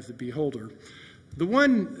the eye of the beholder. The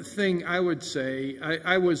one thing I would say,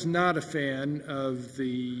 I was not a fan of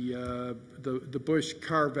the Bush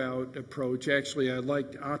carve-out approach. Actually, I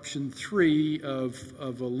liked option 3 of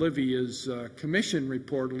Olivia's commission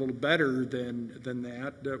report a little better than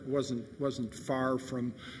that. That wasn't far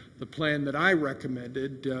from the plan that I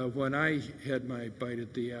recommended when I had my bite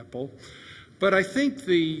at the apple. But I think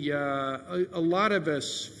a lot of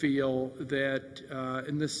us feel that,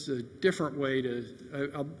 and this is a different way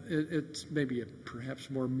it's maybe a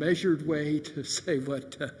perhaps more measured way to say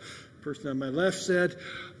what the person on my left said,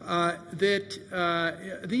 that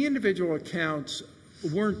the individual accounts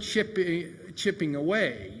weren't chipping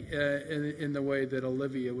away in the way that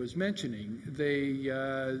Olivia was mentioning. They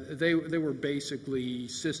were basically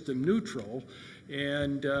system neutral.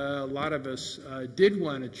 And a lot of us did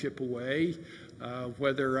want to chip away,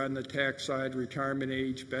 whether on the tax side, retirement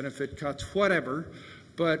age, benefit cuts, whatever.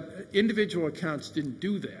 But individual accounts didn't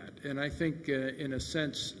do that. And I think, in a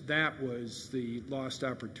sense, that was the lost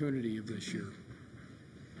opportunity of this year.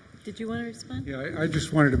 Did you want to respond? Yeah, I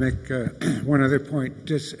just wanted to make one other point.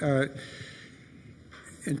 Just in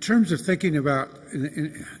terms of thinking about,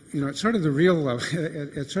 at sort of the real level,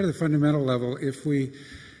 at sort of the fundamental level, if we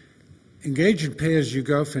engage in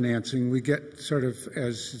pay-as-you-go financing, we get sort of,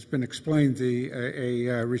 as has been explained,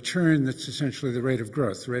 a return that's essentially the rate of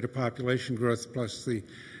growth, the rate of population growth plus the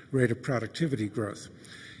rate of productivity growth.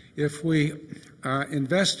 If we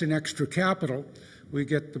invest in extra capital, we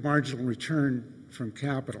get the marginal return from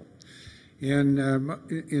capital. In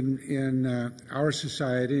our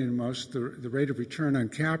society and most, the rate of return on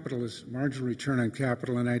capital is marginal return on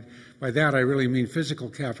capital, and by that I really mean physical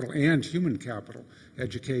capital and human capital,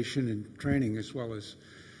 education and training, as well as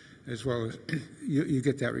you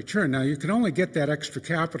get that return. Now, you can only get that extra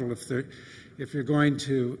capital if you're going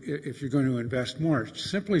to invest more.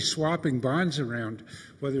 Simply swapping bonds around,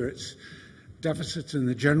 whether it's deficits in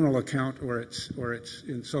the general account or it's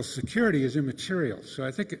in Social Security, is immaterial. So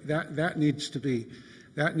I think that needs to be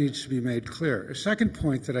made clear. A second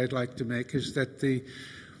point that I'd like to make is that the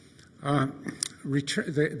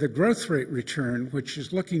growth rate return, which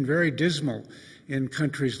is looking very dismal in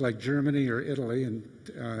countries like Germany or Italy, and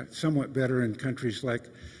somewhat better in countries like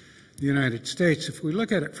the United States, if we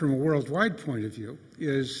look at it from a worldwide point of view,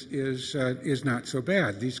 is not so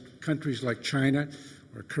bad. These countries like China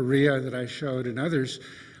or Korea that I showed and others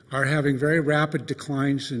are having very rapid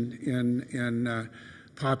declines in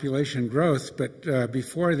population growth, but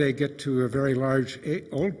before they get to a very large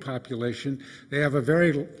old population, they have a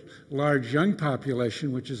very large young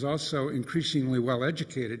population, which is also increasingly well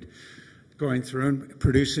educated, going through and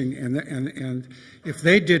producing, and if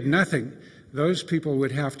they did nothing, those people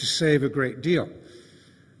would have to save a great deal.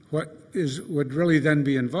 What would really then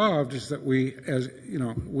be involved is that we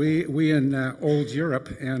in old Europe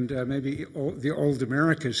and maybe the old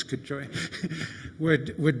Americas could join,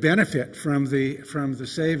 would benefit from the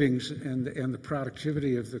savings and the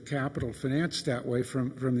productivity of the capital financed that way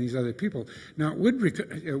from these other people. Now,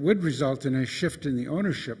 it would result in a shift in the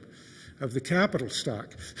ownership of the capital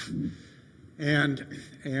stock. And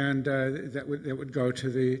that would go to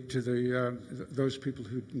those people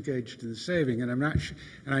who engaged in the saving, and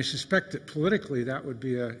I suspect that politically that would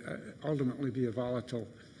be ultimately be a volatile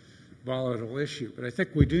issue. But I think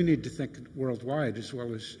we do need to think worldwide as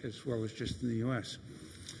well as just in the U.S.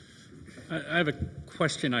 I have a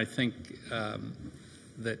question, I think,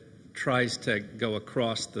 that tries to go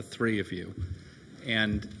across the three of you,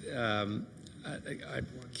 and I'm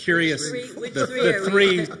curious.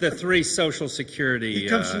 The three Social Security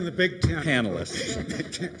from the Big Ten panelists.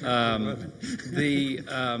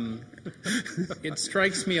 It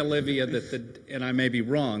strikes me, Olivia, that and I may be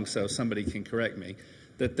wrong, so somebody can correct me,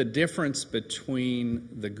 that the difference between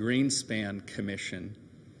the Greenspan Commission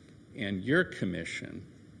and your commission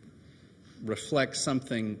reflects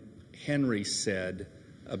something Henry said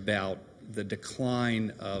about the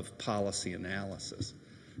decline of policy analysis.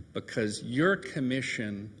 Because your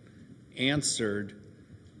commission answered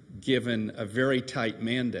given a very tight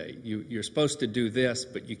mandate. You're supposed to do this,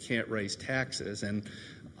 but you can't raise taxes. And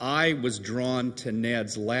I was drawn to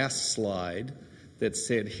Ned's last slide that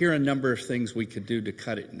said, here are a number of things we could do to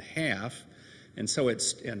cut it in half. And so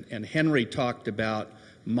and Henry talked about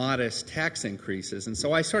modest tax increases. And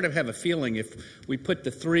so I sort of have a feeling if we put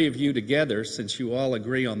the three of you together, since you all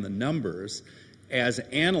agree on the numbers, as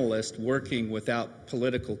analysts working without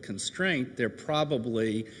political constraint, there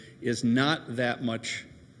probably is not that much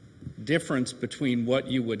difference between what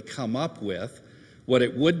you would come up with. What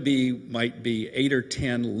it would be might be 8 or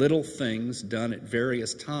 10 little things done at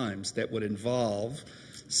various times that would involve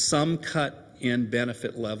some cut in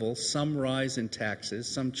benefit levels, some rise in taxes,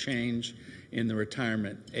 some change in the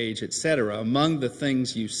retirement age, et cetera, among the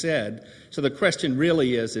things you said. So the question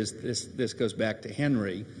really is this goes back to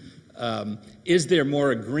Henry, is there more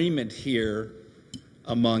agreement here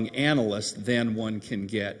among analysts than one can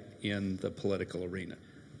get in the political arena?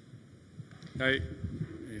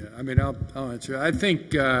 I'll answer. I think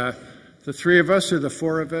the three of us or the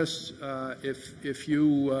four of us, if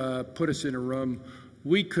you put us in a room,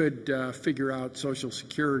 we could figure out Social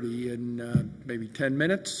Security in maybe 10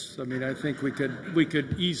 minutes. I mean, I think we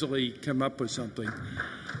could easily come up with something.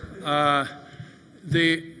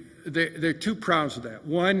 There are two problems with that.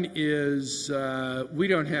 One is we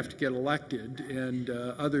don't have to get elected, and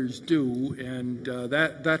others do, and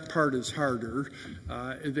that part is harder.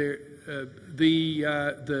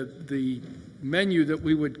 The menu that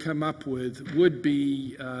we would come up with would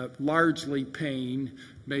be largely pain,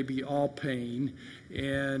 maybe all pain,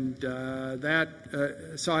 and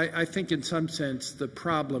so I think in some sense the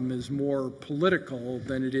problem is more political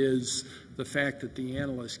than it is the fact that the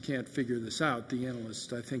analysts can't figure this out. The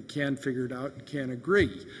analysts, I think, can figure it out and can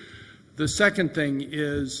agree. The second thing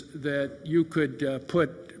is that you could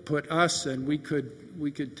put us, and we could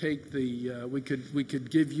take the we could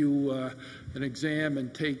give you an exam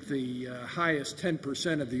and take the highest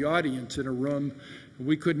 10% of the audience in a room.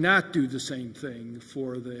 We could not do the same thing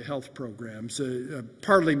for the health programs,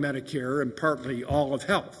 partly Medicare and partly all of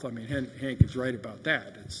health. I mean, Hank is right about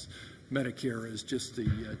that. Medicare is just the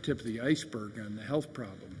tip of the iceberg on the health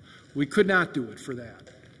problem. We could not do it for that.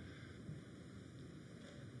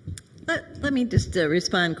 Let me just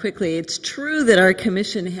respond quickly. It's true that our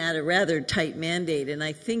commission had a rather tight mandate, and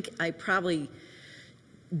I think I probably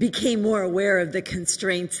became more aware of the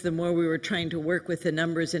constraints the more we were trying to work with the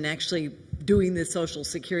numbers and actually doing the Social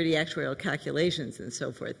Security actuarial calculations and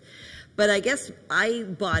so forth. But I guess I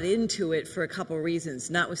bought into it for a couple of reasons,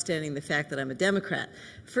 notwithstanding the fact that I'm a Democrat.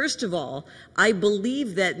 First of all, I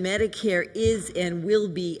believe that Medicare is and will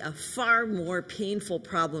be a far more painful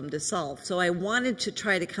problem to solve. So I wanted to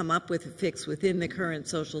try to come up with a fix within the current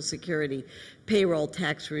Social Security payroll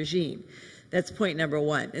tax regime. That's point number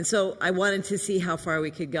one. And so I wanted to see how far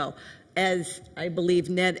we could go. As I believe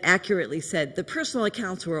Ned accurately said, the personal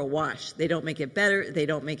accounts were a wash. They don't make it better. They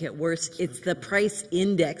don't make it worse. It's the price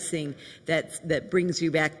indexing that brings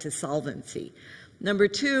you back to solvency. Number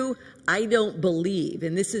two, I don't believe,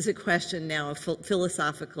 and this is a question now of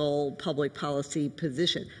philosophical public policy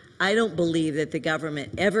position, I don't believe that the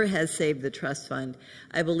government ever has saved the trust fund.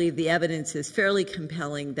 I believe the evidence is fairly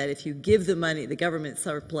compelling that if you give the money, the government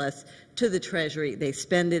surplus, to the Treasury, they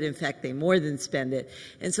spend it. In fact, they more than spend it.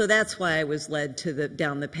 And so that's why I was led to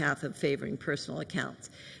down the path of favoring personal accounts.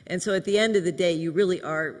 And so at the end of the day, you really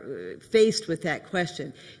are faced with that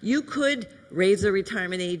question. You could raise the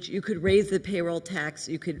retirement age, you could raise the payroll tax,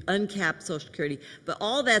 you could uncap Social Security, but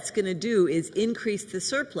all that's going to do is increase the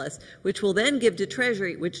surplus, which will then give to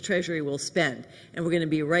Treasury, which Treasury will spend. And we're going to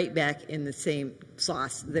be right back in the same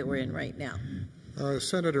sauce that we're in right now.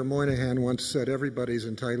 Senator Moynihan once said everybody's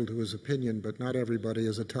entitled to his opinion, but not everybody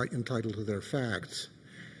is entitled to their facts.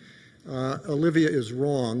 Olivia is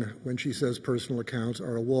wrong when she says personal accounts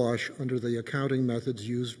are a wash under the accounting methods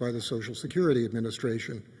used by the Social Security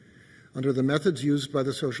Administration. Under the methods used by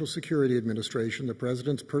the Social Security Administration, the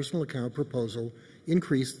President's personal account proposal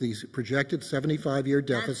increased the projected 75-year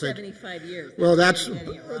deficit. Not 75 years. Well,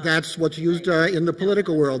 that's what's used in the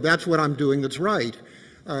political world. That's what I'm doing that's right.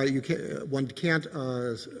 One can't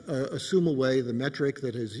assume away the metric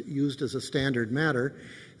that is used as a standard matter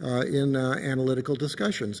in analytical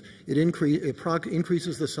discussions. It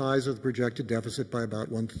increases the size of the projected deficit by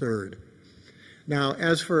about 1/3. Now,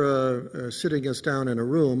 as for sitting us down in a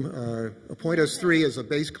room, appoint us 3 as a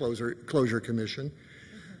base closure commission.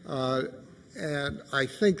 And I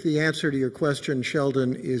think the answer to your question,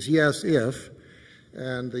 Sheldon, is yes, if.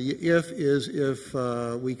 And the if is if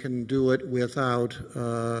we can do it without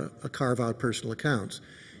a carve-out personal accounts.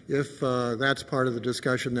 If that's part of the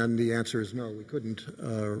discussion, then the answer is no, we couldn't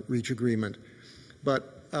reach agreement.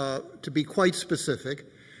 But to be quite specific,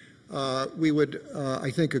 we would, I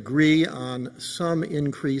think, agree on some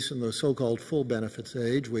increase in the so-called full benefits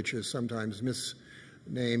age, which is sometimes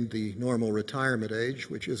misnamed the normal retirement age,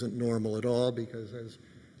 which isn't normal at all because, as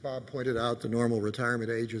Bob pointed out, the normal retirement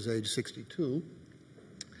age is age 62.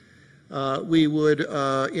 We would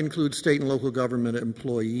include state and local government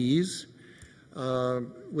employees,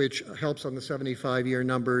 which helps on the 75-year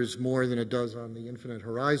numbers more than it does on the infinite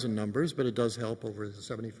horizon numbers, but it does help over the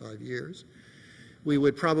 75 years. We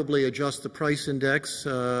would probably adjust the price index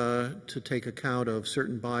to take account of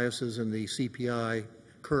certain biases in the CPI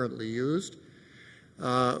currently used.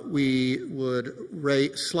 We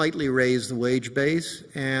would slightly raise the wage base,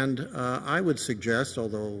 and I would suggest,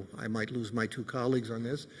 although I might lose my 2 colleagues on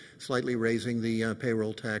this, slightly raising the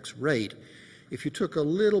payroll tax rate. If you took a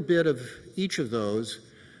little bit of each of those,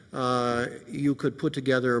 you could put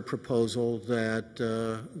together a proposal that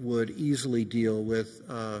would easily deal with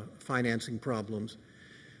financing problems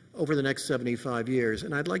over the next 75 years.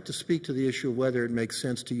 And I'd like to speak to the issue of whether it makes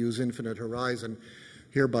sense to use infinite horizon,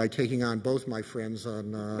 hereby taking on both my friends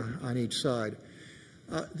on each side.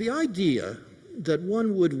 The idea that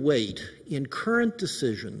one would weight in current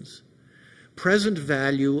decisions present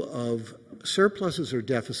value of surpluses or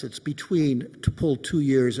deficits between, to pull 2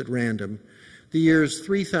 years at random, the years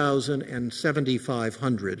 3000 and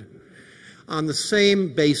 7500, on the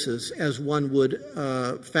same basis as one would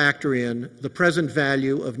factor in the present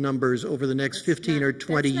value of numbers over the next 15 or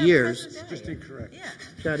 20 years. It's just incorrect. Yeah.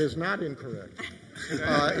 That is not incorrect.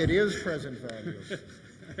 It is present value.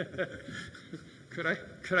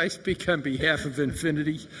 Could I speak on behalf of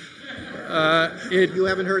Infinity? You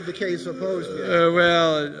haven't heard the case opposed yet.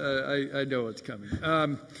 I know it's coming.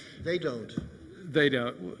 They don't. They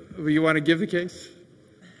don't. You want to give the case?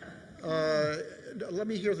 Let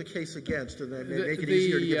me hear the case against, and then make it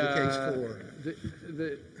easier to give the case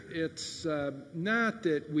for. It's not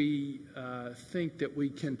that we think that we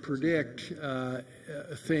can predict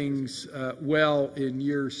things well in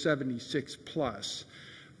year 76 plus.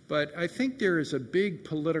 But I think there is a big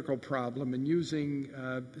political problem in using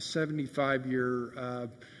 75-year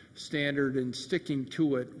standard and sticking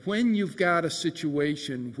to it when you've got a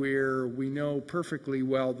situation where we know perfectly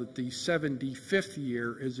well that the 75th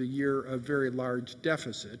year is a year of very large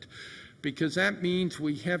deficit, because that means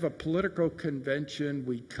we have a political convention,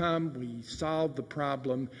 we solve the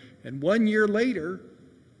problem, and 1 year later,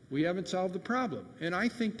 we haven't solved the problem. And I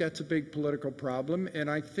think that's a big political problem,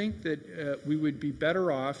 and I think that we would be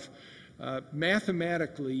better off.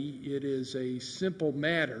 Mathematically, it is a simple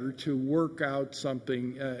matter to work out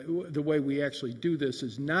something. The way we actually do this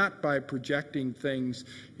is not by projecting things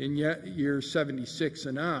in year 76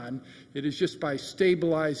 and on. It is just by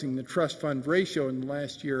stabilizing the trust fund ratio in the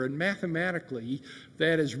last year. And mathematically,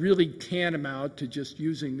 that is really tantamount to just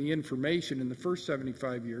using the information in the first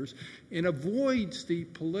 75 years and avoids the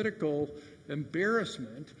political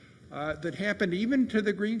embarrassment that happened even to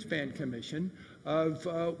the Greenspan Commission of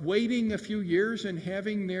waiting a few years and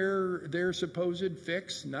having their supposed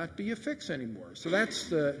fix not be a fix anymore. So that's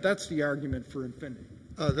the argument for Infinity.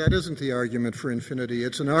 That isn't the argument for Infinity.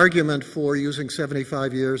 It's an argument for using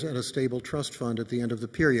 75 years and a stable trust fund at the end of the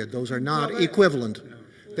period. Those are not equivalent. No.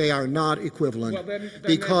 They are not equivalent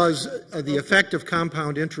because the effect of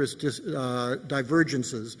compound interest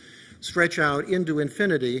divergences stretch out into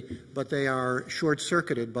infinity, but they are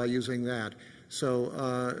short-circuited by using that.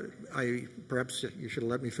 So perhaps you should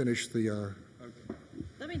let me finish the...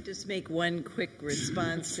 Let me just make one quick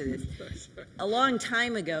response to this. A long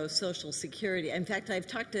time ago, Social Security, in fact, I've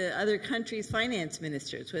talked to other countries' finance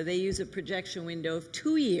ministers where they use a projection window of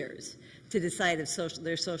 2 years to decide if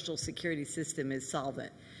their Social Security system is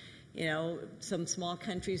solvent. You know, some small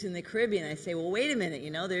countries in the Caribbean, I say, well, wait a minute,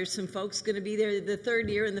 you know, there's some folks going to be there the 3rd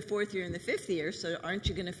year and the 4th year and the 5th year, so aren't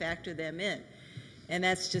you going to factor them in? And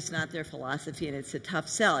that's just not their philosophy, and it's a tough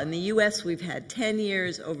sell. In the U.S., we've had 10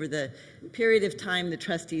 years. Over the period of time, the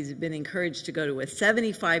trustees have been encouraged to go to a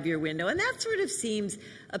 75-year window, and that sort of seems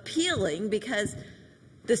appealing because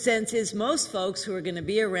the sense is most folks who are going to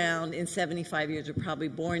be around in 75 years are probably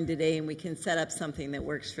born today, and we can set up something that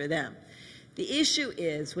works for them. The issue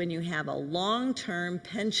is when you have a long-term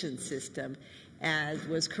pension system, as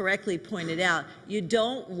was correctly pointed out, you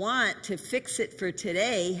don't want to fix it for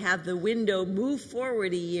today, have the window move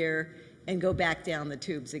forward a year, and go back down the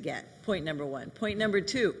tubes again. Point number one. Point number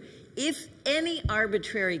two, if any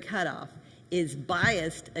arbitrary cutoff is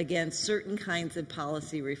biased against certain kinds of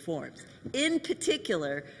policy reforms, in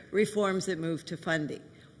particular, reforms that move to funding.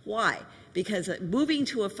 Why? Because moving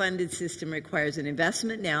to a funded system requires an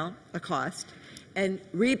investment now, a cost, and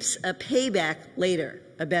reaps a payback later,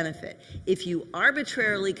 a benefit. If you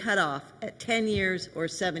arbitrarily cut off at 10 years or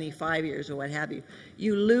 75 years or what have you,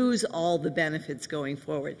 you lose all the benefits going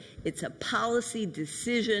forward. It's a policy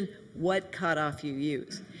decision what cutoff you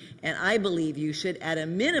use. And I believe you should, at a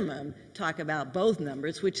minimum, talk about both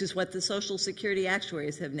numbers, which is what the Social Security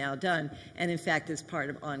actuaries have now done, and in fact is part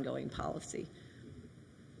of ongoing policy.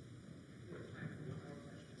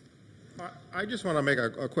 I just want to make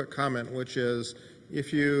a quick comment, which is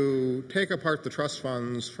if you take apart the trust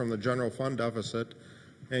funds from the general fund deficit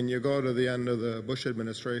and you go to the end of the Bush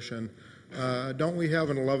administration, don't we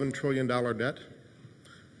have an $11 trillion debt?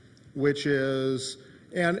 Which is,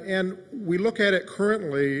 and we look at it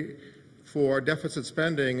currently for deficit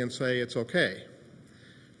spending and say it's okay.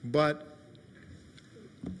 But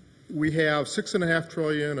we have $6.5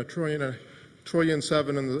 trillion, $1.7 trillion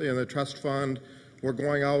in the trust fund. We're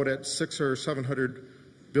going out at $600 or $700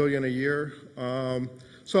 billion a year.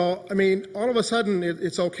 So, I mean, all of a sudden,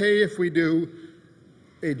 it's okay if we do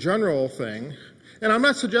a general thing. And I'm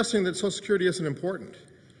not suggesting that Social Security isn't important,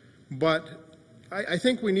 but I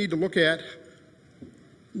think we need to look at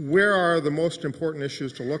where are the most important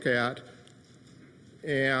issues to look at.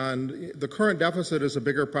 And the current deficit is a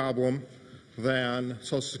bigger problem than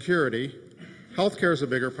Social Security. Healthcare is a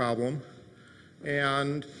bigger problem.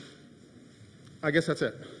 And I guess that's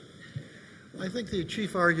it. I think the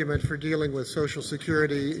chief argument for dealing with Social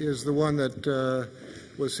Security is the one that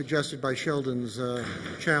was suggested by Sheldon's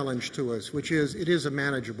challenge to us, which is it is a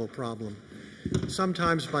manageable problem.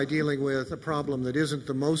 Sometimes by dealing with a problem that isn't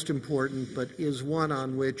the most important but is one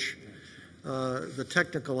on which the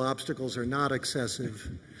technical obstacles are not excessive.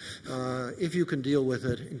 If you can deal with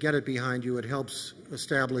it and get it behind you, it helps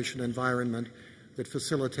establish an environment that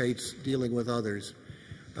facilitates dealing with others.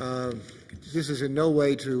 This is in no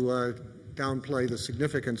way to downplay the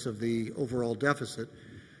significance of the overall deficit,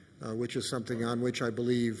 which is something on which I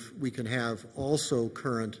believe we can have also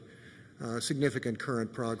significant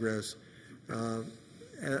current progress.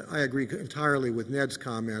 I agree entirely with Ned's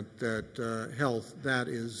comment that health, that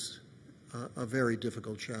is a very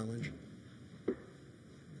difficult challenge.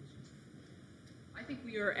 I think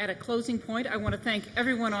we are at a closing point. I want to thank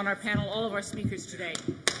everyone on our panel, all of our speakers today.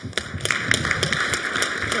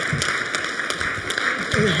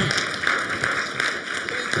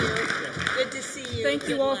 Good to see you. Thank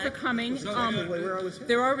you all for coming.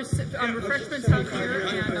 There are refreshments out here,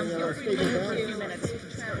 and feel free to leave for a few minutes.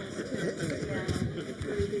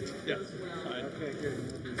 Yeah. Okay,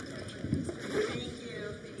 good.